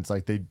 And it's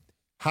like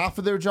half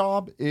of their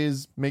job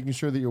is making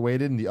sure that you're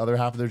waited, and the other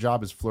half of their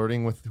job is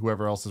flirting with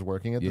whoever else is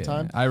working at the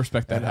time. I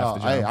respect that And, half the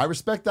job. I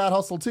respect that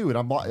hustle too. And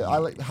I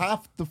like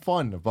half the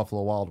fun of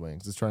Buffalo Wild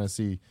Wings is trying to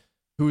see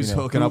Who's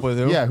hooking up with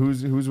who? Yeah,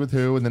 who's with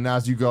who, and then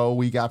as you go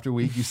week after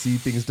week, you see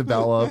things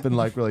develop and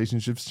like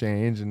relationships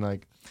change, and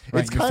like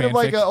Right, it's your kind of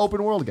like fanfic. an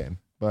open world game.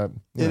 But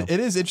you know. It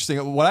is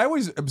interesting. What I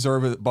always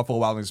observe with Buffalo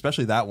Wild Wings,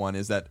 especially that one,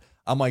 is that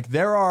I'm like,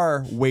 there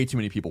are way too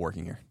many people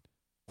working here.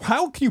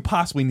 How can you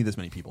possibly need this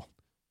many people?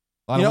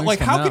 A lot You of know, wings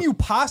like how coming can up. you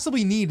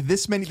possibly need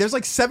this many? There's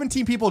like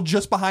 17 people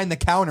just behind the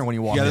counter when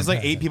you walk Yeah. in. There's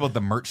like 8 people at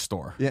the merch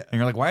store. Yeah. And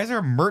you're like, why is there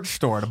a merch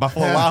store at a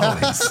Buffalo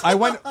Wild Wings? I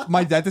went.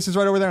 My dentist is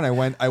right over there,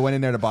 and I went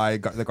in there to buy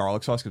the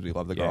garlic sauce because we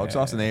love the garlic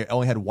sauce, and they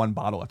only had 1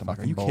 bottle left. I'm like,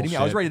 are you kidding me?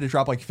 I was bullshit. ready to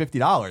drop like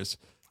 $50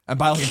 and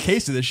buy like a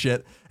case of this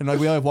shit, and like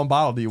we only have 1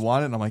 bottle. Do you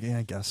want it? And I'm like, yeah,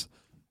 I guess.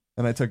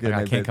 And I took it. Like,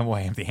 and I can't come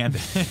away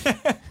empty-handed.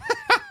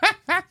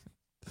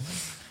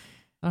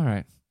 All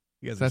right.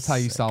 You guys So that's are how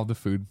you sick. solve the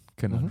food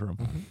conundrum.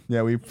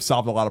 Yeah, we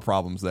solved a lot of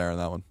problems there in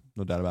that one.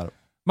 No doubt about it.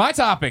 My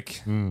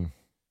topic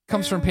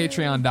comes from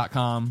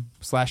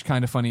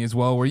patreon.com/kindafunny as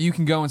well, where you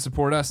can go and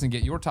support us and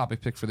get your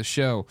topic pick for the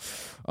show.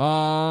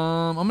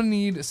 I'm going to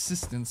need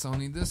assistance. I'll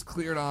need this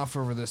cleared off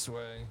over this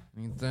way.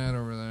 Need that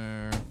over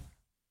there.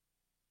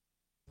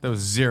 There was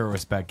zero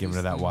respect given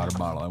to that water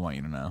bottle, I want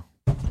you to know.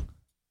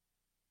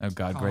 Oh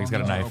God, Greg's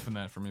got a knife. Open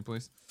that for me,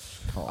 please.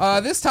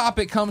 This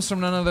topic comes from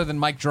none other than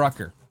Mike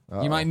Drucker.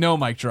 You might know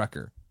Mike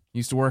Drucker. He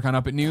used to work on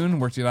Up at Noon,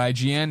 worked at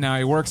IGN. Now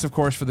he works, of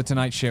course, for The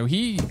Tonight Show.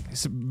 He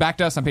backed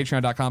us on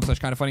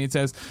patreon.com/kindafunny. It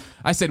says,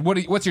 I said,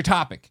 what's your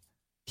topic?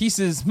 He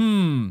says,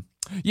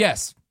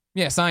 yes,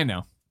 I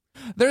know.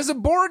 There's a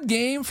board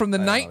game from the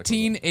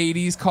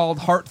 1980s called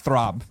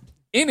Heartthrob.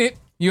 In it,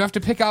 you have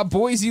to pick out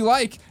boys you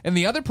like, and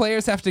the other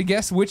players have to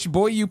guess which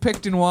boy you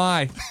picked and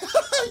why.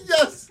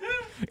 Yes.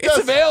 It's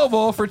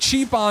available for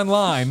cheap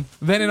online.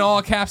 Then in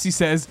all caps he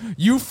says,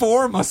 you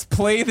four must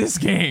play this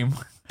game.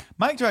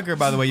 Mike Drucker,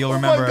 by the way, you'll Oh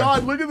remember. my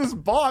God! Look at this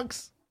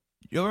box.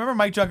 You'll remember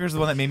Mike Drucker's the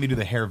one that made me do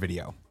the hair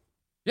video.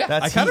 Yeah,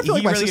 I kinda feel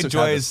like he my really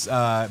sister's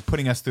had enjoys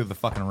putting us through the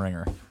fucking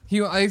ringer.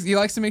 he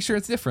likes to make sure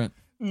it's different.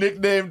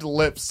 Nicknamed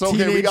Lips. Okay, we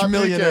Teenage got three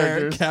millionaire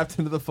characters.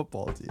 captain of the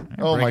football team.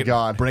 Oh my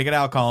God! Break it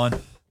out, Colin.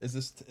 Is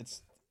this?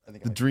 It's. I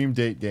think The dream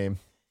date game.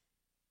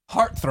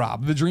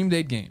 Heartthrob, the dream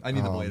date game. I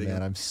need the Oh blade man,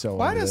 again. I'm so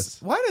Why into does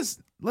this.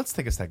 let's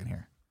take a second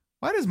here.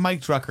 Why does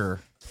Mike Drucker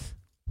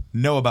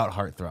know about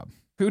Heartthrob?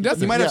 Who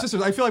doesn't? You might Yeah. have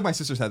sisters. I feel like my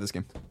sisters had this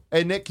game.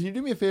 Hey Nick, can you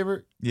do me a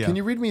favor? Yeah. Can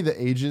you read me the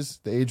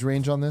age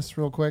range on this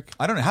real quick?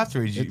 I don't have to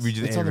read you the it's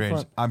age on the range.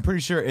 front. I'm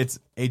pretty sure it's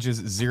ages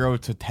 0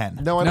 to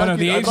 10. No, I'd No, like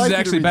the you- I'd age like is you to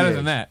actually read better the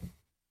than age. that.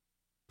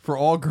 For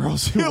all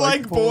girls who You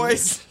like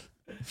boys.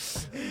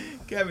 boys.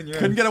 Kevin, you're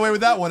Couldn't get away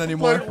with that one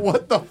anymore. Like,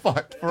 what the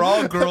fuck? for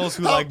all girls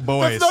who like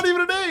boys. That's not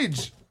even an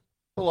age.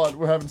 Hold on,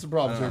 we're having some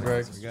problems here,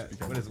 Greg.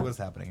 What is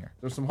happening here?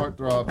 There's some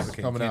heartthrobs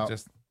Okay, coming you can't out.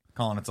 just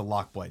Colin, it's a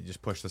lock blade. You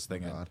just push this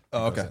thing in.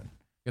 Oh, okay.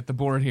 Get the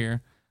board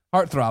here.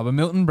 Heartthrob, a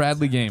Milton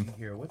Bradley game.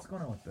 Here, what's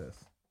going on with this?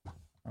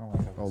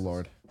 Oh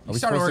Lord. Are You we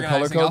start supposed to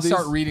color organizing. I'll code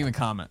start these? reading the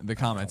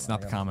comments,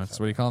 not the comments.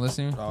 What do you call this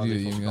here?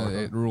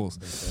 It rules.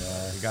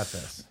 You got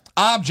this.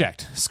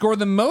 Object. Score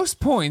the most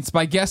points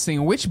by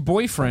guessing which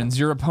boyfriends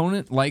your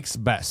opponent likes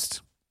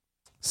best.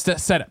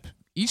 Setup.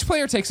 Each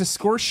player takes a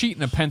score sheet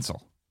and a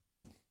pencil.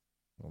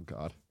 Oh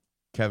God.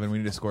 Kevin, we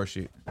need a score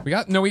sheet.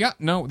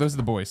 No, those are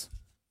the boys.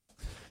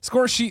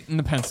 Score sheet and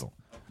the pencil.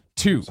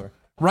 2.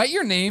 Write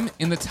your name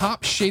in the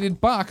top shaded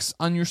box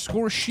on your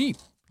score sheet.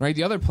 Write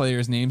the other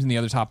players' names in the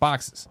other top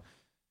boxes.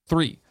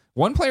 3.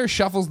 One player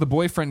shuffles the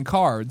boyfriend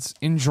cards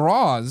and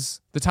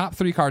draws the top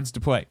 3 cards to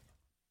play.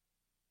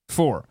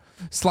 4.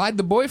 Slide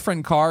the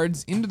boyfriend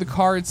cards into the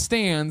card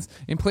stands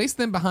and place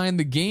them behind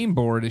the game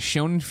board as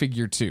shown in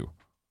figure 2.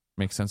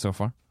 Makes sense so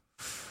far?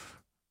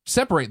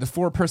 Separate the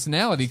 4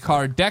 personality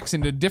card decks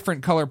into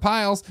different color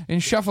piles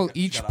and shuffle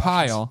each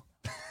pile.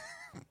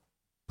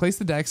 Place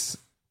the decks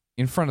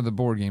in front of the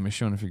board game as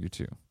shown in figure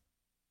 2.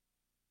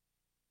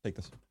 Take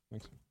this.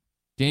 Thanks.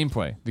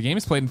 Gameplay. The game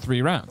is played in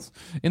 3 rounds.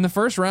 In the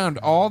first round,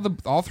 all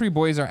 3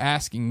 boys are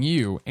asking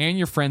you and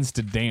your friends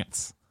to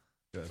dance.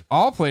 Good.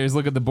 All players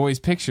look at the boys'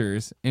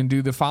 pictures and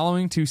do the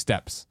following 2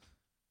 steps.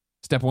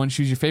 Step 1,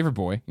 choose your favorite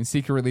boy and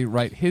secretly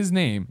write his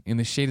name in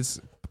the shaded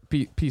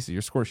piece of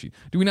your score sheet.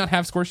 Do we not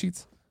have score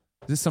sheets?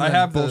 Is this some I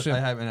have bullshit? I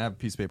have a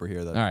piece of paper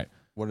here. That. All right.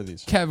 What are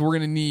these? Kev, we're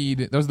going to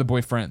need... Those are the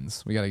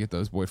boyfriends. We got to get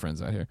those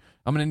boyfriends out here.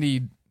 I'm going to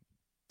need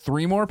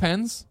 3 more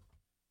pens.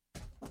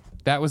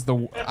 That was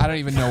the... I don't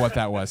even know what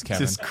that was,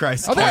 Kevin. Jesus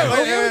Christ. Oh,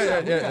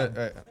 there, Kevin.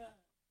 yeah.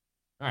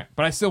 All right,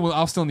 but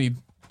I'll still need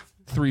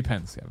 3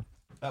 pens, Kevin.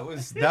 That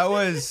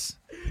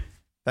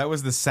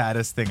was the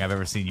saddest thing I've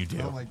ever seen you do.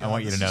 Oh my God, I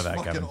want you to this know is that,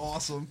 fucking Kevin.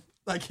 awesome.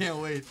 I can't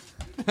wait.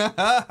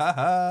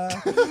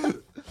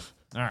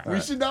 All right. We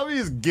should not be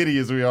as giddy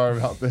as we are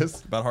about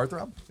this. About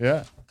Heartthrob?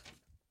 Yeah.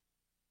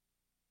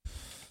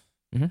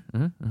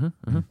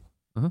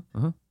 All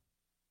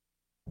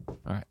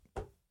right.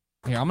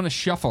 Here, I'm going to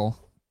shuffle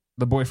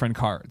the boyfriend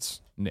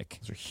cards, Nick.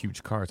 Those are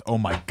huge cards. Oh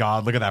my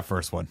God, look at that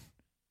first one.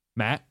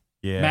 Matt?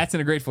 Yeah. Matt's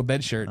in a Grateful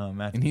Dead shirt, Oh,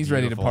 Matt's and he's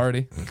ready to beautiful.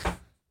 party.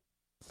 That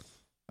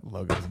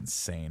logo's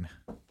insane.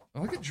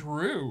 Oh, look at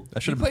Drew.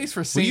 That He should've- plays for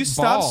Will St. you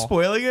stop Ball.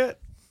 spoiling it?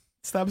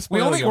 Stop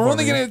spoiling it. We're for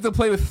only me. going to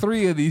play with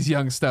 3 of these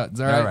young studs,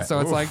 all right?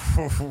 So it's like...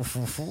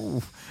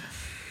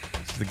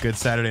 It's a good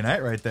Saturday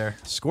night right there.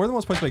 Score the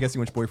most points by guessing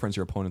which boyfriends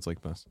your opponents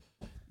like best.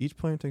 Each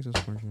player takes a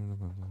score sheet.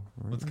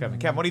 What's Kevin?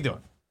 Kevin, what are you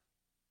doing?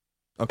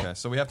 Okay,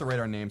 so we have to write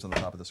our names on the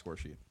top of the score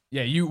sheet.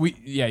 Yeah, your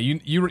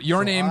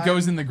So name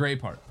goes in the gray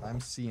part. I'm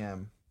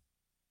CM.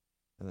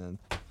 And then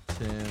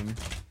Tim,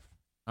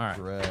 All right.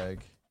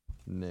 Greg,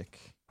 Nick.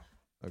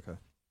 Okay.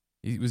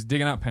 He was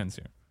digging out pens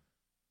here.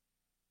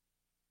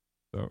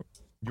 So,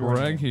 Your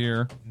Greg name.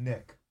 here,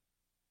 Nick.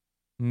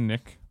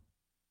 Nick,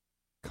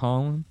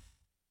 Colin,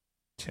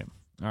 Tim.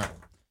 All right.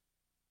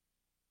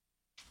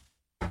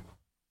 I'm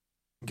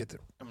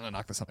going to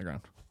knock this on the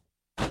ground.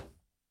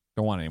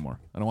 Don't want it anymore.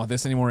 I don't want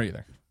this anymore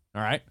either.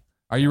 All right.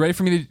 Are you ready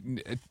for me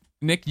to...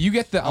 Nick, you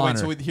get the Oh,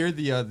 honor. wait, so here are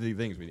the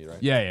things we need, right?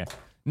 Yeah.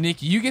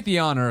 Nick, you get the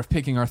honor of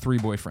picking our 3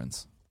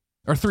 boyfriends.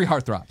 Or 3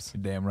 heartthrobs.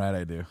 You're damn right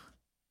I do.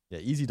 Yeah,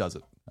 easy does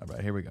it. All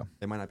right, here we go.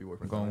 They might not be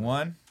boyfriends. Going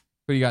 1. What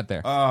do you got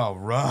there? Oh,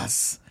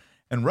 Russ.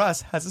 And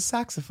Russ has a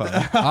saxophone.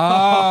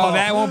 Oh,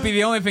 that won't be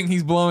the only thing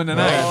he's blowing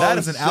tonight. That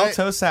is an shit.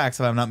 alto sax,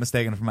 if I'm not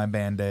mistaken, from my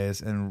band days.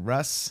 And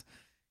Russ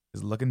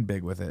is looking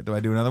big with it. Do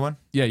I do another one?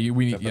 Yeah, we Should I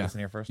need... put Yeah. this in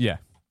here first? Yeah.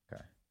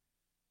 Okay.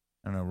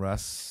 I don't know.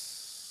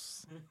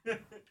 Russ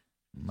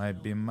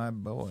might be my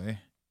boy.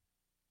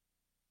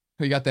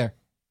 Who you got there?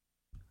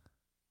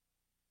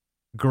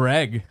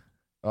 Greg.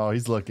 Oh,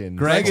 he's looking.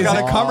 Greg's got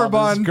a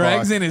cummerbund.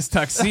 Greg's in his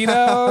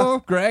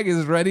tuxedo. Greg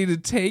is ready to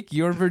take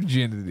your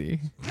virginity.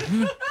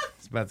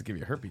 It's about to give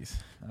you herpes.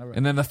 All right.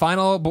 And then the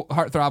final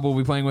heartthrob we'll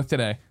be playing with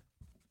today.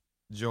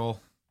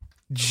 Joel.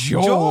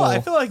 Joel. I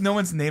feel like no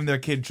one's named their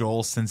kid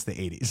Joel since the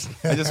 80s.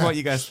 I just want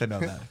you guys to know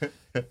that.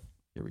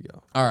 Here we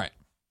go. All right.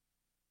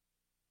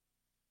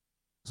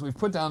 So we've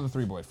put down the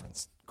 3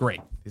 boyfriends. Great.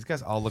 These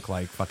guys all look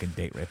like fucking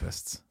date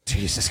rapists.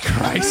 Jesus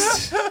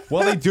Christ.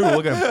 Well, they do.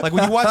 Look at them. Like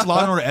when you watch Law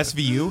and Order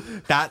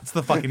SVU, that's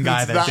the fucking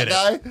guy that did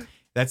guy? it.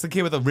 That's the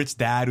kid with a rich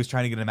dad who's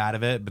trying to get him out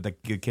of it, but the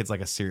kid's like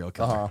a serial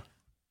killer.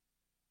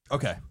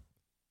 Okay.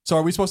 So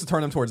are we supposed to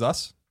turn them towards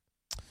us?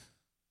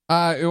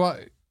 Well,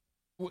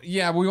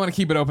 yeah, we want to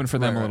keep it open for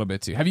them a little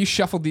bit too. Have you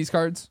shuffled these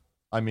cards?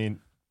 I mean,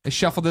 As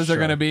shuffled as they're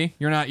going to be?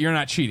 You're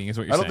not cheating, is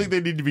what you're I saying. don't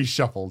think they need to be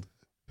shuffled.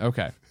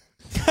 Okay.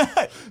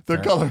 They're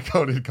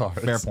color-coded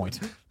cards. Fair point.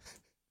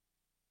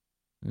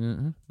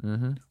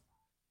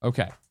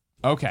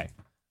 Okay.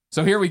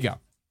 So here we go.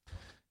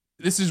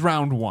 This is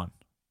round 1.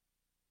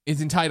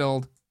 It's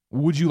entitled,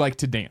 Would You Like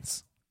to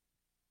Dance?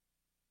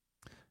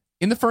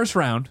 In the first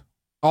round,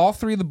 all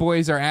 3 of the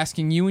boys are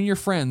asking you and your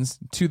friends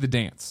to the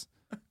dance.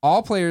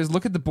 All players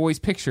look at the boys'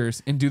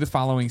 pictures and do the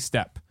following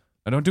step.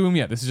 Now, don't do them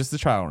yet. This is just the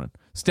trial run.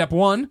 Step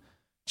 1,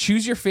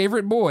 choose your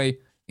favorite boy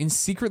and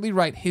secretly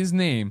write his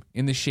name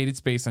in the shaded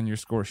space on your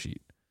score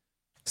sheet.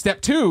 Step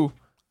 2,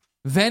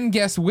 then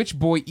guess which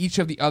boy each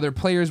of the other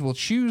players will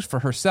choose for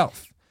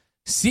herself.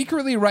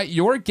 Secretly write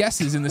your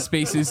guesses in the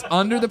spaces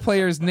under the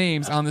players'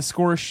 names on the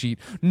score sheet.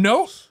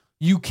 Note,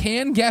 you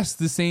can guess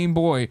the same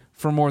boy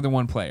for more than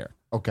one player.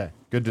 Okay,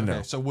 good to know.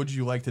 Okay, so would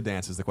you like to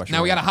dance is the question.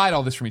 Now we got to hide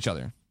all this from each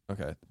other.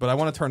 Okay, but I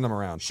want to turn them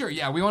around. Sure,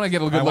 yeah, we want to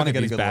get a good I look wanna at get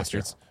a these good look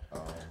bastards.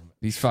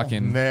 These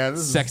fucking man,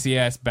 this is- sexy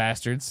ass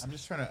bastards. I'm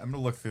gonna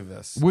look through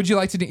this. Would you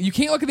like to? You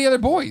can't look at the other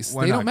boys.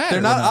 Why They not? don't matter.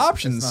 They're not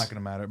options. It's not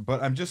gonna matter.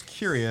 But I'm just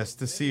curious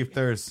to see if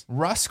there's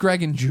Russ,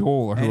 Greg, and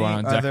Joel are who any are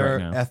on deck other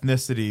right now.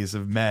 ethnicities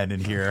of men in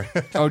here.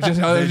 They're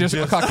just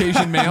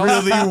Caucasian males.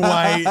 Really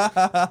white.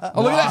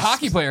 Oh, look at that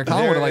hockey player.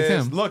 Colin would have liked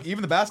him. Look,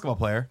 even the basketball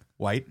player,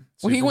 white.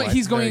 Well, he Super went. white.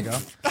 He's There going. you go.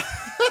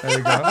 There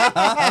you go.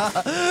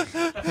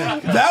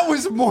 That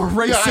was more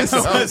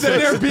racist than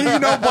there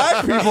being no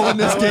black people in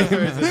this game.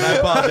 I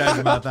apologize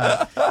about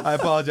that. I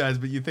apologize,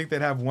 but you think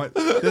they'd have one?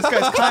 This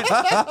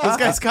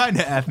guy's kind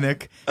of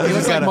ethnic. He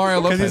looks like Mario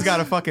because Lopez. he's got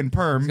a fucking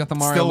perm. He's got the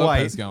Mario still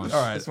Lopez white. going.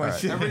 All right, That's my all right.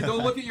 shit. Everybody,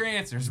 don't look at your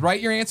answers.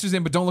 Write your answers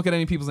in, but don't look at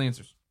any people's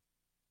answers.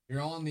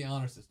 You're all in the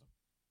honor system.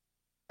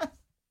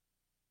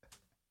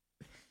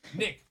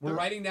 Nick, we're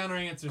writing down our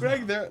answers.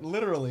 Greg, now. they're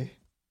literally.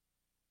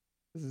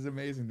 This is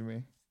amazing to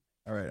me.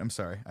 All right, I'm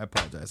sorry. I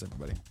apologize,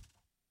 everybody.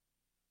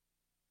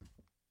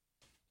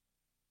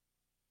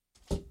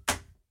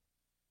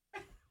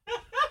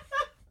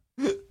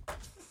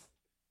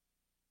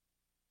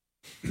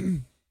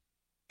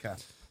 Okay,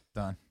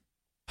 done.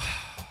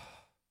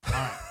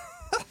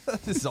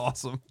 This is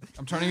awesome.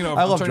 I'm turning it over.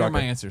 I I'm love turning over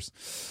my Drucker. answers.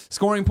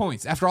 Scoring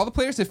points. After all the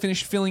players have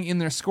finished filling in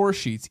their score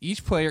sheets,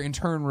 each player in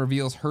turn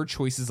reveals her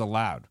choices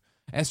aloud.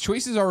 As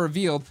choices are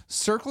revealed,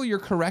 circle your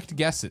correct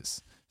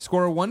guesses.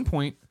 Score 1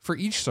 point for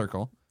each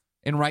circle,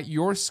 and write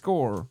your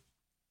score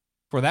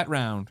for that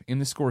round in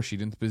the score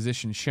sheet in the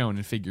position shown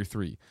in Figure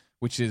 3,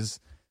 which is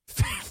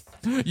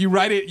you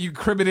write it, you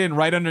crib it in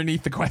right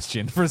underneath the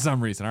question for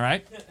some reason. All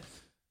right.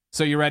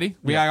 So you ready?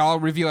 We all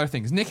reveal our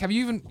things. Nick, have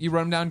you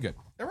wrote them down? Good.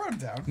 I wrote them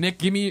down. Nick,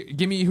 give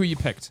me who you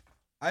picked.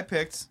 I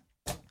picked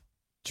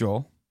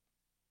Joel.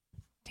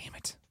 Damn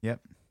it. Yep.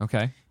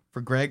 Okay. For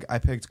Greg, I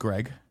picked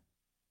Greg.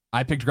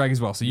 I picked Greg as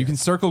well, so you can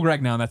circle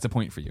Greg now, and that's a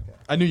point for you.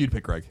 I knew you'd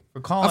pick Greg. For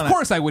Colin, Of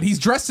course I would. He's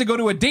dressed to go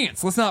to a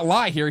dance. Let's not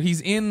lie here. He's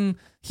in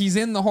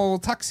the whole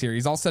tux here.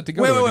 He's all set to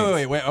go. to a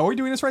dance. Wait. Are we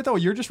doing this right though?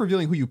 You're just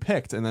revealing who you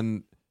picked, and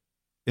then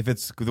if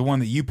it's the one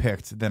that you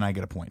picked, then I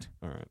get a point.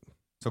 all right.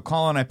 So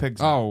Colin, I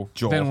picked Oh,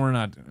 Joel. then we're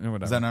not.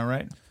 Whatever. Is that not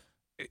right?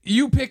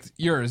 You picked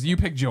yours. You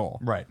picked Joel.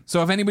 Right.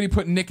 So if anybody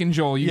put Nick and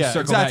Joel, you Yeah,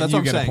 circle exactly. that. That's You what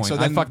I'm get a saying. point. So I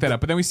then- fucked that up,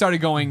 but then we started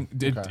going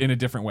in a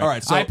different way. All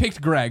right, so- I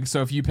picked Greg.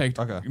 So if you picked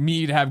Okay.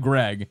 me to have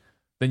Greg,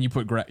 then you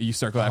put Greg. You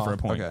circle that for a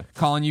point. Okay.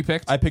 Colin, you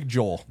picked I picked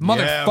Joel.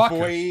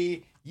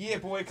 motherfucker. Yeah,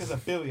 boy, because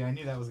of Philly. I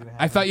knew that was going to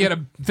happen. I thought you had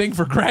a thing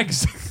for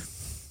Greg's.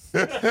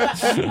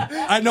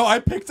 I know.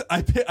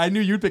 I knew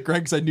you'd pick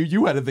Greg because I knew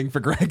you had a thing for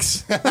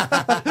Greg's.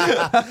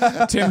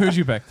 Tim, who'd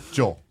you pick?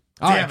 Joel.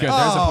 All right, Damn it. good.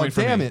 There's a Oh, point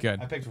for damn me. it.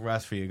 Good. I picked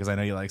Russ for you because I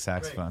know you like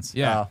saxophones.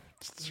 Yeah.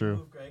 It's true.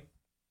 Move, Greg.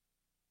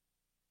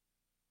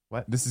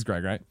 This is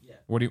Greg, right? Yeah.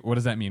 What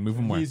does that mean? Move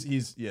him where?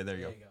 He's yeah. There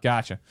you go. There you go.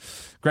 Gotcha.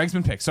 Greg's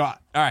been picked. So, all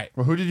right.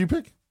 Well, who did you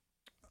pick?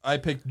 I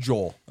picked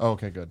Joel. Oh,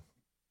 okay, good.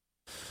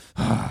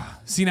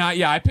 See now,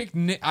 yeah, I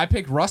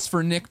picked Russ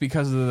for Nick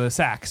because of the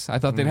sax. I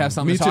thought they'd have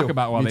something Me to talk too.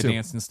 about while Me they too.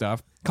 danced and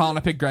stuff. Colin, I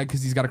picked Greg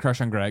because he's got a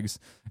crush on Greg's,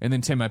 and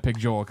then Tim, I picked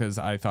Joel because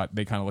I thought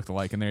they kind of looked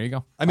alike. And there you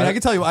go. I mean, I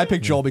can tell you, I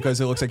picked Joel because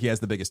it looks like he has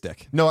the biggest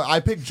dick. No, I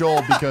picked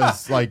Joel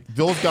because like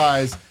those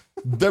guys,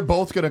 they're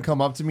both going to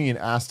come up to me and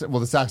ask. Well,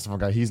 the saxophone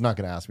guy, he's not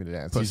going to ask me to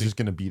dance. He's just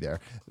going to be there.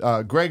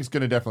 Greg's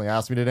going to definitely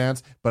ask me to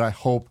dance, but I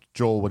hoped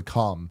Joel would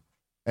come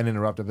and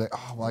interrupt him. Like,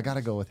 oh, well, I got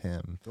to go with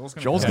him. Joel's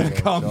gonna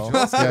come.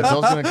 Joel's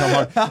going to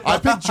come hard. I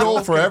picked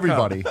Joel for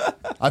everybody.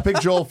 I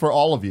picked Joel for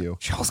all of you.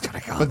 Joel's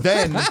gonna come. But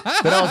then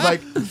I was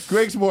like,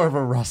 Greg's more of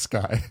a Russ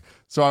guy.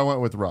 So I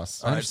went with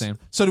Russ. I understand.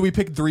 So do we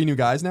pick 3 new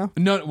guys now?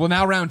 No, well,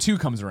 now round 2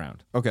 comes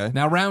around. Okay.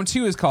 Now round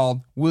 2 is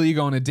called Will You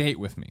Go on a Date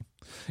with Me?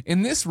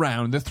 In this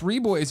round, the 3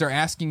 boys are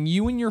asking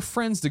you and your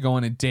friends to go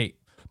on a date.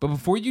 But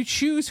before you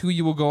choose who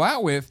you will go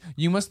out with,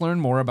 you must learn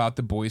more about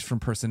the boys from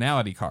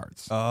personality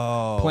cards.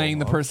 Oh. Playing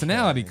the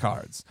personality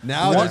cards.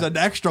 Now there's an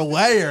extra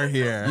layer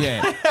here.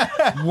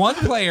 Yeah. One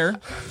player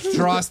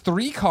draws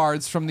 3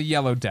 cards from the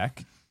yellow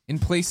deck and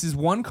places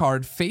 1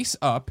 card face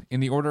up in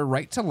the order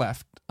right to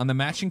left on the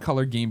matching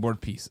color game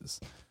board pieces.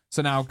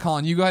 So now,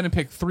 Colin, you go ahead and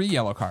pick 3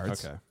 yellow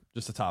cards. Okay.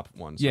 Just the top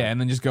ones. Yeah,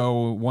 and then just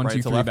go 1,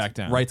 2, 3 left, back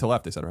down. Right to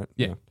left, they said, right?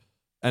 Yeah.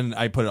 And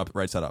I put it up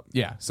right side up.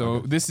 Yeah.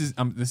 So this is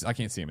this. I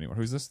can't see him anymore.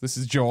 Who's this? This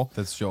is Joel.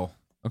 That's Joel.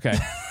 Okay.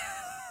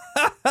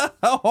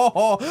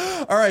 All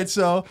right,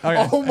 so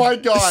Okay. Oh my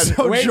God.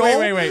 So wait.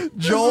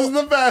 Joel is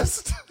the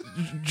best.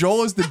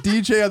 Joel is the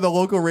DJ on the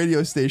local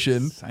radio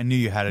station. I knew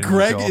you had it.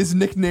 Greg Joel. is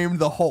nicknamed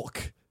the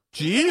Hulk.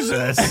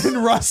 Jesus.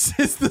 And Russ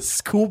is the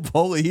school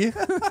bully.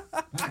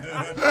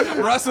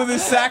 Russ with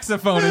his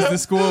saxophone is the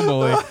school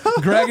bully.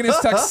 Greg in his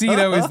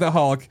tuxedo is the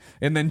Hulk,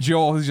 and then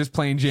Joel who's just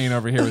plain Jane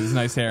over here with his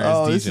nice hair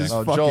Oh, as this DJ. is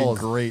Oh, fucking Joel's-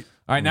 great.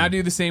 All right, now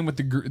do the same with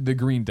the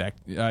green deck.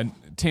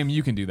 Tim,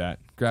 you can do that.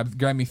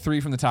 Grab me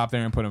 3 from the top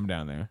there and put them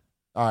down there.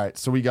 All right,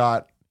 so we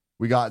got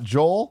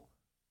Joel,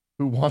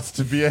 who wants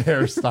to be a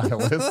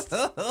hairstylist.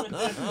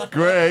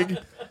 Greg,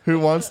 who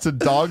wants to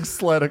dog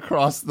sled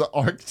across the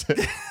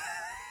Arctic.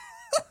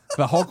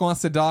 The Hulk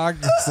wants to dog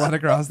sled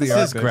across the This is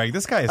Arctic. Greg.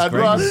 This guy is And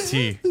Greg Russ with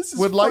T. This is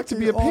would like to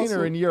be a fucking painter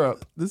awesome. in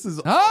Europe. This is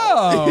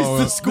Oh,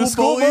 He's the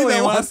school bully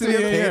that wants to be a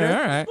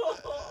painter.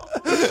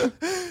 All right.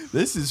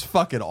 this is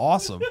fucking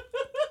awesome.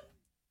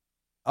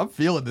 I'm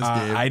feeling this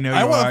game. I know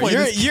I you wanna are. play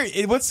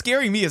this. What's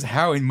scaring me is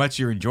how much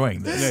you're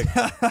enjoying this.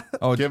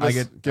 Oh, Give I us,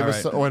 get. give all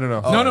us. right. Oh,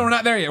 no. No, we're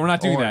not there yet. We're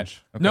not doing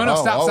Orange. that. No,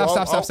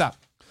 Okay. stop.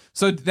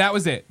 So that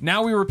was it.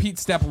 Now we repeat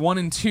step 1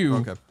 and 2.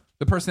 Okay.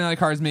 The personality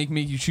cards make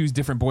you choose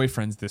different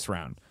boyfriends this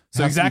round.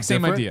 So Has to be exact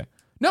same different? idea.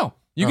 No,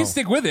 you can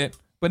stick with it,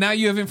 but now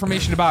you have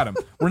information about them.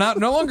 We're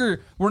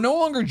no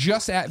longer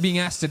just being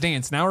asked to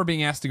dance. Now we're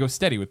being asked to go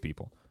steady with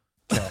people.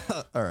 All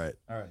right.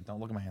 All right. Don't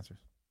look at my answers.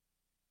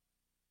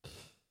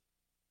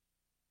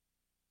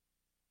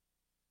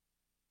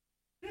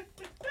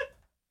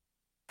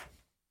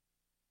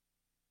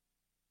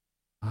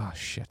 Oh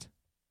shit.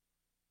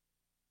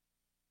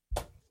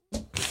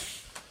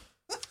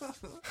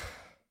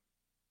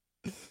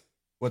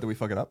 What, did we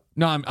fuck it up?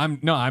 No,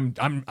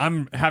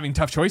 I'm having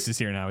tough choices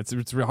here now.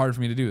 It's real hard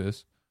for me to do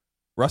this.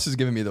 Russ is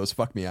giving me those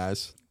fuck me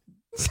eyes.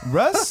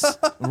 Russ,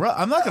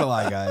 I'm not gonna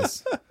lie,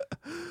 guys.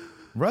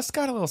 Russ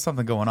got a little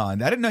something going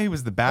on. I didn't know he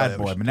was the bad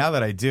boy, but now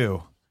that I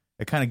do,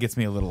 it kind of gets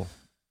me a little.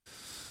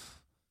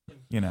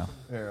 You know.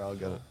 Here, I'll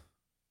get it.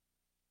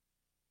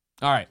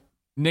 All right,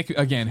 Nick.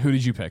 Again, who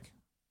did you pick?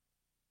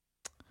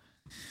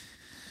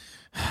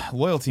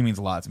 Loyalty means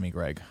a lot to me,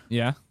 Greg.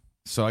 Yeah.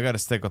 So I got to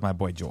stick with my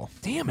boy Joel.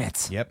 Damn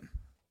it. Yep.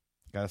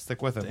 Got to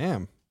stick with him.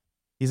 Damn.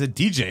 He's a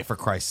DJ, for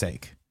Christ's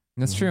sake.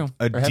 That's true.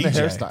 A Or and DJ. a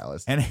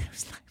hairstylist. And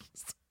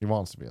He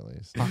wants to be at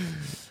least.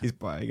 he's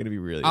probably going to be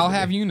really I'll into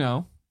have it. you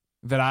know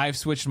that I've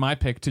switched my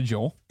pick to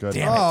Joel. Good.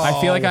 Damn it. I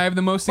feel like I have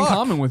the most in fuck.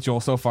 common with Joel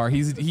so far.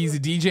 He's a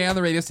DJ on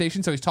the radio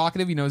station, so he's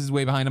talkative. He knows his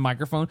way behind a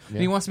microphone, and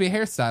he wants to be a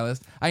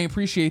hairstylist. I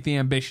appreciate the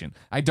ambition.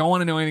 I don't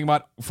want to know anything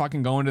about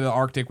fucking going to the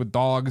Arctic with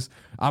dogs.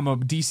 I'm a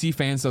DC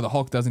fan, so the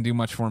Hulk doesn't do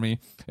much for me.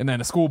 And then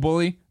a school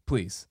bully,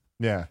 please.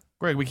 Yeah.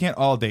 Greg, we can't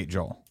all date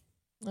Joel.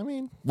 I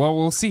mean, Well,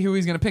 we'll see who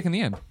he's going to pick in the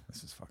end.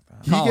 This is fucked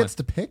up. he Colin. gets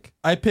to pick.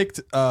 I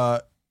picked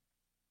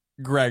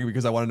Greg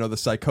because I want to know the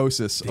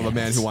psychosis of a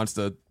man who wants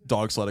to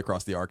dog sled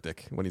across the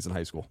Arctic when he's in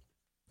high school.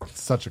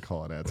 Such a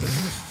call answer.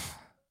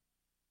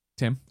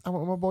 Tim? I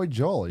want my boy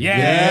Joel.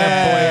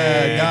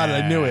 Yeah, got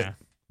it. I knew it.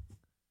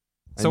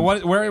 So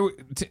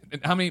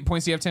how many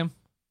points do you have, Tim?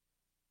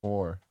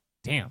 4.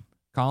 Damn.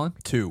 Colin?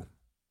 2.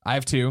 I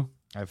have 2.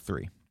 I have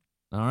 3.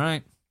 All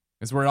right.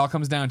 That's where it all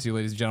comes down to,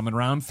 ladies and gentlemen.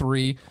 Round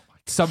 3,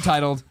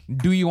 subtitled,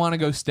 Do You Want to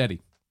Go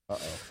Steady?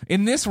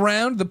 In this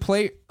round, the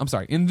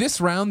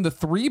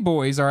 3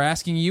 boys are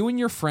asking you and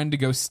your friend to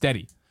go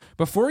steady.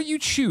 Before you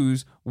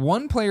choose,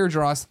 one player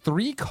draws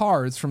 3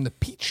 cards from the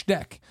peach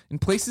deck and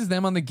places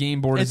them on the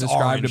game board as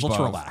described above. Let's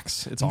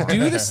relax. It's orange.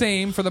 Do the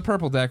same for the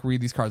purple deck.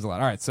 Read these cards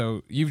aloud. All right,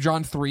 so you've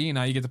drawn 3, and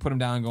now you get to put them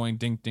down going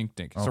dink, dink,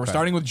 dink. So we're Okay.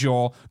 starting with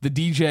Joel, the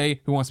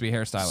DJ who wants to be a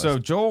hairstylist. So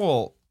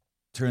Joel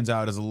turns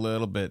out is a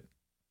little bit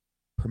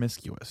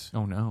promiscuous.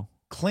 oh, no.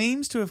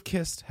 Claims to have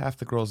kissed half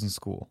the girls in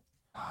school.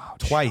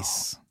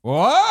 Twice.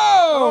 Whoa!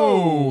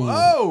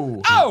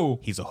 Oh! Oh!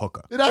 He's a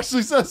hooker. It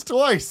actually says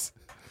twice.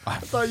 I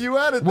thought you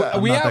added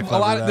that. We not have that a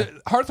lot clever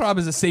of Heartthrob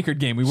is a sacred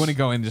game. We wouldn't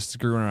go in just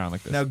screwing around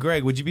like this. Now,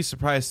 Greg, would you be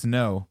surprised to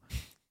know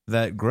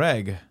that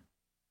Greg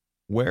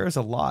wears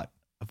a lot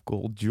of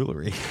gold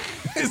jewelry.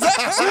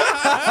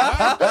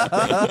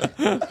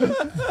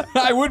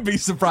 I would be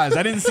surprised.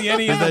 I didn't see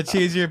any. Does that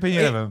change your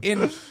opinion of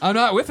him? I'm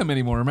not with him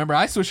anymore. Remember,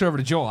 I switched over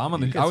to Joel. I'm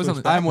on the. I was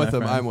on the. I'm with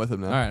him. I'm with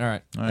him now. All right, all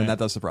right. And that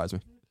does surprise me.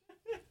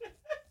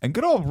 And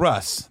good old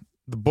Russ,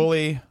 the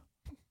bully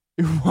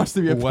Who wants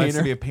to be a who wants painter?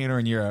 to be a painter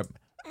in Europe,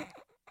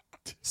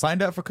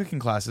 signed up for cooking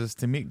classes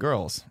to meet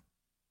girls.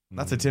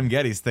 That's a Tim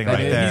Geddes thing right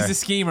there. He's a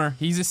schemer.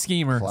 He's a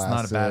schemer. It's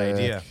not a bad Classic.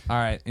 idea. All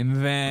right, and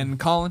then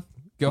Colin,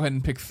 go ahead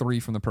and pick 3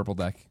 from the purple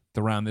deck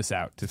to round this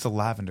out. It's a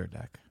lavender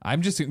deck.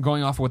 I'm just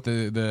going off what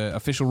the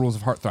official rules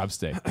of Heartthrob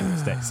say.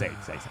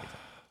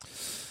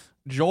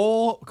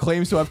 Joel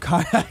claims to have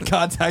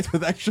contact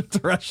with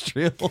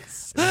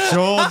extraterrestrials.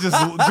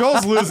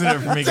 Joel's losing it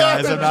for me,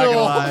 guys. I'm not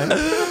gonna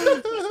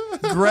lie.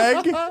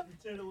 Greg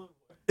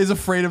is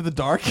afraid of the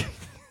dark.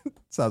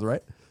 Sounds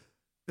right.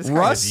 This guy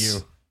Russ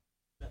is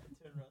you.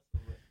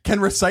 can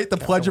recite the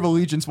Pledge of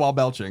Allegiance while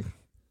belching.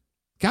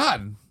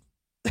 God,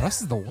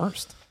 Russ is the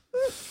worst.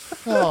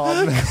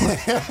 Oh, man.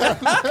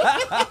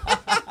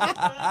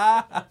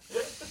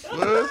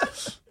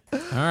 All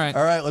right.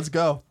 All right, let's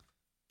go.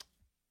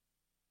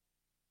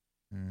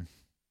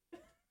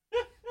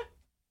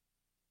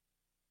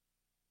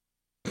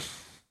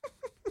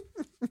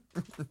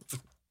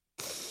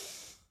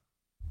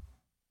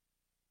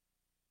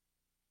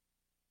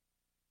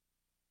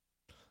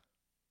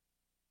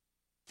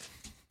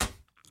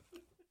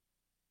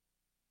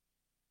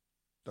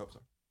 Oh,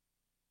 sorry.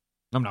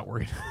 I'm not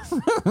worried.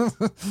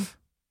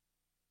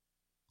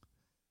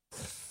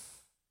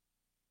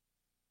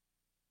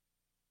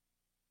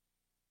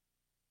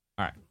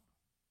 All right.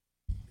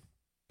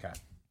 Okay.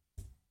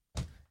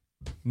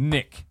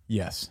 Nick,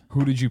 Yes,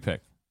 who did you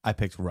pick? I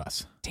picked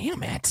Russ.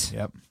 Damn it.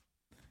 Yep.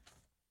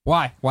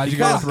 Why? Why did you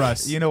go with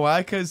Russ? You know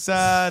why? Because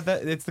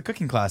it's the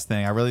cooking class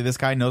thing. This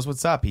guy knows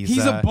what's up.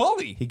 He's a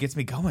bully. He gets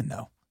me going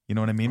though. You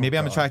know what I mean? Maybe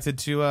I'm attracted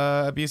to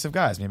abusive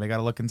guys. Maybe I got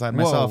to look inside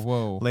Whoa, myself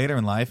whoa. later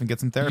in life and get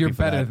some therapy. You're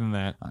for better that. than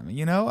that. I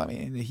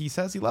mean, he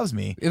says he loves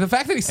me. The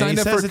fact that he signed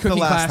up says for it's the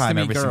cooking last class to time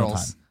meet every single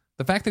girls. time.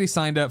 The fact that he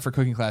signed up for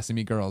cooking class to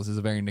meet girls is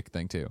a very Nick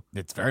thing too.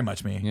 It's very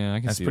much me. Yeah, I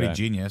can That's see pretty that.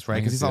 genius, I right?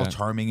 can Because he's see all that.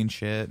 charming and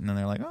shit, and then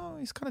they're like, "Oh,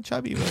 he's kind of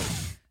chubby,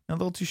 but a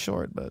little too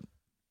short." But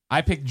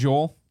I picked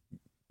Joel.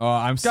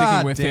 I'm sticking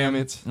God with damn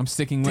him. it. I'm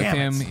sticking with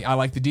Damn him. it. I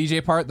like the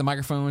DJ part, the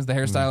microphones, the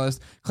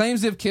hairstylist.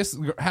 Claims to have kissed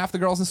half the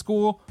girls in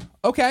school.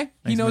 Okay, he Makes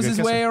him a knows good his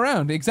kisser. way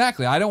around.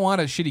 Exactly. I don't want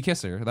a shitty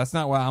kisser. That's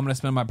not why I'm going to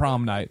spend my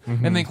prom night.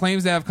 And then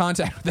claims to have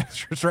contact with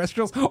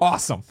extraterrestrials.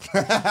 Awesome.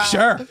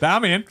 Sure,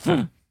 I'm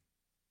in.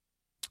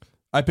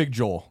 I picked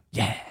Joel.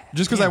 Yeah.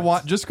 Just because I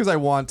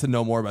want to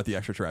know more about the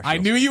extraterrestrials. I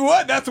knew you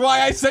would. That's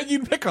why I said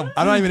you'd pick him.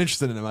 I'm not even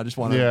interested in him. I just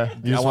want to. Yeah,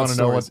 you just want to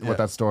know what stories.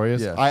 that story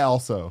is. Yeah. I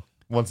also,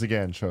 once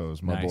again,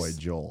 chose my Nice. boy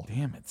Joel.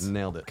 damn it,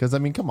 Nailed it. Because, I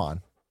mean, come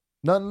on.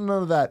 None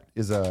of that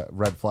is a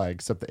red flag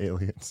except the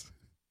aliens.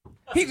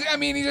 He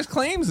just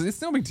claims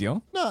it's no big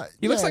deal. No,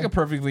 He looks yeah. like a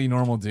perfectly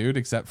normal dude,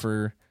 except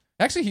for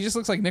actually, he just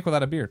looks like Nick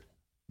without a beard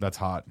that's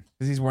hot.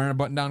 because he's wearing a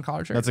button-down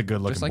collar shirt. That's a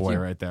good looking just like boy you.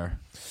 right there.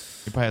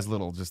 He probably has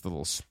just a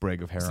little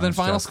sprig of hair. So on then, his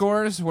final chest.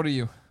 scores. What are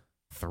you?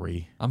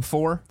 3. I'm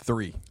 4.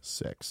 3.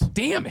 6.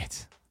 Damn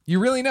it! You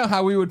really know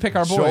how we would pick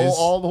our boys. Joel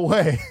all the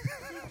way.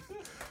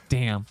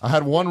 Damn. I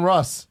had one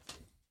Russ.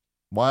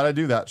 Why'd I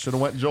do that? Should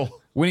have went Joel.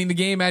 Winning the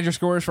game, add your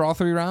scores for all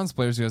 3 rounds.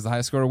 Players who has the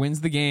highest score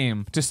wins the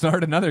game. To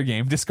start another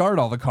game, discard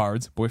all the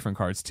cards, boyfriend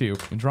cards too,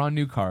 and draw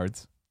new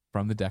cards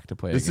from the deck to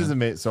play. This again. is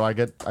amazing. So I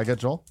get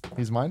Joel.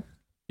 He's mine.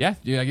 Yeah.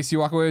 I guess you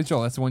walk away with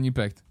Joel. That's the one you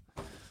picked.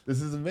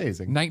 This is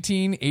amazing.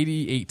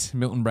 1988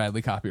 Milton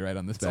Bradley copyright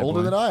on this. It's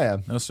older than I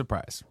am. No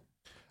surprise.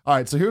 All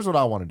right, so here's what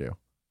I want to do.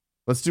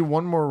 Let's do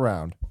one more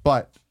round,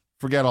 but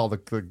forget all the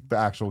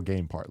actual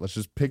game part. Let's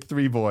just pick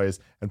 3 boys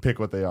and pick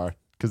what they are,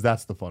 because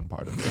that's the fun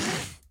part of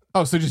this.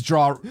 Oh, so just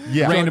draw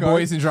Yeah. random Draw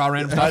boys and draw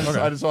random I stuff.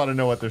 just want to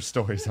know what their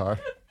stories are.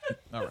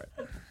 All right.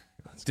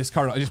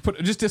 Discard.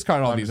 Just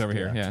discard all these over yeah.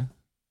 here. Yeah.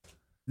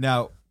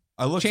 Now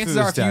I looked Chances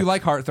through are, this if you deck.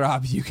 like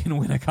Heartthrob, you can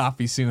win a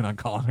copy soon on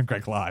Colin and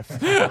Greg Live. All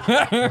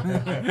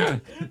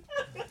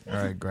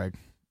right, Greg.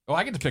 Oh,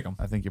 I get to pick them.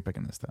 I think you're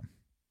picking this time.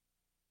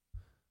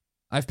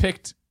 I've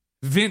picked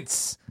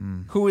Vince,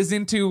 who is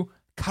into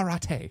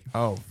karate.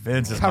 Oh,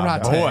 Vince is my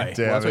Karate. boy. Damn Well,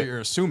 that's it. what you're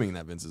assuming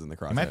that Vince is in the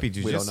crosshair. He might be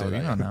We don't jujitsu. know You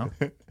that.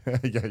 don't know.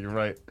 Yeah, you're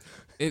right.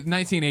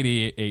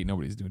 1988,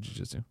 nobody's doing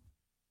jiu-jitsu.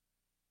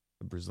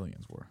 The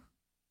Brazilians were.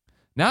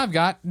 Now I've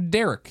got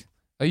Derek,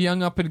 a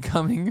young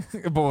up-and-coming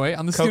boy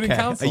on the student Cokehead.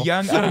 council. A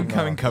young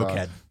up-and-coming Oh, God.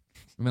 cokehead.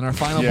 And then our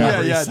final Yeah.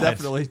 boy, Yeah, Side.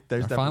 definitely.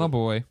 There's our definitely. final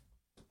boy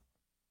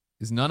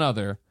is none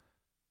other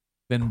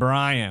than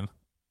Brian,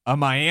 a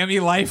Miami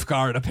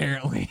lifeguard,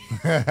 apparently.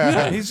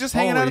 He's just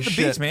hanging out Holy at the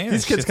shit. beach, man.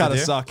 These kids kind of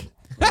suck.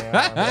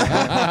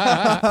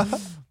 Are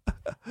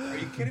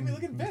you kidding me?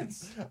 Look at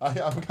Vince.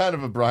 I'm kind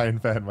of a Brian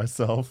fan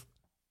myself.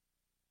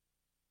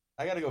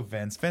 I gotta go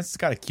Vince. Vince has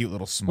got a cute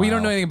little smile. We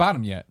don't know anything about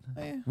him yet.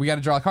 Eh. We got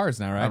to draw cards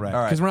now, right? All right.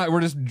 All right. Because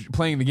we're just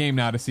playing the game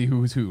now to see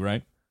who's who,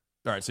 right?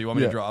 All right, so you want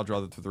me Yeah. to draw? I'll draw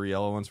the 3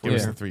 yellow ones for Give you.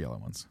 us the 3 yellow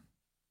ones.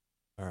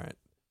 All right.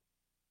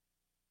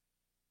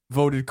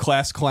 Voted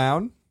class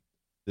clown,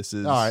 This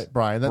is All right,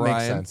 Brian. That makes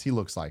Brian. sense. He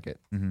looks like it.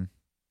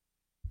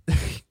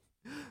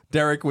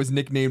 Derek was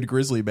nicknamed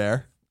Grizzly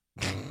Bear,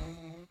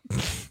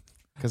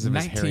 Because of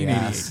his hairy 1988.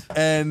 ass.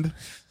 and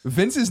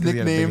Vince is 'Cause he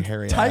had a big nicknamed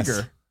hairy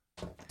Tiger.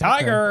 ass.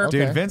 Tiger.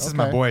 Okay. Dude, Vince is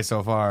my boy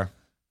so far.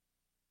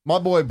 My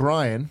boy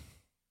Brian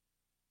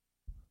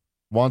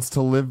wants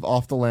to live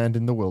off the land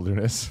in the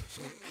wilderness.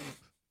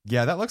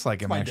 Yeah, that looks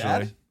like him, My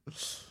actually.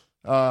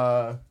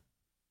 dad?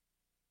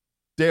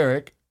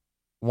 Derek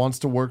wants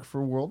to work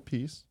for world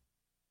peace.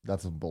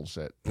 That's some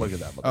bullshit. Look at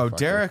that. Oh, motherfucker.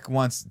 Derek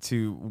wants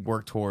to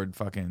work toward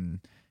fucking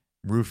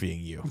roofing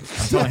you. I'm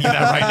telling you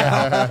that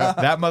right now.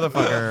 That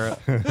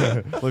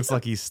motherfucker looks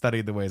like he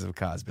studied the ways of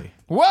Cosby.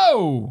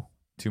 Whoa.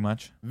 Too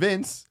much?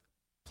 Vince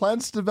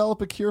plans to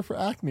develop a cure for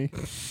acne.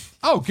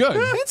 Oh, good.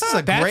 Vince is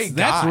a great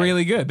guy. That's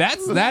really good.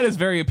 That is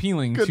very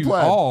appealing Good to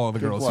plan. all the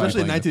Good girls, plan.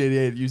 Especially in like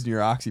 1988, using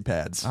your oxy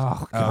pads. Oh,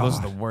 Oh, God. those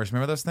are the worst.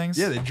 Remember those things?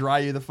 Yeah, they dry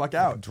you the fuck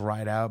out.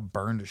 Dried out,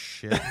 burned to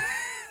shit.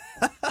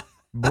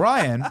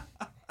 Brian,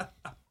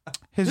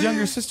 his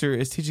younger sister,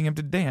 is teaching him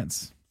to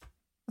dance.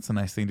 That's a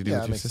nice thing to do Yeah,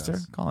 with that your makes sister.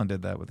 sense. Colin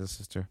did that with his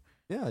sister.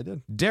 Yeah, I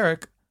did.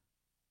 Derek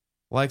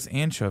likes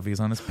anchovies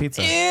on his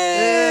pizza.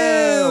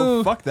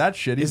 Ew. Fuck that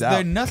shit. He's Is out.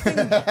 there nothing?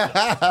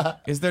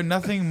 Is there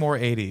nothing more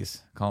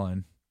 80s,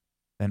 Colin,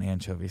 than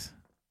anchovies?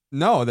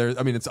 No, there.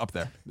 I mean, it's up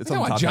there. It's You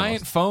know on the what? top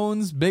Giant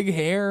phones, big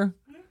hair.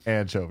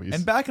 Anchovies.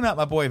 And backing up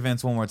my boy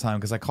Vince one more time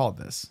because I called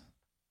this.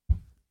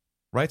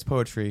 Writes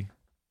poetry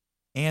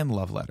and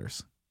love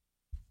letters.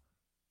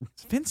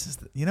 Vince is,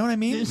 you know what I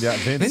mean? yeah,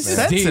 Vince, Vince is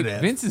man. deep.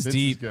 Sensitive. Vince is Vince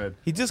deep. is good.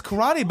 He does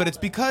karate, but it's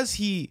because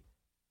he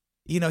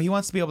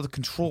wants to be able to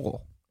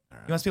control.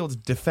 He wants to be able to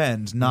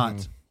defend,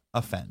 not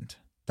offend.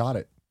 Got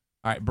it.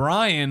 All right,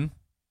 Brian.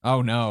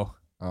 Oh, no.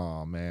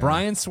 Oh man.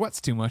 Brian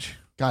sweats too much.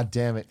 God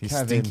damn it. He's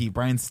Kevin. stinky.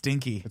 Brian's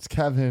stinky. It's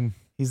Kevin.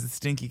 He's the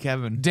stinky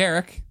Kevin.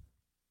 Derek,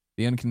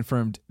 the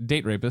unconfirmed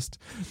date rapist,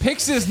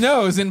 picks his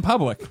nose in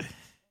public.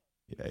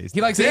 Yeah, he's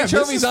He likes Damn, this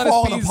anchovies is on his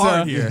falling pizza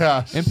apart here.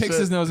 Yeah. and picks shit.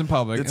 his nose in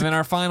public. And then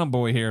our final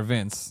boy here,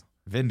 Vince.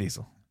 Vin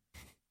Diesel.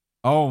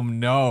 Oh,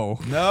 no.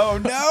 No,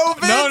 no,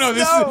 Vince,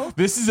 No,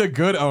 this is a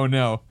good oh,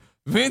 no.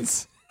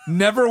 Vince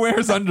never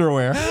wears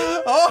underwear.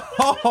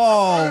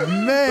 Oh Those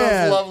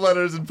man. love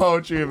letters and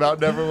poetry about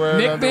never wearing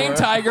Nicknamed underwear.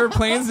 Tiger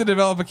plans to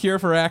develop a cure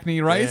for acne.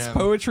 Writes Damn.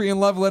 poetry and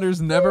love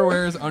letters. Never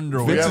wears We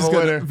underwear. have a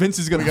winner. Vince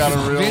is gonna We got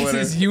a real Vince winner.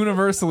 is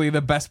universally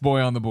the best boy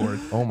on the board.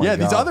 Oh my Yeah,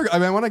 god. these other. I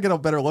mean, I want to get a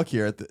better look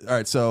here. All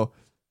right, so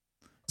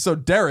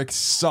Derek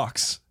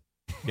sucks.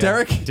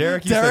 Derek,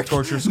 Derek used to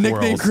torture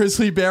nicknamed squirrels.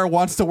 Grizzly Bear,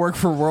 wants to work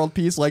for world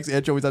peace, likes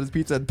anchovies on his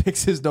pizza, and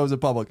picks his nose in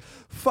public.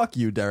 Fuck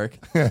you, Derek.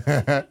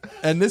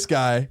 And this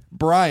guy,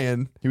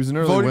 Brian, He was an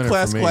early voted winner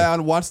class for me.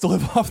 clown, wants to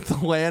live off the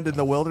land in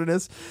the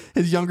wilderness.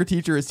 His younger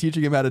teacher is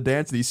teaching him how to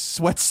dance, and he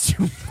sweats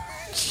too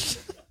much.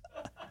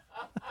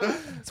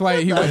 That's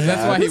why he went.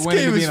 That's why he This wanted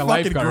game to be is in a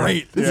fucking lifeguard.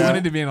 great. He Yeah.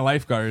 wanted to be in a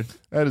lifeguard.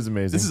 That is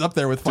amazing. This is up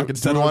there with fucking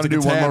Do we want to do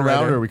one more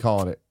round or are we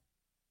calling it?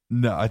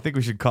 No, I think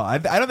we should call. I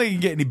don't think you can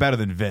get any better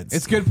than Vince.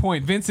 It's a good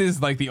point. Vince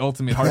is like the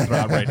ultimate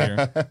heartthrob right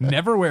here.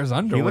 Never wears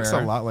underwear. He looks a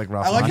lot like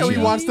Ralph. I like how he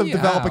Macchio. wants to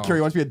develop a Meow. cure.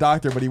 He wants to be a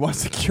doctor, but he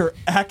wants to cure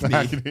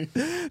acne,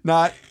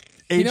 not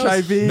You know,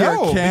 HIV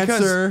No, or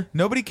cancer. because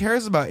nobody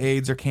cares about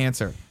AIDS or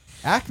cancer.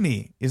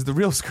 Acne is the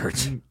real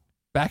scourge.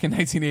 Back in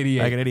 1988.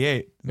 Back in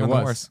 '88, It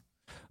was.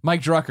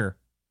 Mike Drucker,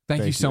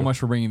 thank you so you. much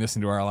for bringing this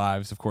into our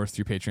lives, of course,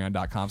 through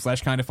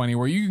patreon.com/kindafunny,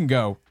 where you can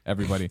go,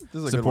 everybody, is a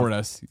good support one.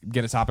 us,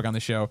 get a topic on the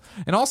show.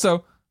 And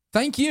also,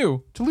 thank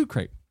you to Loot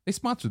Crate. They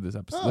sponsored this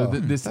episode, Oh,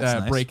 this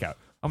that's nice. breakout.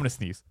 I'm going to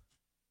sneeze.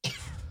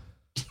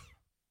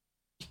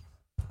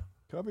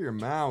 Cover your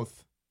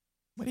mouth.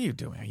 What are you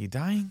doing? Are you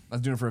dying? I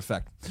was doing it for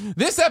effect.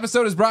 This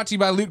episode is brought to you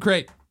by Loot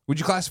Crate. Would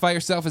you classify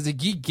yourself as a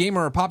geek,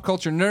 gamer, or pop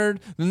culture nerd?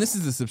 Then this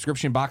is the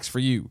subscription box for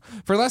you.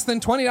 For less than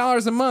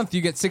 $20 a month,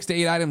 you get 6 to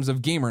 8 items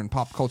of gamer and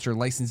pop culture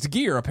licensed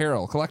gear,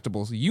 apparel,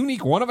 collectibles,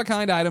 unique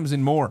one-of-a-kind items,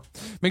 and more.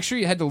 Make sure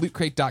you head to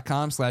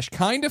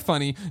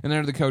lootcrate.com/kindafunny and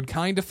enter the code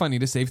kindafunny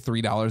to save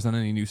 $3 on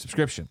any new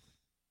subscription.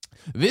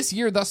 This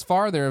year thus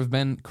far, there have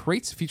been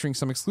crates featuring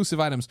some exclusive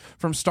items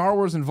from Star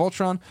Wars and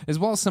Voltron, as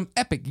well as some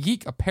epic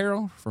geek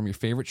apparel from your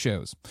favorite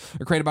shows.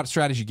 A crate about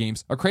strategy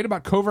games, a crate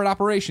about covert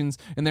operations,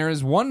 and there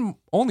is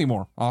only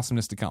more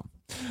awesomeness to come.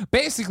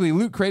 Basically,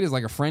 Loot Crate is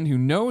like a friend who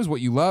knows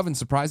what you love and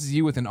surprises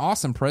you with an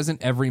awesome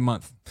present every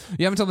month.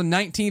 You have until the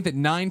 19th at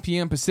 9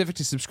 p.m. Pacific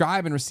to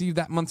subscribe and receive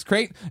that month's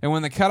crate, and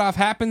when the cutoff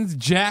happens,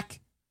 Jack,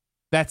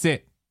 that's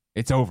it.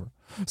 It's over.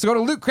 So go to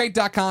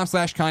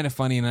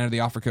lootcrate.com/kindafunny and enter the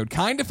offer code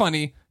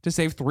kindafunny to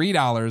save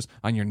 $3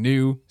 on your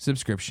new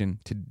subscription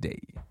today.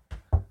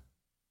 I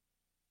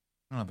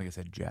don't think I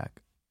said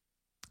Jack.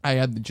 I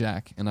add the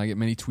Jack, and I get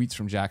many tweets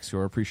from Jacks who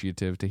are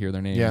appreciative to hear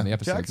their name Yeah. in the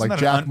episode. Jack's Like not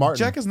Jack Martin.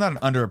 Jack is not an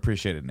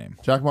underappreciated name.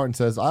 Jack Martin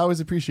says, I always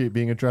appreciate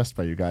being addressed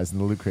by you guys in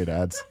the Loot Crate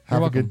ads. Have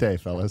a welcome. good day,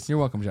 fellas. You're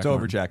welcome, Jack. It's over,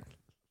 Martin. Jack.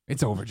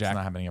 It's over, It's Jack.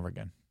 not happening ever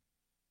again.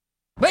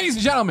 Ladies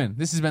and gentlemen,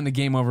 this has been the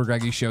Game Over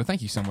Greggy Show.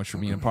 Thank you so much for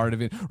being a part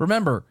of it.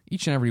 Remember,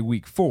 each and every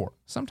week, 4,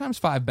 sometimes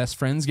 5 best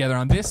friends gather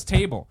on this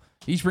table,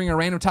 each bring a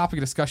random topic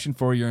of discussion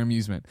for your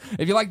amusement.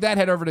 If you like that,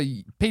 head over to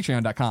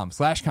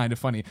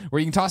patreon.com/kindafunny, where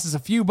you can toss us a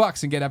few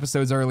bucks and get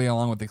episodes early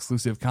along with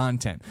exclusive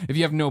content. If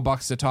you have no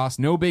bucks to toss,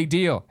 no big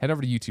deal. Head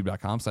over to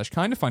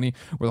youtube.com/kindafunny,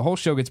 where the whole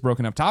show gets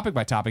broken up topic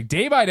by topic,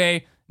 day by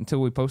day, until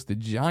we post the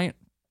giant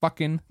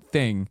fucking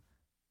thing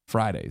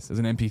Fridays as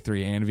an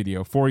MP3 and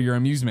video for your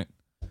amusement.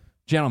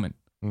 Gentlemen,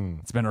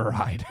 it's been a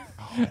ride.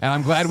 And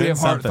I'm glad we have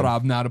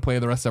Heartthrob now to play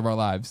the rest of our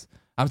lives.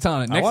 I'm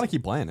telling it. I want to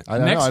keep playing it. I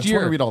know. I just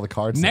want to read all the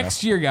cards.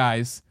 Next year,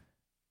 guys,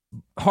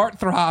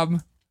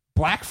 Heartthrob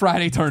Black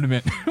Friday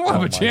tournament. We'll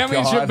have a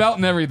championship belt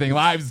and everything.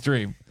 Live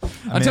stream.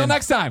 Until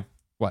next time.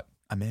 What?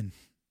 I'm in.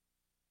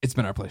 It's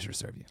been our pleasure to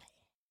serve you.